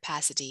other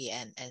capacity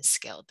and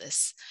scale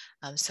this.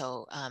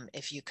 So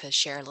if you could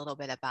share a little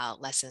bit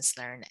about lessons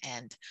learned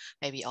and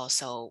maybe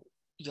also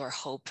your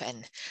hope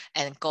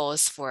and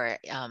goals for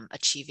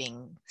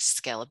achieving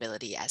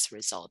scalability as a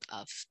result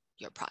of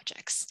your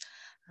projects.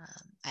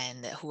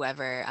 And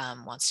whoever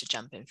wants to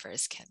jump in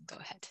first can go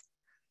ahead.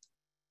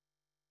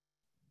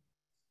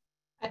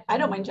 I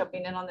don't mind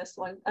jumping in on this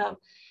one.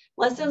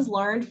 Lessons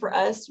learned for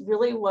us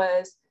really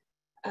was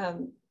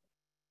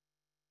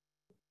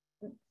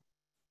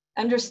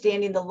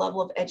understanding the level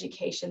of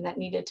education that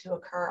needed to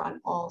occur on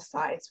all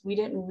sides. We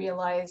didn't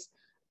realize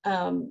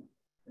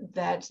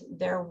that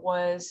there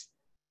was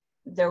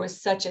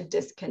such a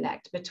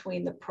disconnect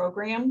between the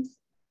programs,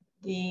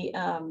 the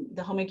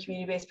home and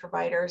community-based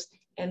providers,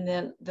 and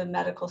then the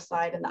medical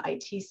side and the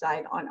IT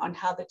side on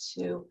how the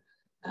two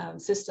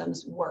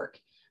systems work.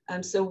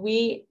 So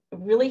we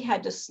really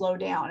had to slow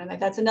down, and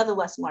that's another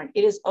lesson learned.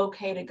 It is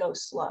okay to go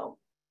slow.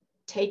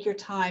 Take your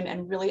time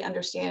and really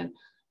understand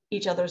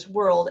each other's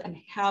world and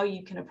how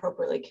you can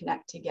appropriately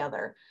connect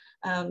together.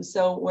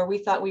 So where we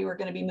thought we were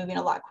going to be moving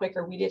a lot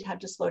quicker, we did have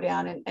to slow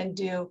down and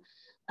do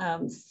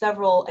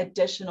several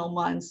additional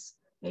months,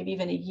 maybe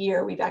even a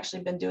year. We've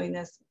actually been doing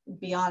this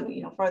beyond,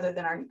 farther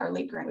than our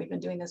LEAP grant. We've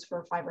been doing this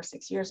for 5 or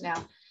 6 years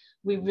now.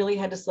 We really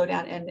had to slow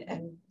down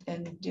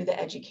and do the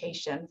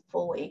education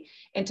fully,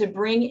 and to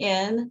bring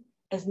in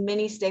as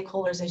many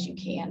stakeholders as you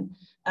can.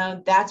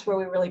 That's where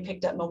we really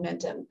picked up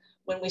momentum,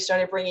 when we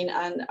started bringing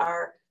on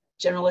our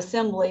General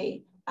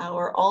Assembly,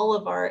 all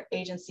of our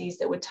agencies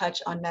that would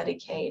touch on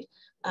Medicaid,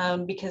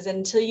 because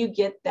until you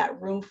get that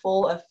room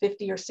full of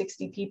 50 or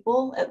 60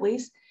 people, at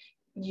least,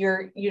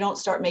 you don't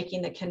start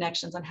making the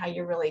connections on how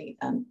you're really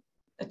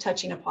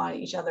touching upon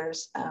each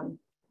other's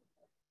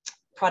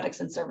products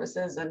and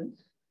services and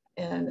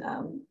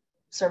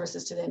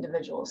services to the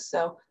individuals.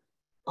 So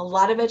a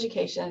lot of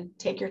education,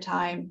 take your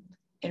time,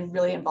 and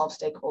really involve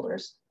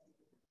stakeholders.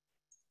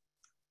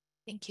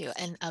 Thank you.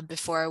 And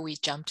before we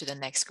jump to the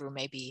next group,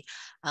 maybe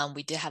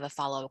we did have a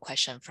follow-up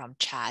question from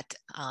chat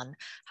on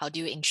how do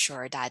you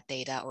ensure that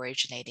data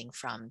originating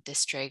from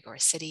district or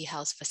city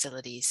health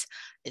facilities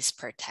is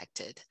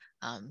protected?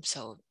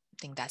 So I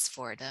think that's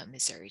for the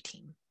Missouri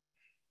team.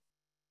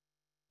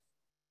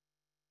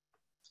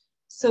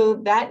 So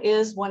that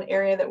is one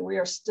area that we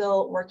are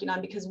still working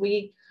on, because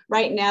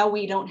right now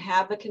we don't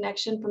have a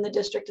connection from the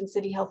district and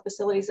city health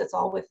facilities. It's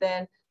all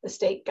within the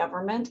state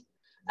government.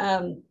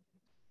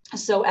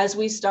 So as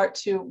we start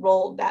to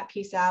roll that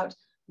piece out,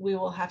 we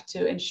will have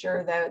to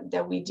ensure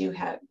that we do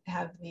have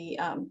the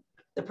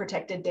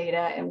protected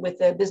data. And with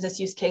the business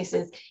use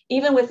cases,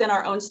 even within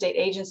our own state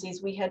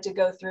agencies, we had to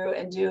go through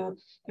and do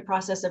a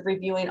process of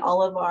reviewing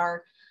all of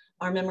our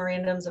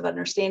memorandums of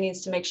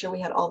understandings to make sure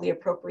we had all the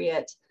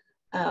appropriate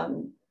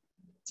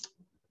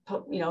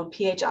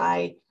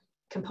PHI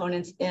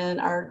components in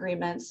our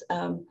agreements,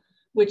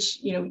 which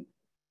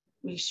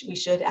we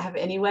should have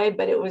anyway,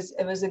 but it was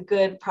a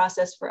good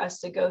process for us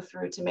to go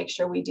through to make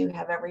sure we do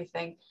have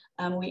everything.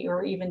 We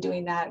were even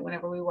doing that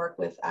whenever we work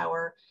with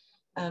our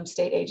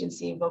state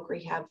agency, Voc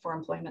Rehab for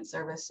Employment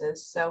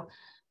Services. So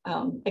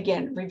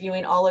again,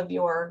 reviewing all of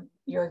your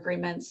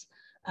agreements,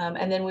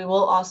 and then we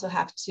will also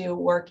have to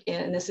work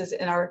in, and this is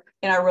in our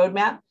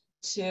roadmap,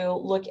 to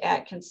look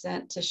at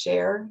consent to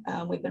share.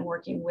 We've been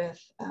working with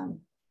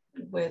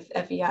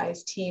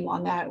FEI's team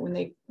on that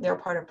when they're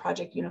part of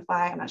Project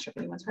Unify. I'm not sure if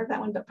anyone's heard that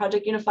one, but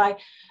Project Unify,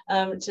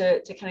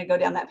 to kind of go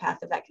down that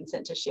path of that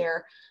consent to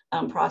share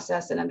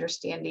process and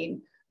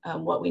understanding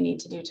what we need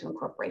to do to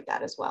incorporate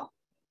that as well.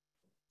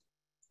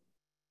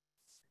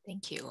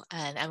 Thank you.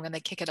 And I'm going to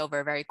kick it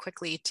over very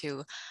quickly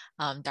to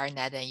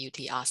DARTNet and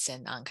UT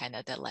Austin on kind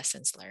of the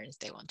lessons learned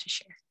they want to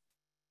share.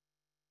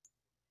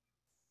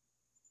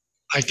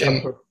 I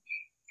can,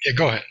 yeah,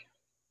 go ahead.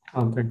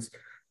 Thanks.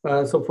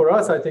 So for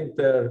us, I think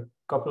there are a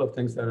couple of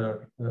things that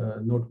are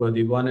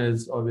noteworthy. One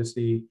is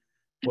obviously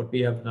what we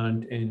have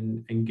learned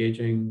in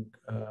engaging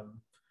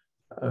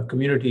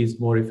communities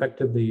more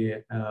effectively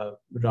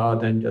rather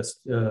than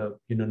just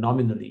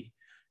nominally.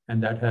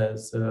 And that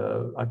has,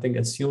 I think,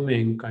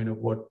 assuming kind of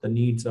what the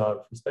needs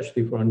are,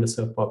 especially for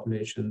underserved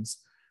populations,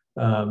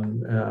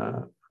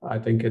 I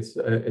think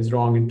is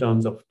wrong in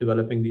terms of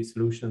developing these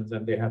solutions,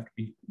 and they have to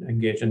be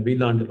engaged. And we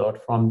learned a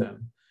lot from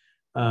them.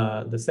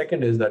 The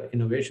second is that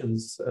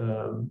innovations,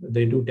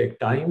 they do take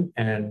time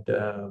and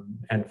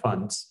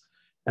funds.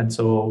 And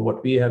so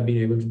what we have been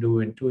able to do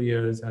in 2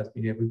 years has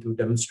been able to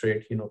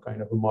demonstrate,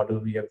 kind of a model.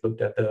 We have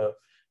looked at the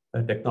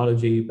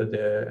technology, but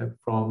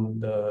from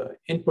the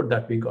input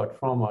that we got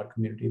from our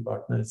community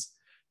partners,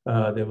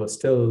 there were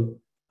still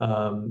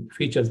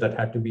features that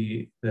have to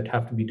be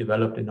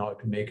developed in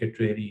order to make it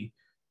really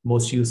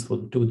most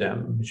useful to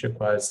them, which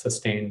requires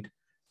sustained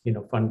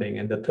funding.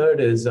 And the third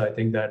is, I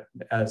think that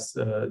as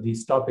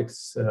these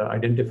topics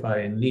identify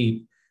in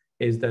LEAP,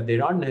 is that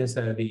there aren't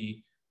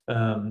necessarily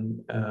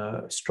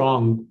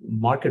strong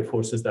market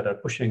forces that are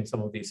pushing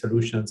some of these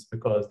solutions,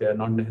 because they are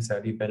not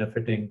necessarily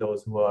benefiting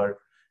those who are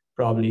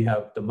probably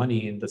have the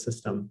money in the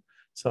system.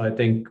 So I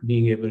think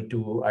being able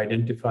to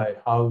identify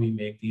how we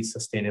make these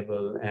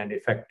sustainable and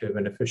effective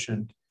and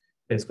efficient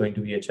is going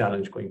to be a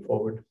challenge going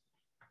forward.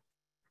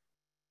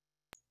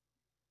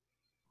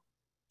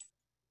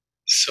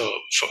 So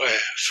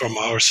from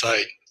our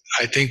side,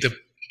 I think the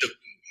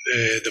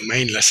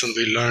main lesson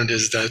we learned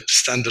is that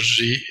standards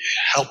really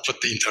help with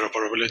the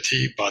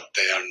interoperability, but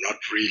they are not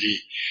really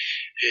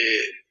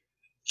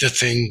the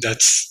thing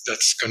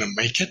that's going to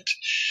make it.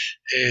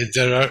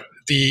 There are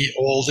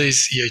all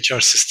these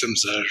EHR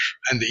systems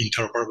and the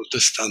interoperability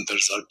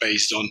standards are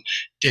based on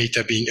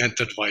data being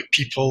entered by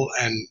people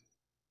and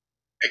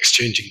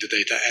exchanging the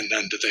data, and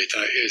then the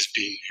data is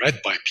being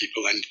read by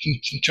people and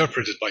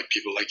interpreted by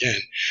people again.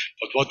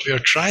 But what we are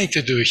trying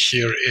to do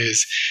here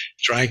is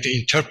trying to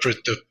interpret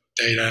the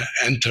data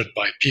entered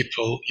by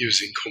people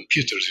using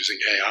computers, using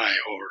AI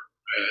or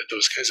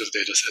those kinds of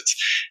data sets.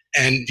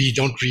 And we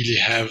don't really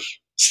have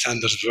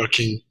standards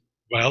working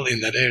well in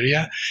that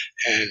area.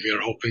 And we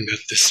are hoping that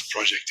this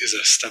project is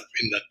a step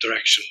in that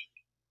direction,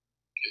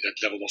 in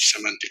that level of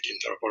semantic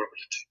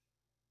interoperability.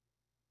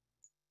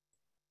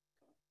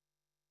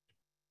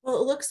 Well,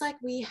 it looks like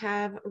we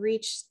have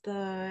reached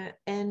the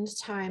end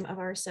time of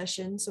our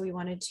session. So we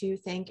wanted to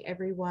thank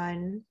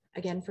everyone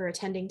again for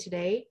attending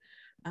today.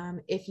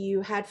 If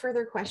you had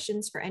further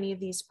questions for any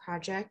of these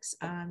projects,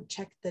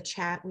 check the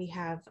chat. We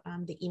have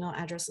the email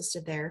address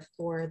listed there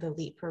for the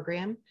LEAP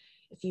program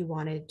if you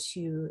wanted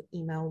to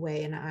email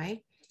Wei and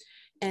I.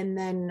 And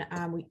then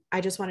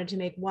I just wanted to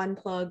make one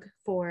plug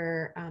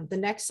for the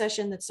next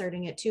session that's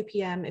starting at 2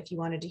 p.m. if you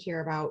wanted to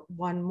hear about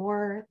one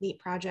more LEAP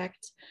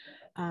project.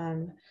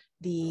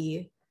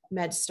 The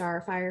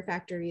MedStar Fire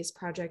Factories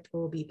project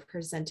will be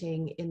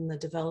presenting in the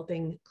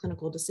Developing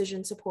Clinical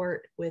Decision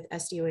Support with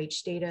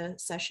SDOH data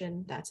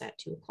session. That's at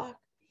 2 o'clock.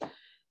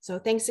 So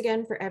thanks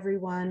again for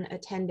everyone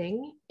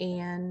attending,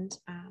 and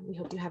we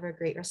hope you have a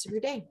great rest of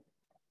your day.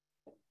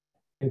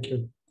 Thank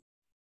you.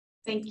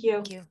 Thank you.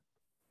 Thank you.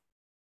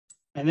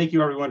 And thank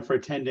you everyone for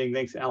attending.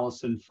 Thanks,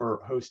 Alison,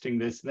 for hosting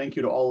this. Thank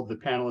you to all of the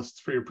panelists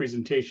for your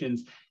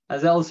presentations.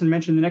 As Alison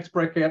mentioned, the next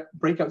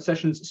breakout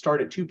sessions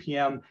start at 2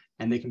 p.m.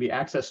 and they can be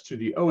accessed through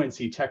the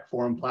ONC Tech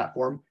Forum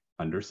platform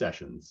under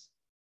sessions.